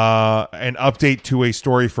an update to a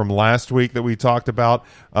story from last week that we talked about.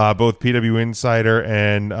 Both PW Insider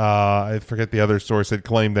and I forget the other source had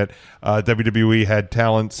claimed that WWE had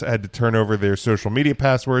to turn over their social media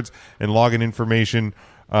passwords and login information.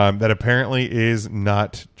 That apparently is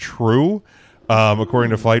not true. According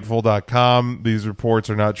to Fightful.com, these reports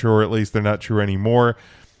are not true, or at least they're not true anymore.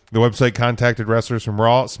 The website contacted wrestlers from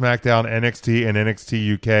Raw, SmackDown, NXT, and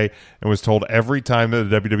NXT UK and was told every time that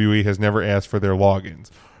the WWE has never asked for their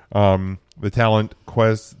logins. The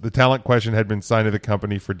talent question had been signed to the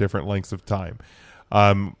company for different lengths of time.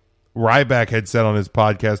 Ryback had said on his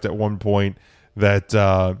podcast at one point that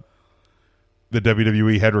the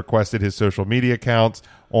WWE had requested his social media accounts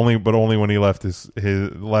only when he left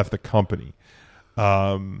left the company.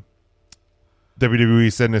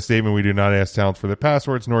 WWE said in a statement, "We do not ask talent for their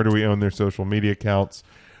passwords, nor do we own their social media accounts."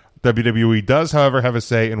 WWE does, however, have a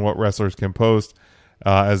say in what wrestlers can post,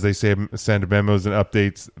 as they send memos and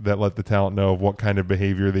updates that let the talent know of what kind of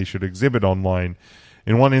behavior they should exhibit online.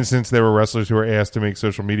 In one instance, there were wrestlers who were asked to make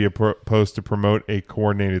social media posts to promote a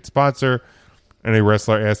coordinated sponsor, and a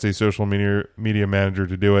wrestler asked a social media manager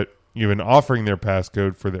to do it, even offering their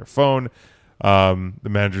passcode for their phone. The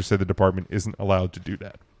manager said the department isn't allowed to do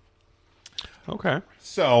that. Okay.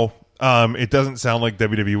 So it doesn't sound like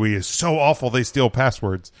WWE is so awful they steal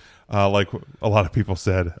passwords, like a lot of people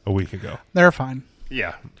said a week ago. They're fine.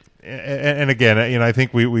 Yeah. And again, you know, I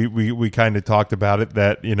think we kind of talked about it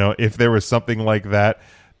that, you know, if there was something like that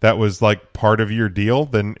was like part of your deal,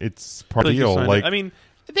 then it's part of the deal. Like, I mean,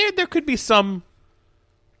 there could be some.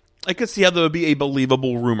 I could see how there would be a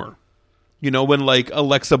believable rumor. You know, when like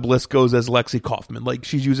Alexa Bliss goes as Lexi Kaufman, like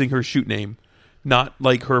she's using her shoot name. Not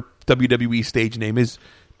like her WWE stage name. Is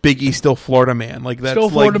Big E still Florida Man? Like that's still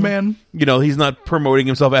Florida like, Man. You know, he's not promoting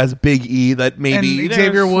himself as Big E. That maybe and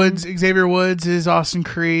Xavier Woods is Austin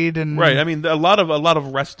Creed, and right. I mean, a lot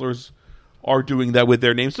of wrestlers are doing that with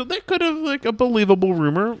their names, so they could have like a believable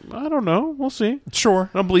rumor. I don't know. We'll see. Sure.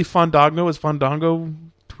 I don't believe Fandango is Fandango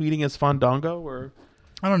tweeting as Fandango, or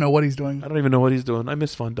I don't know what he's doing. I don't even know what he's doing. I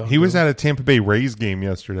miss Fandango. He was at a Tampa Bay Rays game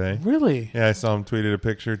yesterday. Really? Yeah, I saw him tweeted a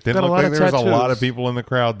picture. Didn't look like there was a lot of people in the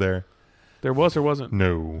crowd there. There was or wasn't?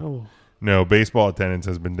 No. No, baseball attendance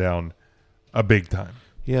has been down a big time.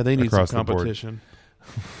 Yeah, they need some competition.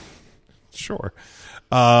 Sure.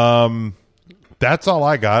 That's all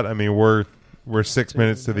I got. I mean, we're 6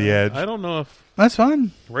 minutes to the edge. I don't know if that's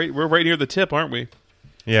fine. We're right near the tip, aren't we?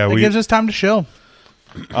 Yeah, it gives us time to chill.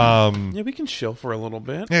 Yeah, we can chill for a little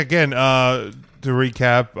bit. Yeah, again, to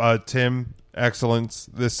recap, Tim, Excellence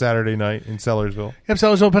this Saturday night in Sellersville. Yep,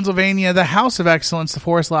 Sellersville, Pennsylvania. The House of Excellence, the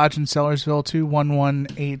Forest Lodge in Sellersville,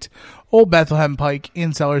 2118 Old Bethlehem Pike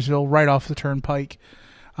in Sellersville, right off the turnpike,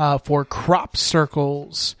 for crop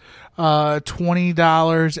circles.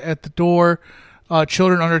 $20 at the door.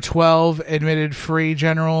 Children under 12 admitted free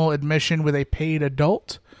general admission with a paid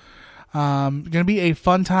adult. Going to be a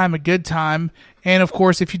fun time, a good time. And, of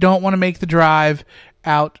course, if you don't want to make the drive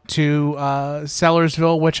out to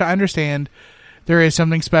Sellersville, which I understand, there is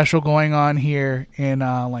something special going on here in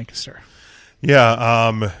Lancaster.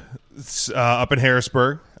 Yeah, up in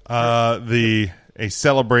Harrisburg, a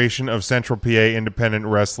celebration of Central PA Independent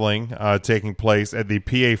Wrestling taking place at the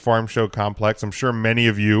PA Farm Show Complex. I'm sure many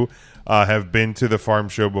of you have been to the Farm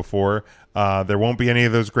Show before. There won't be any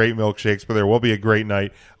of those great milkshakes, but there will be a great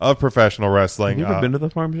night of professional wrestling. Have you ever been to the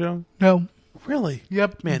Farm Show? No. Really?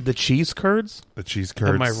 Yep. Man, the cheese curds? The cheese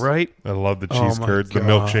curds. Am I right? I love the cheese curds. God. The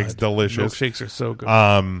milkshake's delicious. Milkshakes are so good.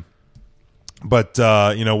 But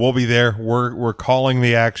we'll be there. We're calling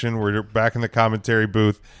the action. We're back in the commentary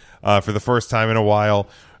booth for the first time in a while.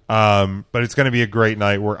 But it's going to be a great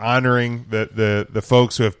night. We're honoring the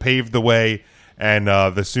folks who have paved the way, and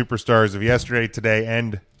the superstars of yesterday, today,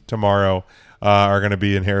 and tomorrow are going to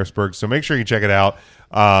be in Harrisburg. So make sure you check it out.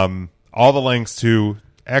 All the links to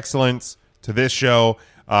Excellence, to this show,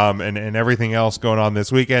 and everything else going on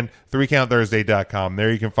this weekend, 3countthursday.com.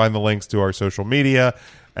 There you can find the links to our social media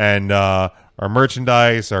and our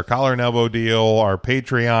merchandise, our collar and elbow deal, our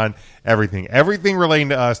Patreon, everything relating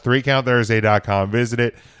to us, 3countthursday.com. Visit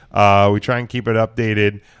it. We try and keep it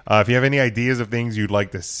updated. If you have any ideas of things you'd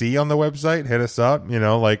like to see on the website, hit us up. We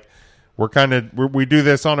do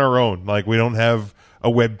this on our own. Like, we don't have a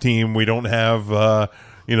web team. We don't have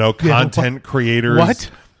content creators. What?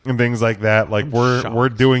 And things like that. Like, we're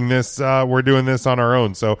doing this. We're doing this on our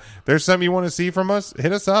own. So, if there's something you want to see from us,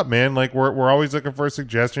 hit us up, man. Like, we're always looking for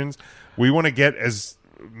suggestions. We want to get as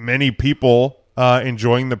many people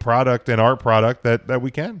enjoying the product and our product that we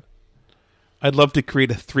can. I'd love to create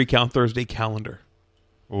a 3-Count Thursday calendar.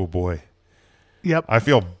 Oh boy. Yep. I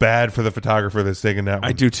feel bad for the photographer that's taking that one.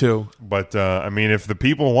 I do too. But if the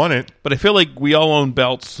people want it. But I feel like we all own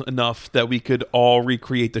belts enough that we could all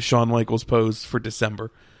recreate the Shawn Michaels pose for December.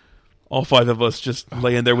 All 5 of us just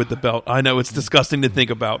laying there with the belt. I know it's disgusting to think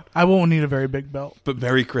about. I won't need a very big belt. But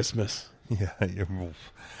Merry Christmas. Yeah.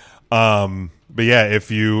 But yeah,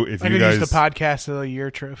 if you I could guys use the podcast of the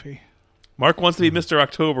year trophy. Mark wants to be Mr.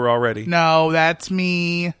 October already. No, that's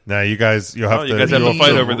me. Nah, you guys have you guys have a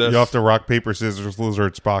fight over this. You'll have to rock, paper, scissors, loser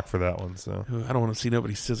at Spock for that one. So I don't want to see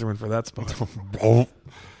nobody scissoring for that spot. Ooh.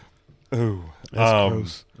 That's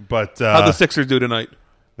gross. But how'd the Sixers do tonight?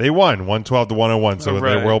 They won 112-101, so All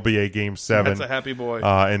right. there will be a game 7. That's a happy boy.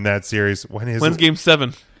 In that series. When's game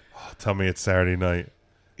 7? Oh, tell me it's Saturday night.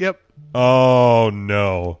 Yep. Oh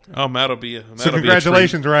no. Oh, Matt'll be so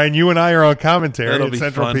congratulations, Ryan. You and I are on commentary that'll at be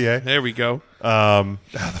Central fun. PA. There we go. The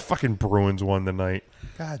fucking Bruins won tonight.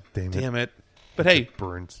 God damn it. But hey,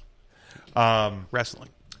 Bruins. Wrestling.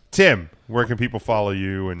 Tim, where can people follow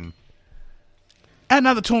you? And At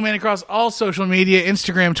Not the Toolman across all social media,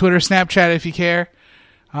 Instagram, Twitter, Snapchat, if you care.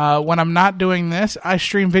 When I'm not doing this, I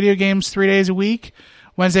stream video games 3 days a week,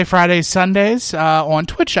 Wednesday, Fridays, Sundays, on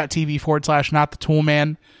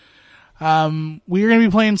twitch.tv/NotTheToolman. We are going to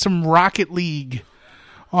be playing some Rocket League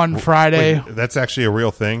on Friday. Wait, that's actually a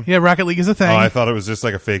real thing? Yeah, Rocket League is a thing. Oh, I thought it was just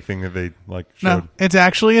like a fake thing that they showed. No, it's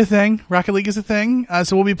actually a thing. Rocket League is a thing.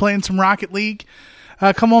 So we'll be playing some Rocket League.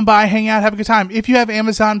 Come on by, hang out, have a good time. If you have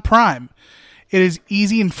Amazon Prime, it is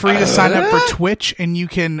easy and free to sign up for Twitch, and you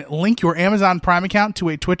can link your Amazon Prime account to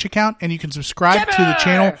a Twitch account, and you can subscribe to the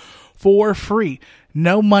channel for free.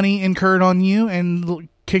 No money incurred on you, and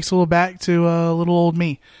kicks a little back to little old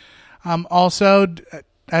me. Also,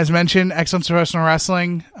 as mentioned, Excellence Professional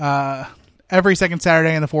Wrestling every second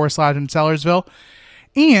Saturday in the Forest Lodge in Sellersville.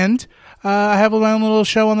 And I have my own little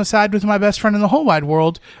show on the side with my best friend in the whole wide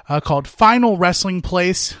world called Final Wrestling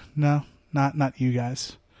Place. No, not you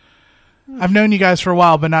guys. I've known you guys for a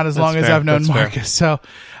while, but not as long as I've known Marcus. So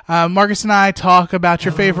Marcus and I talk about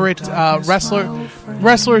your favorite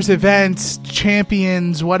wrestlers, events,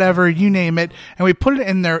 champions, whatever, you name it, and we put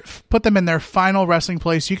them in their final wrestling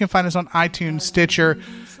place. You can find us on iTunes, Stitcher,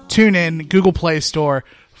 TuneIn, Google Play Store.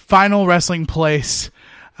 Final Wrestling Place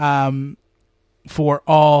for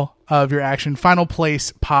all of your action. Final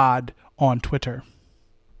Place Pod on Twitter.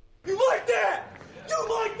 You like that? You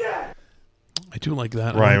like that? I do like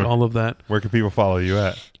that. Ryan, I like all of that. Where can people follow you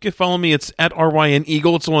at? You can follow me. It's at RYN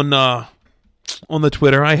Eagle. It's on the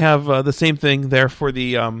Twitter. I have the same thing there for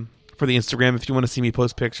the for the Instagram if you want to see me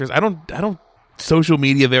post pictures. I don't social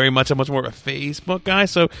media very much. I'm much more of a Facebook guy,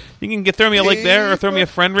 so you can throw me a like there or throw me a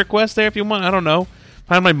friend request there if you want. I don't know.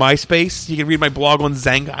 Find my MySpace. You can read my blog on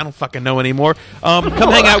Zanga. I don't fucking know anymore. Come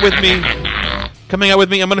hang out with me.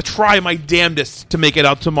 I'm going to try my damnedest to make it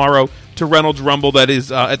out tomorrow to Reynolds Rumble that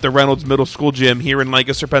is at the Reynolds Middle School Gym here in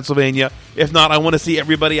Lancaster, Pennsylvania. If not, I want to see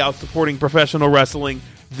everybody out supporting professional wrestling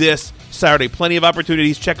this Saturday. Plenty of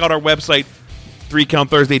opportunities. Check out our website,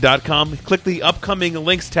 3countthursday.com. Click the upcoming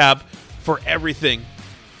links tab for everything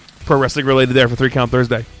pro wrestling related there for 3 Count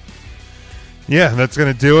Thursday. Yeah, that's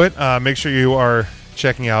going to do it. Make sure you are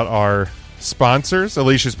checking out our sponsors,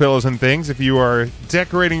 Alicia's Pillows and Things. If you are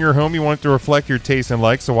decorating your home, you want it to reflect your taste and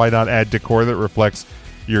likes, so why not add decor that reflects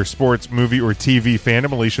your sports, movie, or TV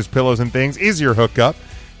fandom? Alicia's Pillows and Things is your hookup.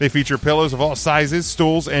 They feature pillows of all sizes,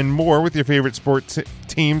 stools, and more with your favorite sports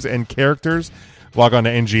teams and characters. Log on to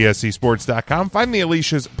ngscsports.com. Find the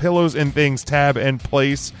Alicia's Pillows and Things tab and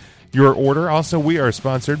place your order. Also, we are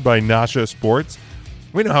sponsored by Nasha Sports.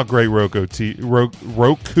 We know how great Roku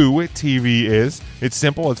TV is. It's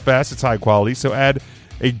simple, it's fast, it's high quality. So add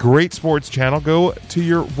a great sports channel. Go to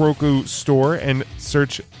your Roku store and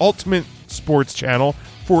search Ultimate Sports Channel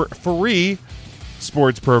for free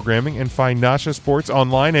sports programming and find Nasha Sports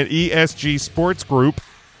online at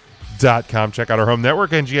esgsportsgroup.com. Check out our home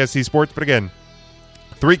network, NGSC Sports. But again,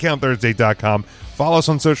 3countthursday.com. Follow us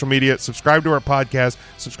on social media. Subscribe to our podcast.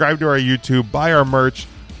 Subscribe to our YouTube. Buy our merch.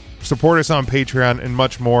 Support us on Patreon and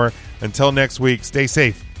much more. Until next week, stay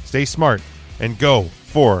safe, stay smart, and go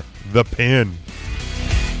for the pin.